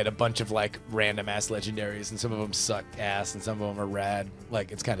you just get a bunch of like random ass legendaries, and some of them suck ass, and some of them are rad.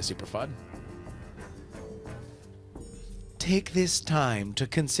 Like it's kind of super fun. Take this time to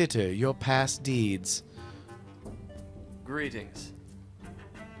consider your past deeds. Greetings.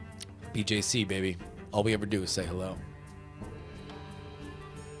 BJC, baby. All we ever do is say hello.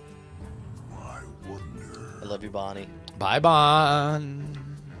 I love you, Bonnie. Bye, Bon.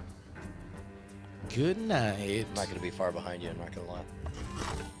 Good night. I'm not going to be far behind you, I'm not going to lie.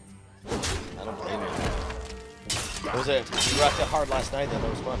 I don't blame you. It was you rocked it hard last night, though.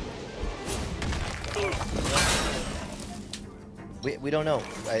 That was fun. We don't know.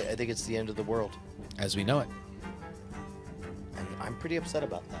 I think it's the end of the world. As we know it. And I'm pretty upset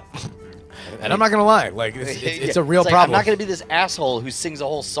about that. And I'm not going to lie. Like, it's a real problem. I'm not going to be this asshole who sings a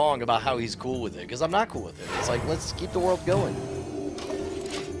whole song about how he's cool with it, because I'm not cool with it. It's like, let's keep the world going.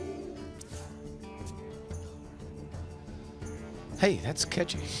 Hey, that's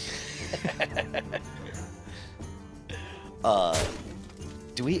catchy. Are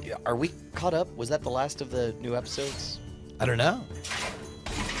we caught up? Was that the last of the new episodes? I don't know.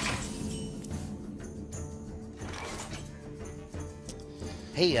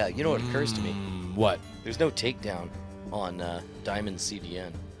 Hey, you know what occurs to me? What? There's no takedown on Diamond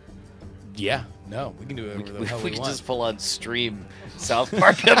CDN. Yeah, no, we can do it whatever the hell we can want. just full on stream South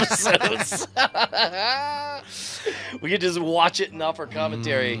Park episodes. We could just watch it and offer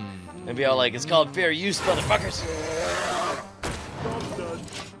commentary and be all like, it's called fair use, motherfuckers.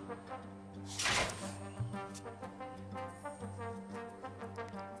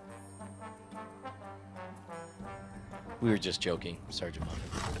 We were just joking, Sergeant Munger.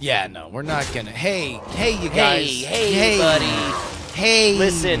 Yeah, no, we're not gonna. Hey, you guys. Hey, buddy. Hey,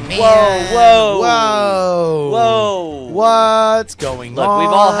 listen. Man. Whoa. What's going on? Look,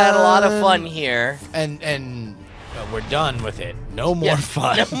 we've all had a lot of fun here, and we're done with it. No more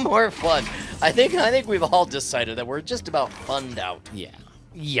fun. No more fun. I think we've all decided that we're just about funned out.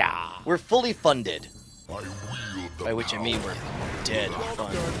 Yeah. We're fully funded. By which I mean we're dead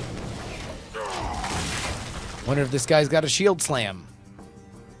fun. Wonder if this guy's got a shield slam.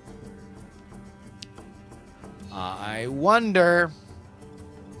 I wonder.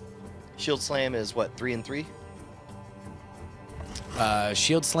 Shield slam is what, 3 and 3?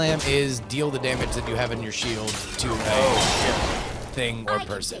 Shield slam is deal the damage that you have in your shield to a thing or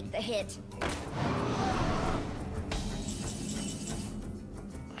person. The hit.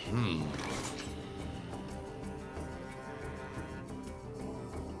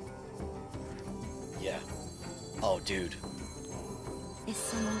 Yeah. Oh, dude. Is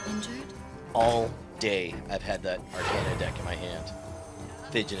someone injured? All day I've had that Arcana deck in my hand,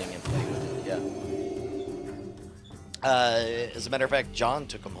 fidgeting and playing with it. Yeah. As a matter of fact, John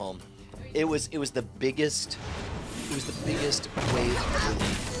took him home. It was the biggest wave of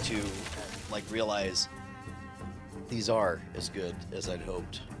relief to like realize these are as good as I'd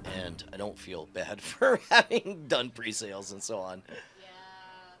hoped, and I don't feel bad for having done pre-sales and so on.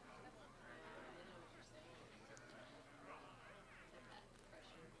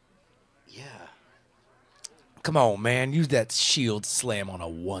 Yeah. Come on, man. Use that shield slam on a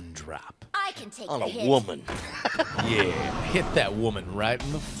 1-drop. I can take On the a hit. woman. Yeah, hit that woman right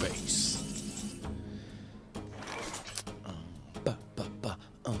in the face.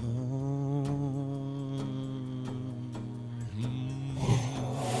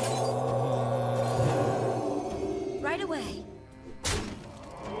 Right away.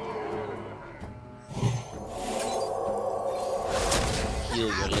 Heal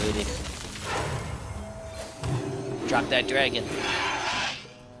your lady. Drop that dragon.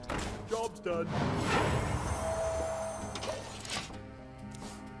 Job's done.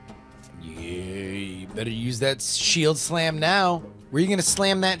 Yeah, you better use that shield slam now. Where you gonna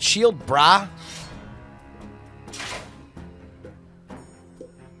slam that shield, brah?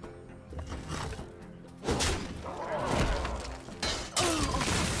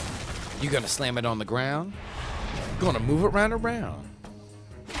 You gonna slam it on the ground? Gonna move it round and round.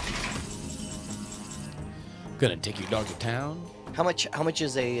 Gonna take your dog to town? How much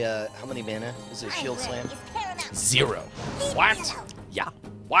is a how many mana is a shield slam? 0. What? Yeah.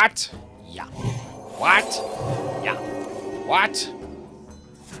 What? Yeah. What? Yeah. What?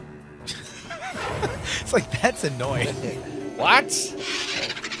 It's like, that's annoying. What?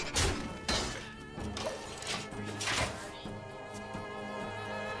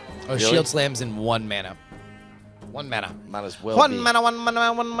 Oh, Really? shield slams in 1 mana. 1 mana. Might as well 1 be. mana, 1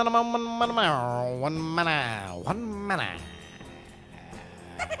 mana, 1 mana, 1 mana, 1 mana, 1 mana.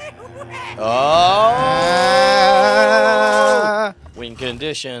 Oh! Win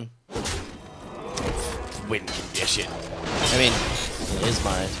condition. Win condition. I mean, in his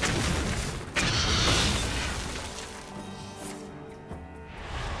mind.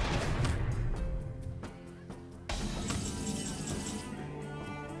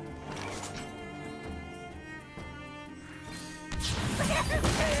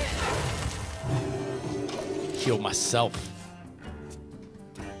 Heal myself.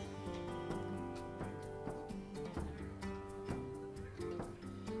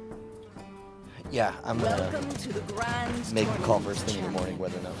 Yeah, I'm gonna Welcome to the grand make the call tournament, first thing in the morning, champion.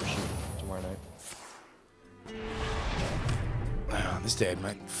 whether or not we shoot tomorrow night. Oh, this dad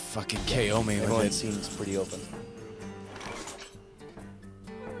might fucking KO me with Everyone it. seems pretty open.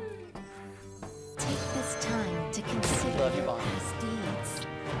 Take this time to consider Love you, your Bonnie. past deeds.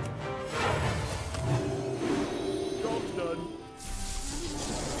 Job's done.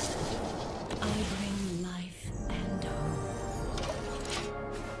 I bring life and hope.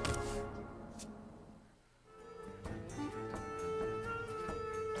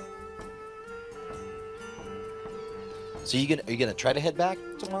 So are you gonna try to head back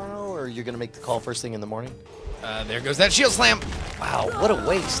tomorrow, or you're gonna make the call first thing in the morning? There goes that shield slam. Wow, what a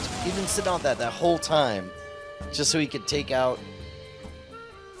waste! You've been sitting on that whole time, just so he could take out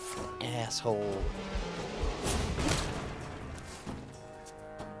asshole.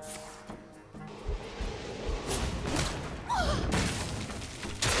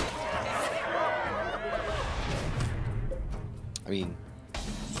 I mean,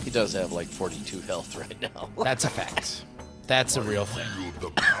 he does have like 42 health right now. That's a fact. That's a real thing.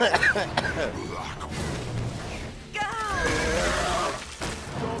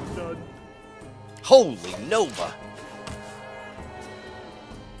 Job's done. Holy Nova!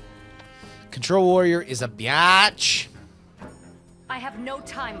 Control Warrior is a biatch. I have no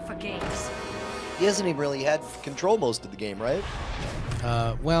time for games. He hasn't even really had control most of the game, right?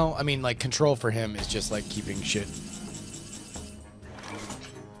 Well, I mean, like, control for him is just like keeping shit.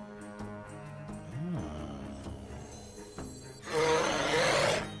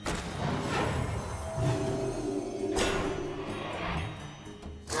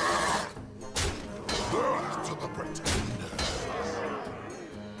 To the pretenders.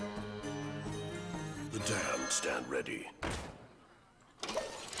 The damned stand ready.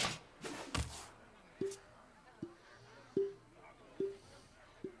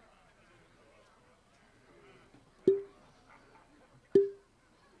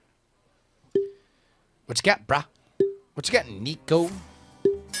 What you got, brah? What you got, Nico?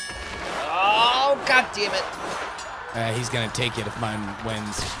 God damn it! He's gonna take it if mine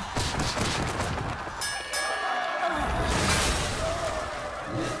wins.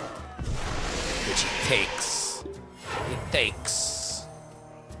 Which he takes. He takes.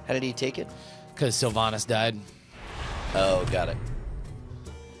 How did he take it? Because Sylvanas died. Oh, got it.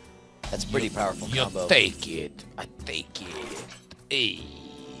 That's pretty powerful You combo. take it. I take it. Hey.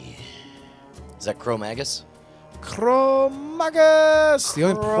 Is that Chromagus? Chromagus. The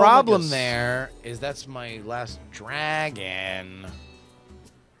only problem Chromagus. there is that's my last dragon.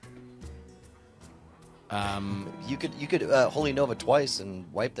 You could Holy Nova twice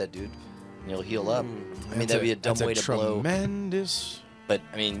and wipe that dude, and you'll heal up. I mean, that'd be a dumb way to blow. Tremendous. But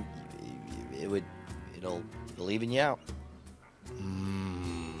I mean, it'll even you out.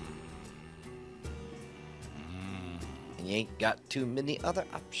 And you ain't got too many other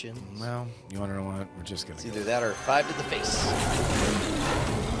options. Well, you want to know what? We're just gonna. It's either that or 5 to the face.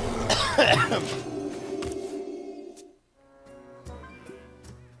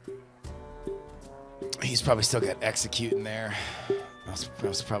 He's probably still got execute in there. That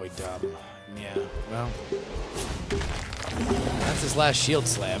was probably dumb. Yeah. Well, that's his last shield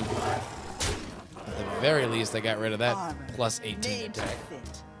slam. At the very least, I got rid of that plus 18 attack.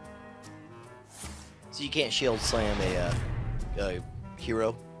 So you can't shield slam a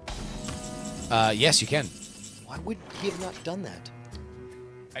hero? Yes, you can. Why would he have not done that?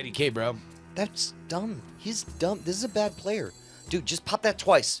 IDK, bro. That's dumb. He's dumb. This is a bad player. Dude, just pop that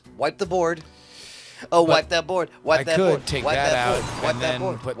twice. Wipe the board. Oh, wipe that board. Wipe that board. I could take wipe that out board. Wipe and that then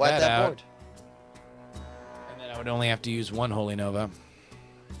board. put Wipe that that out. board. And then I would only have to use one Holy Nova.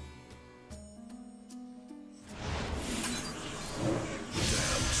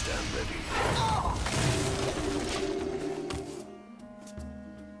 Stand ready.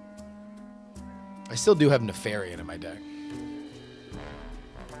 I still do have Nefarian in my deck.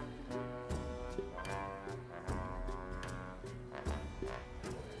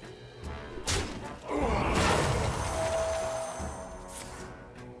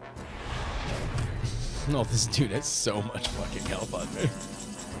 No, this dude has so much fucking health on me.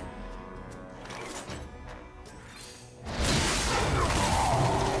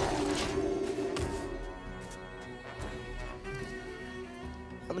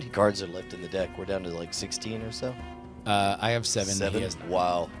 How many cards are left in the deck? We're down to like 16 or so. I have 7. 7? He has 9.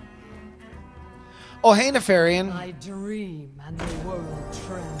 Wow. Oh, hey, Nefarian. I dream and the world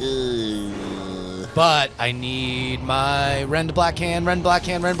trembles. But I need my Rend Black Hand, Rend Black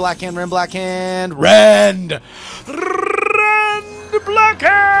Hand, Rend Black Hand, Rend Black Hand, Rend! Rend Black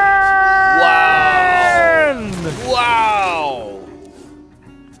Hand! Wow!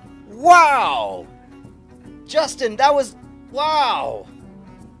 Wow! Justin, that was... Wow!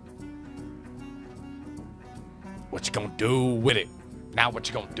 What you gonna do with it? Now what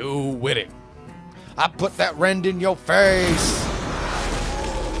you gonna do with it? I put that Rend in your face!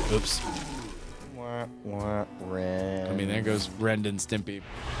 Oops. Rend. I mean, there goes Rend and Stimpy.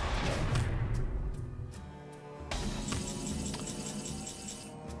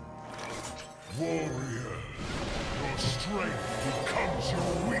 Warrior, your strength becomes your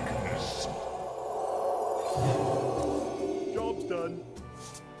weakness. Job's done.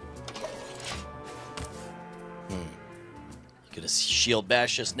 You gonna shield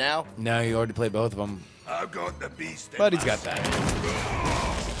bash us now? No, you already played both of them. I've got the beast. But he's got that.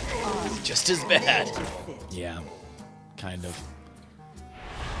 Just as bad. Yeah, kind of.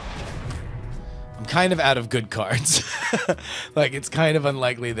 I'm kind of out of good cards. Like, it's kind of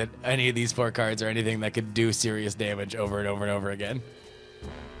unlikely that any of these 4 cards are anything that could do serious damage over and over and over again.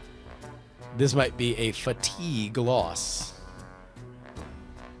 This might be a fatigue loss.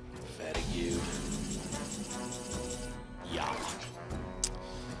 Fatigue. Yeah.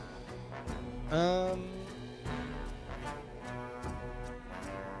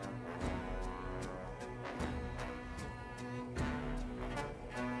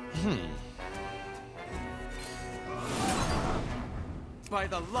 By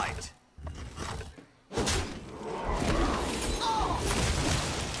the light.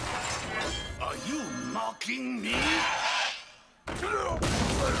 Are you mocking me?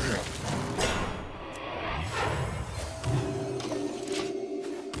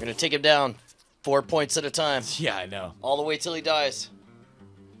 We're gonna take him down 4 points at a time. Yeah, I know. All the way till he dies.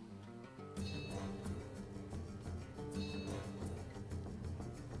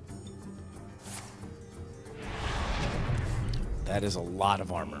 That is a lot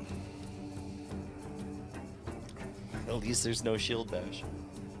of armor. At least there's no shield bash.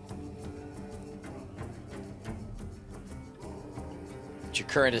 What's your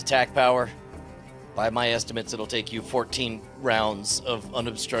current attack power? By my estimates, it'll take you 14 rounds of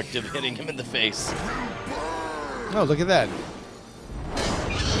unobstructed hitting him in the face. Oh, look at that.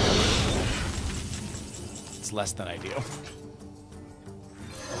 It's less than ideal.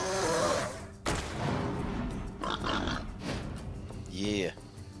 Yeah.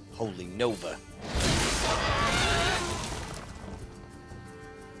 Holy Nova.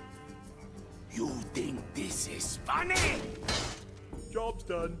 You think this is funny? Job's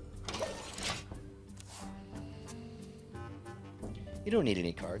done. You don't need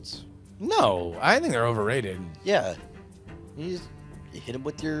any cards. No, I think they're overrated. Yeah. You hit him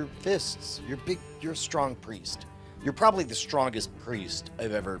with your fists. You're a strong priest. You're probably the strongest priest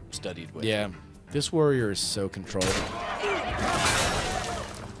I've ever studied with. Yeah. This warrior is so controlled.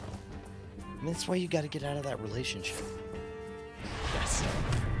 I mean, that's why you got to get out of that relationship. Yes.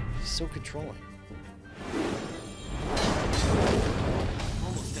 He's so controlling.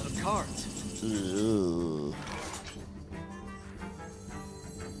 Almost out of cards. Ugh.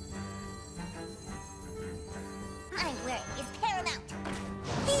 My word is paramount.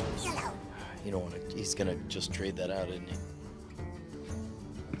 Leave me alone. You don't want to. He's gonna just trade that out, isn't he?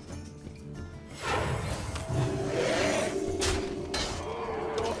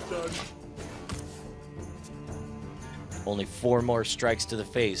 Job's done. Only 4 more strikes to the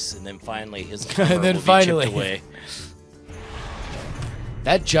face, and then finally his And armor then will be finally. chipped away.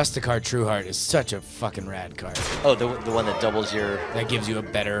 That Justicar Trueheart is such a fucking rad card. Oh, the one that doubles your... That gives you a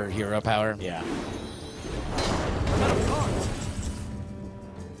better hero power. Yeah.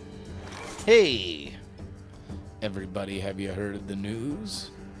 Hey! Everybody, have you heard the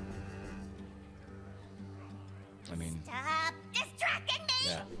news? I mean... Stop distracting me.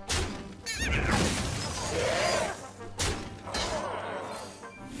 Yeah.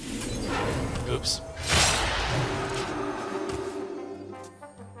 Oops.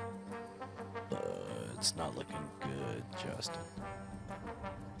 It's not looking good, Justin.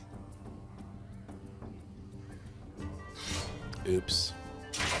 Oops.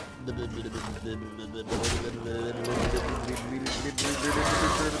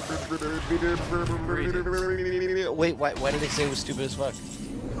 Wait, why did they say it was stupid as fuck?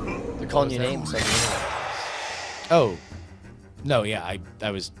 They're calling you names on the internet. Oh. No, yeah, I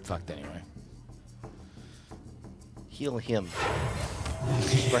was fucked anyway. Heal him.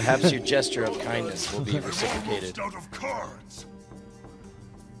 Perhaps your gesture of kindness will be reciprocated. Out of cards.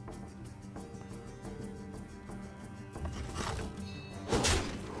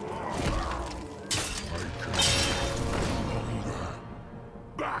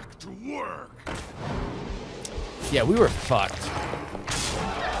 Back to work. Yeah, we were fucked.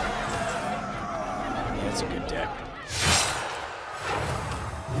 Yeah, that's a good deck.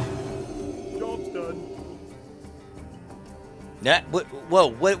 Job's done. Nah,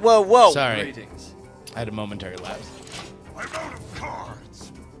 whoa. Sorry. Ratings. I had a momentary lapse. I'm out of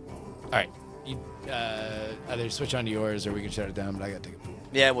cards. Alright. Either switch on to yours or we can shut it down, but I gotta take a poop.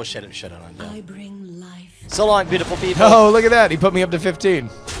 Yeah, we'll shut it on down. I bring life. So long, beautiful people. Oh, look at that. He put me up to 15.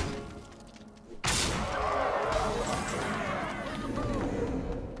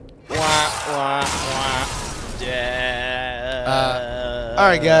 Yeah.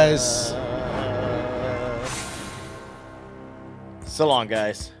 Alright, guys. So long,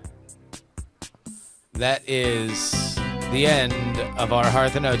 guys. That is the end of our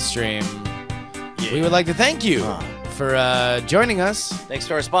Hearth and Oates stream. Yeah. We would like to thank you for joining us. Thanks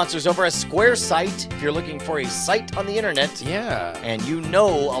to our sponsors over at Square Site. If you're looking for a site on the internet, Yeah. and you know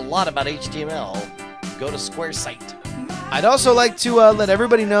a lot about HTML, go to Square Site. I'd also like to let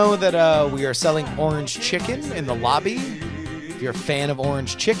everybody know that we are selling orange chicken in the lobby. If you're a fan of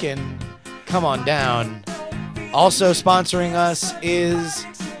orange chicken, come on down. Also sponsoring us is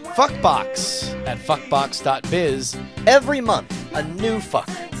Fuckbox at fuckbox.biz. Every month, a new fuck.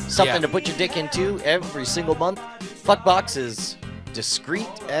 Something Yeah. to put your dick into every single month. Fuckbox is discreet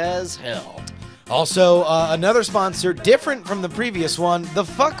as hell. Also, another sponsor, different from the previous one, the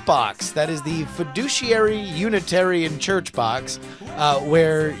Fuck Box. That is the fiduciary Unitarian church box,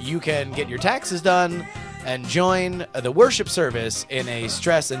 where you can get your taxes done and join the worship service in a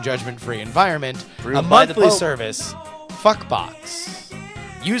stress and judgment-free environment. Approved A by the monthly Pope. service, Fuck Box.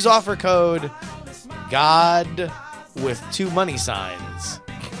 Use offer code God with 2 money signs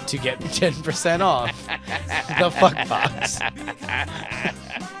to get 10% off the Fuck Box.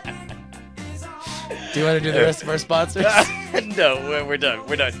 Do you want to do the rest of our sponsors? No, we're done.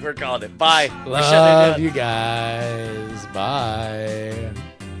 We're done. We're calling it. Bye. We're shutting it Love down. you guys. Bye.